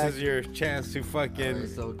Shamal, stage this act. is your chance to fucking.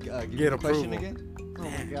 So, give get me the question approval. again. Oh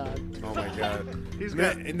my god. Oh my god. He's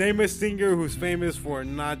got. Name a singer who's famous for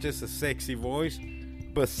not just a sexy voice,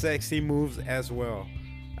 but sexy moves as well.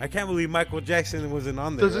 I can't believe Michael Jackson wasn't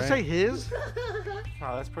on there. Does it say his?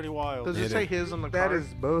 Oh, that's pretty wild. Does It it say is. his on the That card? is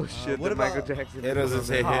bullshit. what that Michael about- Jackson. It doesn't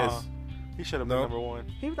say Aw. his. He should have No. been number 1.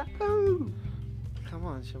 He was like, oh, Come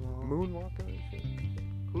on, Shamal. moonwalker and shit.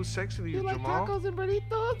 Who's sexy to You you, like Jamal? tacos and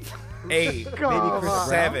burritos? 8. Come Chris on.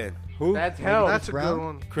 7. Who? That's hell. That's a Brown? good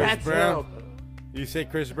one. Chris That's Brown. hell. You say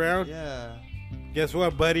Chris Brown? Yeah. Guess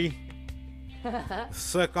what, buddy?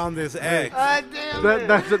 Suck on this X. God damn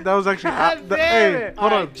it. That was actually. God damn Hey, it.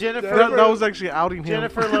 hold All on. right, Jennifer. That was actually outing him.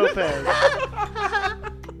 Jennifer Lopez.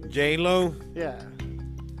 J-Lo. Yeah.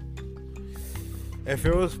 If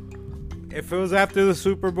it was after the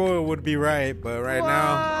Super Bowl, it would be right. But right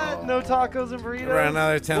now, What? No tacos and burritos? right now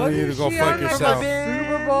they're telling you to go she fuck on, like, yourself. a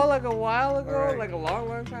Super Bowl like a while ago, Alright. like a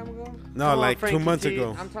long time ago. No, Come on, like 2 Frankie months T.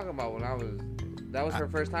 ago. I'm talking about when I was. That was her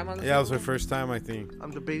first time on the. Yeah, that was Super her first time, I think.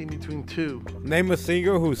 I'm debating between two. Name a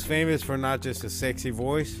singer who's famous for not just a sexy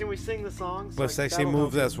voice, Can we sing the songs? but Like, sexy that'll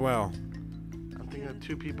moves help. as well. I'm thinking of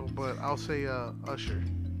two people, but I'll say Usher.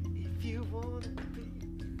 If you want to be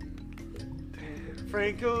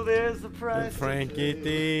Franco, there's the price. Frankie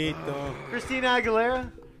Tito. Christina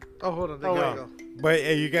Aguilera. Oh, hold on. They Oh, gotta wait. go. But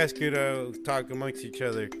hey, you guys could talk amongst each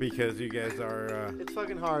other because you guys are. It's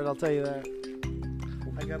fucking hard, I'll tell you that.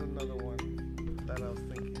 I got another one that I was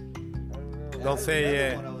thinking. I don't know. Don't say That's yeah.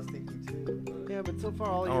 the one I was thinking too. Yeah, but so far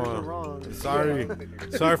all Oh, yours are wrong. Sorry,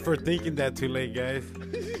 sorry for thinking that too late, guys.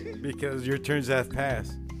 Because your turns have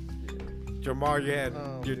passed. Jamal, you had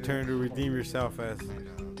Oh, your dude. turn to redeem yourself as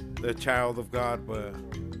the child of God, but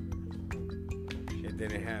it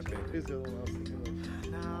didn't happen. Here's the other one I was thinking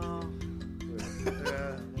No. of.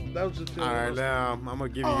 Yeah, that was just the All other right, one. now I'm gonna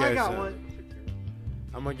give Oh, you I guys. got one.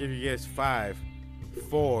 I'm gonna give you guys 5,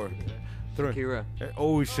 4, 3. Shakira. Oh,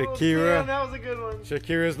 Oh, damn, Shakira. that was a good one.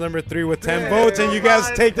 Shakira's number 3 with 10 votes, and you guys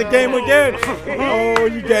take the game again. Oh,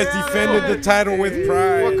 you guys defended the title with What,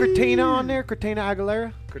 pride. Cortina on there? Cortina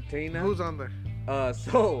Aguilera? Cortina. Who's on there?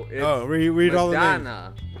 So it's Oh, read all the names.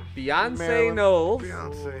 Madonna, Beyonce Marilyn. Knowles,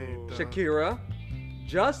 Beyonce. Shakira,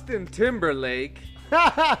 Justin Timberlake,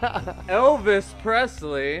 Elvis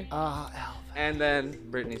Presley, and then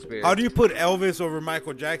Britney Spears. How do you put Elvis over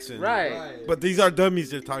Michael Jackson? Right. But these are dummies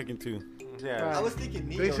they're talking to. Yeah. I was thinking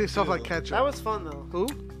Neo. They say stuff too. like ketchup. That was fun, though. Who?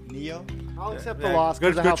 Neo. I'll accept Yeah. the loss.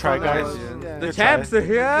 Good- 'cause of good how try, fun that guys. was. Yeah. Yeah. The Good champs are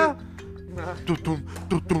here.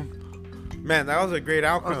 Man, that was a great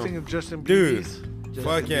I was outcome. thinking Justin Dude. Bieber's.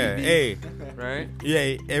 Fuck yeah. Hey, Right?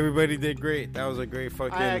 yeah, everybody did great. That was a great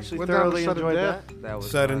fucking I actually Went down to thoroughly sudden enjoyed death. that. That was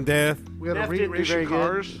sudden fun. death. We had a Neff didn't do very racing good.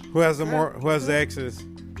 cars. Who has the more? Who has the X's?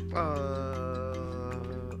 Right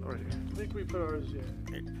here. I think we put ours, yeah.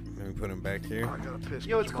 Let me put them back Oh, here. I gotta piss.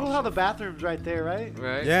 Yo, it's cool how the bathroom's right there, right?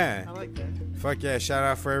 Right? Yeah. I like that. Fuck yeah. Shout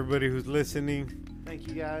out for everybody who's listening. Thank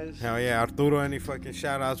you, guys. Hell yeah. Arturo, any fucking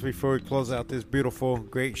shout outs before we close out this beautiful,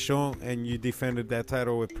 great show? And you defended that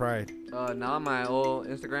title with pride. Now my old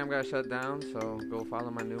Instagram got shut down, so go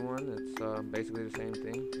follow my new one. It's basically the same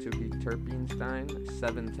thing. Tuki Turpinstein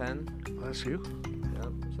 710. That's you.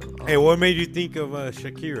 Yep. So, Hey, what made you think of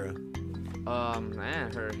Shakira?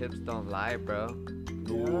 man, her hips don't lie, bro.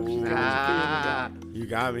 Yeah, You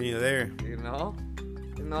got me there. You know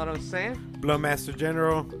what I'm saying? Bloodmaster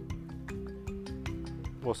General,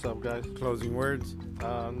 What's up, guys? closing words.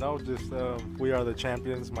 No, just we are the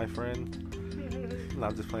champions, my friend. No,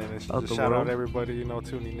 I'm just playing this. Out Just the shout out world. everybody,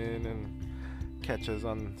 tuning in and catch us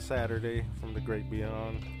on Saturday from the Great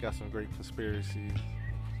Beyond. Got some great conspiracies.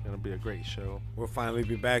 Gonna be a great show. We'll finally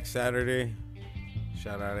be back Saturday.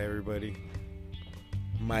 Shout out everybody.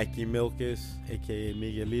 Mikey Milkus, aka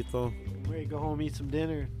Miguelito. Ready to go home and eat some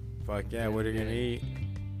dinner. Fuck yeah, what are you gonna eat?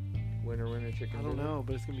 Winner, chicken. I don't know,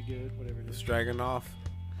 but it's gonna be good. Whatever it is. Stroganoff.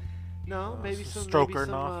 No, maybe some. Stroker Maybe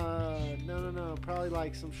some off. no. Probably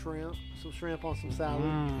like some shrimp. Some shrimp on some salad.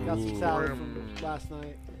 Mm. Got some Ooh. salad from last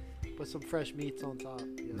night. Put some fresh meats on top.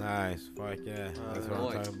 Yeah, Nice. Fuck yeah. That's what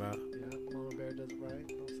I'm nice. talking about. yeah. Mama Bear does it right.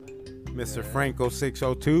 You know what I'm saying? Mr. Franco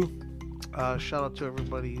 602. Shout out to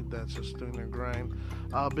everybody that's just doing their grind.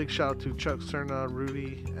 Big shout out to Chuck Cerna,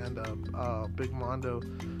 Rudy, and Big Mondo.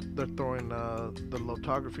 They're throwing the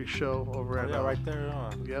lithography show over Oh, at yeah, right there.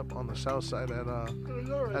 Yep, on the south side at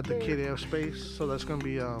the KDF space. So that's gonna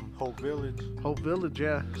be Hope Village. Hope Village,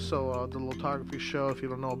 yeah. So the lithography show, if you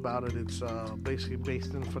don't know about it, it's basically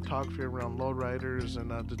based in photography around lowriders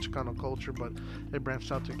and the Chicano culture, but it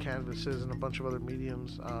branched out to canvases and a bunch of other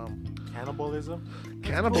mediums. Cannibalism.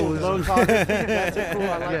 Cannibalism. Low photography. That's a cool.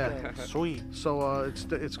 I like Yeah. that. Sweet. So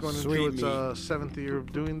it's going Sweet into its 7th year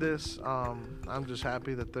of doing this. I'm just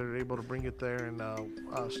happy that they're able to bring it there and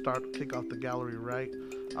kick off the gallery right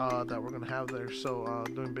that we're gonna have there. So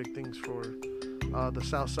doing big things for the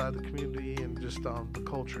south side of the community and just the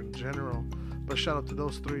culture in general. But shout out to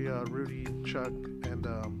those three: Rudy, Chuck, and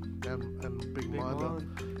Big Mondo.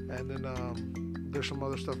 And then there's some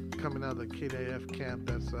other stuff coming out of the KDAF camp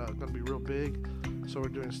that's gonna be real big. So we're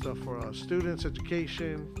doing stuff for students,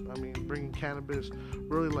 education. I mean, bringing cannabis.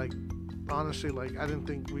 Really, like, honestly, like I didn't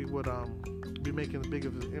think we would be making as big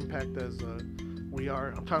of an impact as we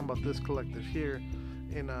are. I'm talking about this collective here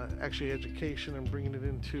in actually education and bringing it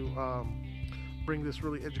into bring this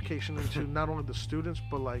really education into not only the students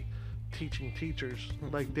but like teaching teachers.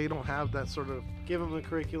 Like they don't have that sort of Give them a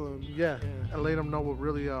curriculum. yeah. And let them know what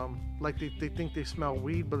really like they think they smell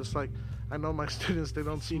weed, but it's like I know my students, they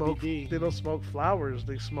don't smoke flowers,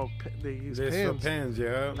 they use This for pens. pens,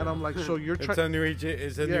 yeah. And I'm like, so you're It's trying. a new age.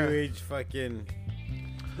 It's a Yeah. new age fucking.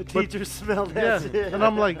 The teachers smell that Yeah, shit. and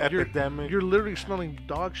I'm like, Epidemic. you're literally smelling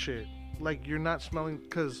dog shit. Like you're not smelling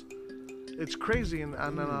because it's crazy, and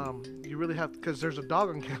then you really have because there's a dog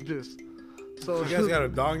on campus. So You guys got a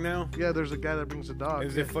dog now? yeah, there's a guy that brings a dog.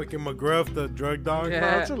 Is yeah. it fucking McGruff, the drug dog? Yeah.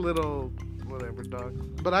 No, it's a little whatever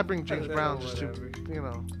dog. But I bring James Little Brown just whatever.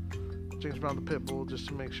 to James Brown the pit bull just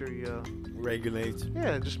to make sure you Regulates.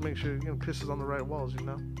 just make sure pisses on the right walls,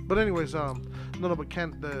 But anyways, but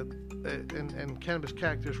Cannabis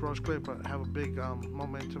Cactus, Roach Clip have a big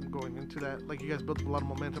momentum going into that. Like you guys built up a lot of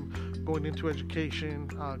momentum going into education,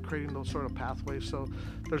 creating those sort of pathways. So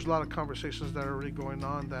there's a lot of conversations that are already going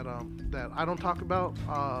on that I don't talk about,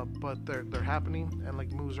 but they're happening, and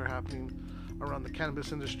like moves are happening around the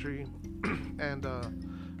cannabis industry, and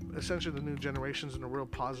essentially the new generations in a real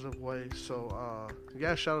positive way. So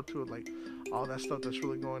shout out to like all that stuff that's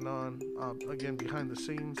really going on again behind the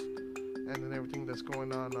scenes, and then everything that's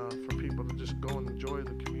going on for people to just go and enjoy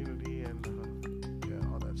the community and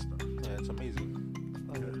all that stuff. Yeah, it's amazing.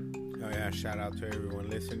 Oh yeah! Shout out to everyone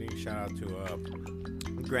listening. Shout out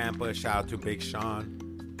to Grandpa. Shout out to Big Sean.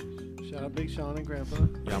 Shout out Big Sean and Grandpa.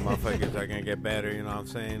 Y'all motherfuckers are gonna get better. You know what I'm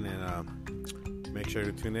saying? And make sure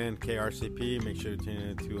to tune in KRCP. Make sure to tune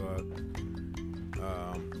in to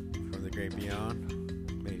From the Great Beyond.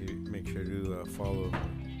 Make sure to follow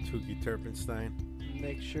Tuki Turpenstein.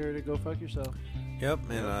 Make sure to go fuck yourself. Yep,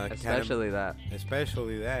 and Especially that.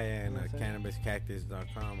 especially that, yeah, and That's it.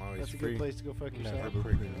 CannabisCactus.com. Always That's a free. good place to go fuck yourself.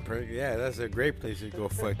 Yeah, that's a great place to go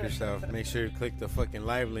fuck yourself. Make sure to click the fucking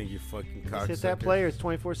live link, you fucking Just cocksucker. hit that player. It's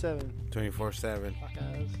 24/7. 24/7. Fuck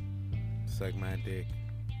ass. Suck my dick.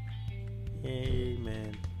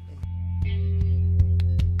 Amen.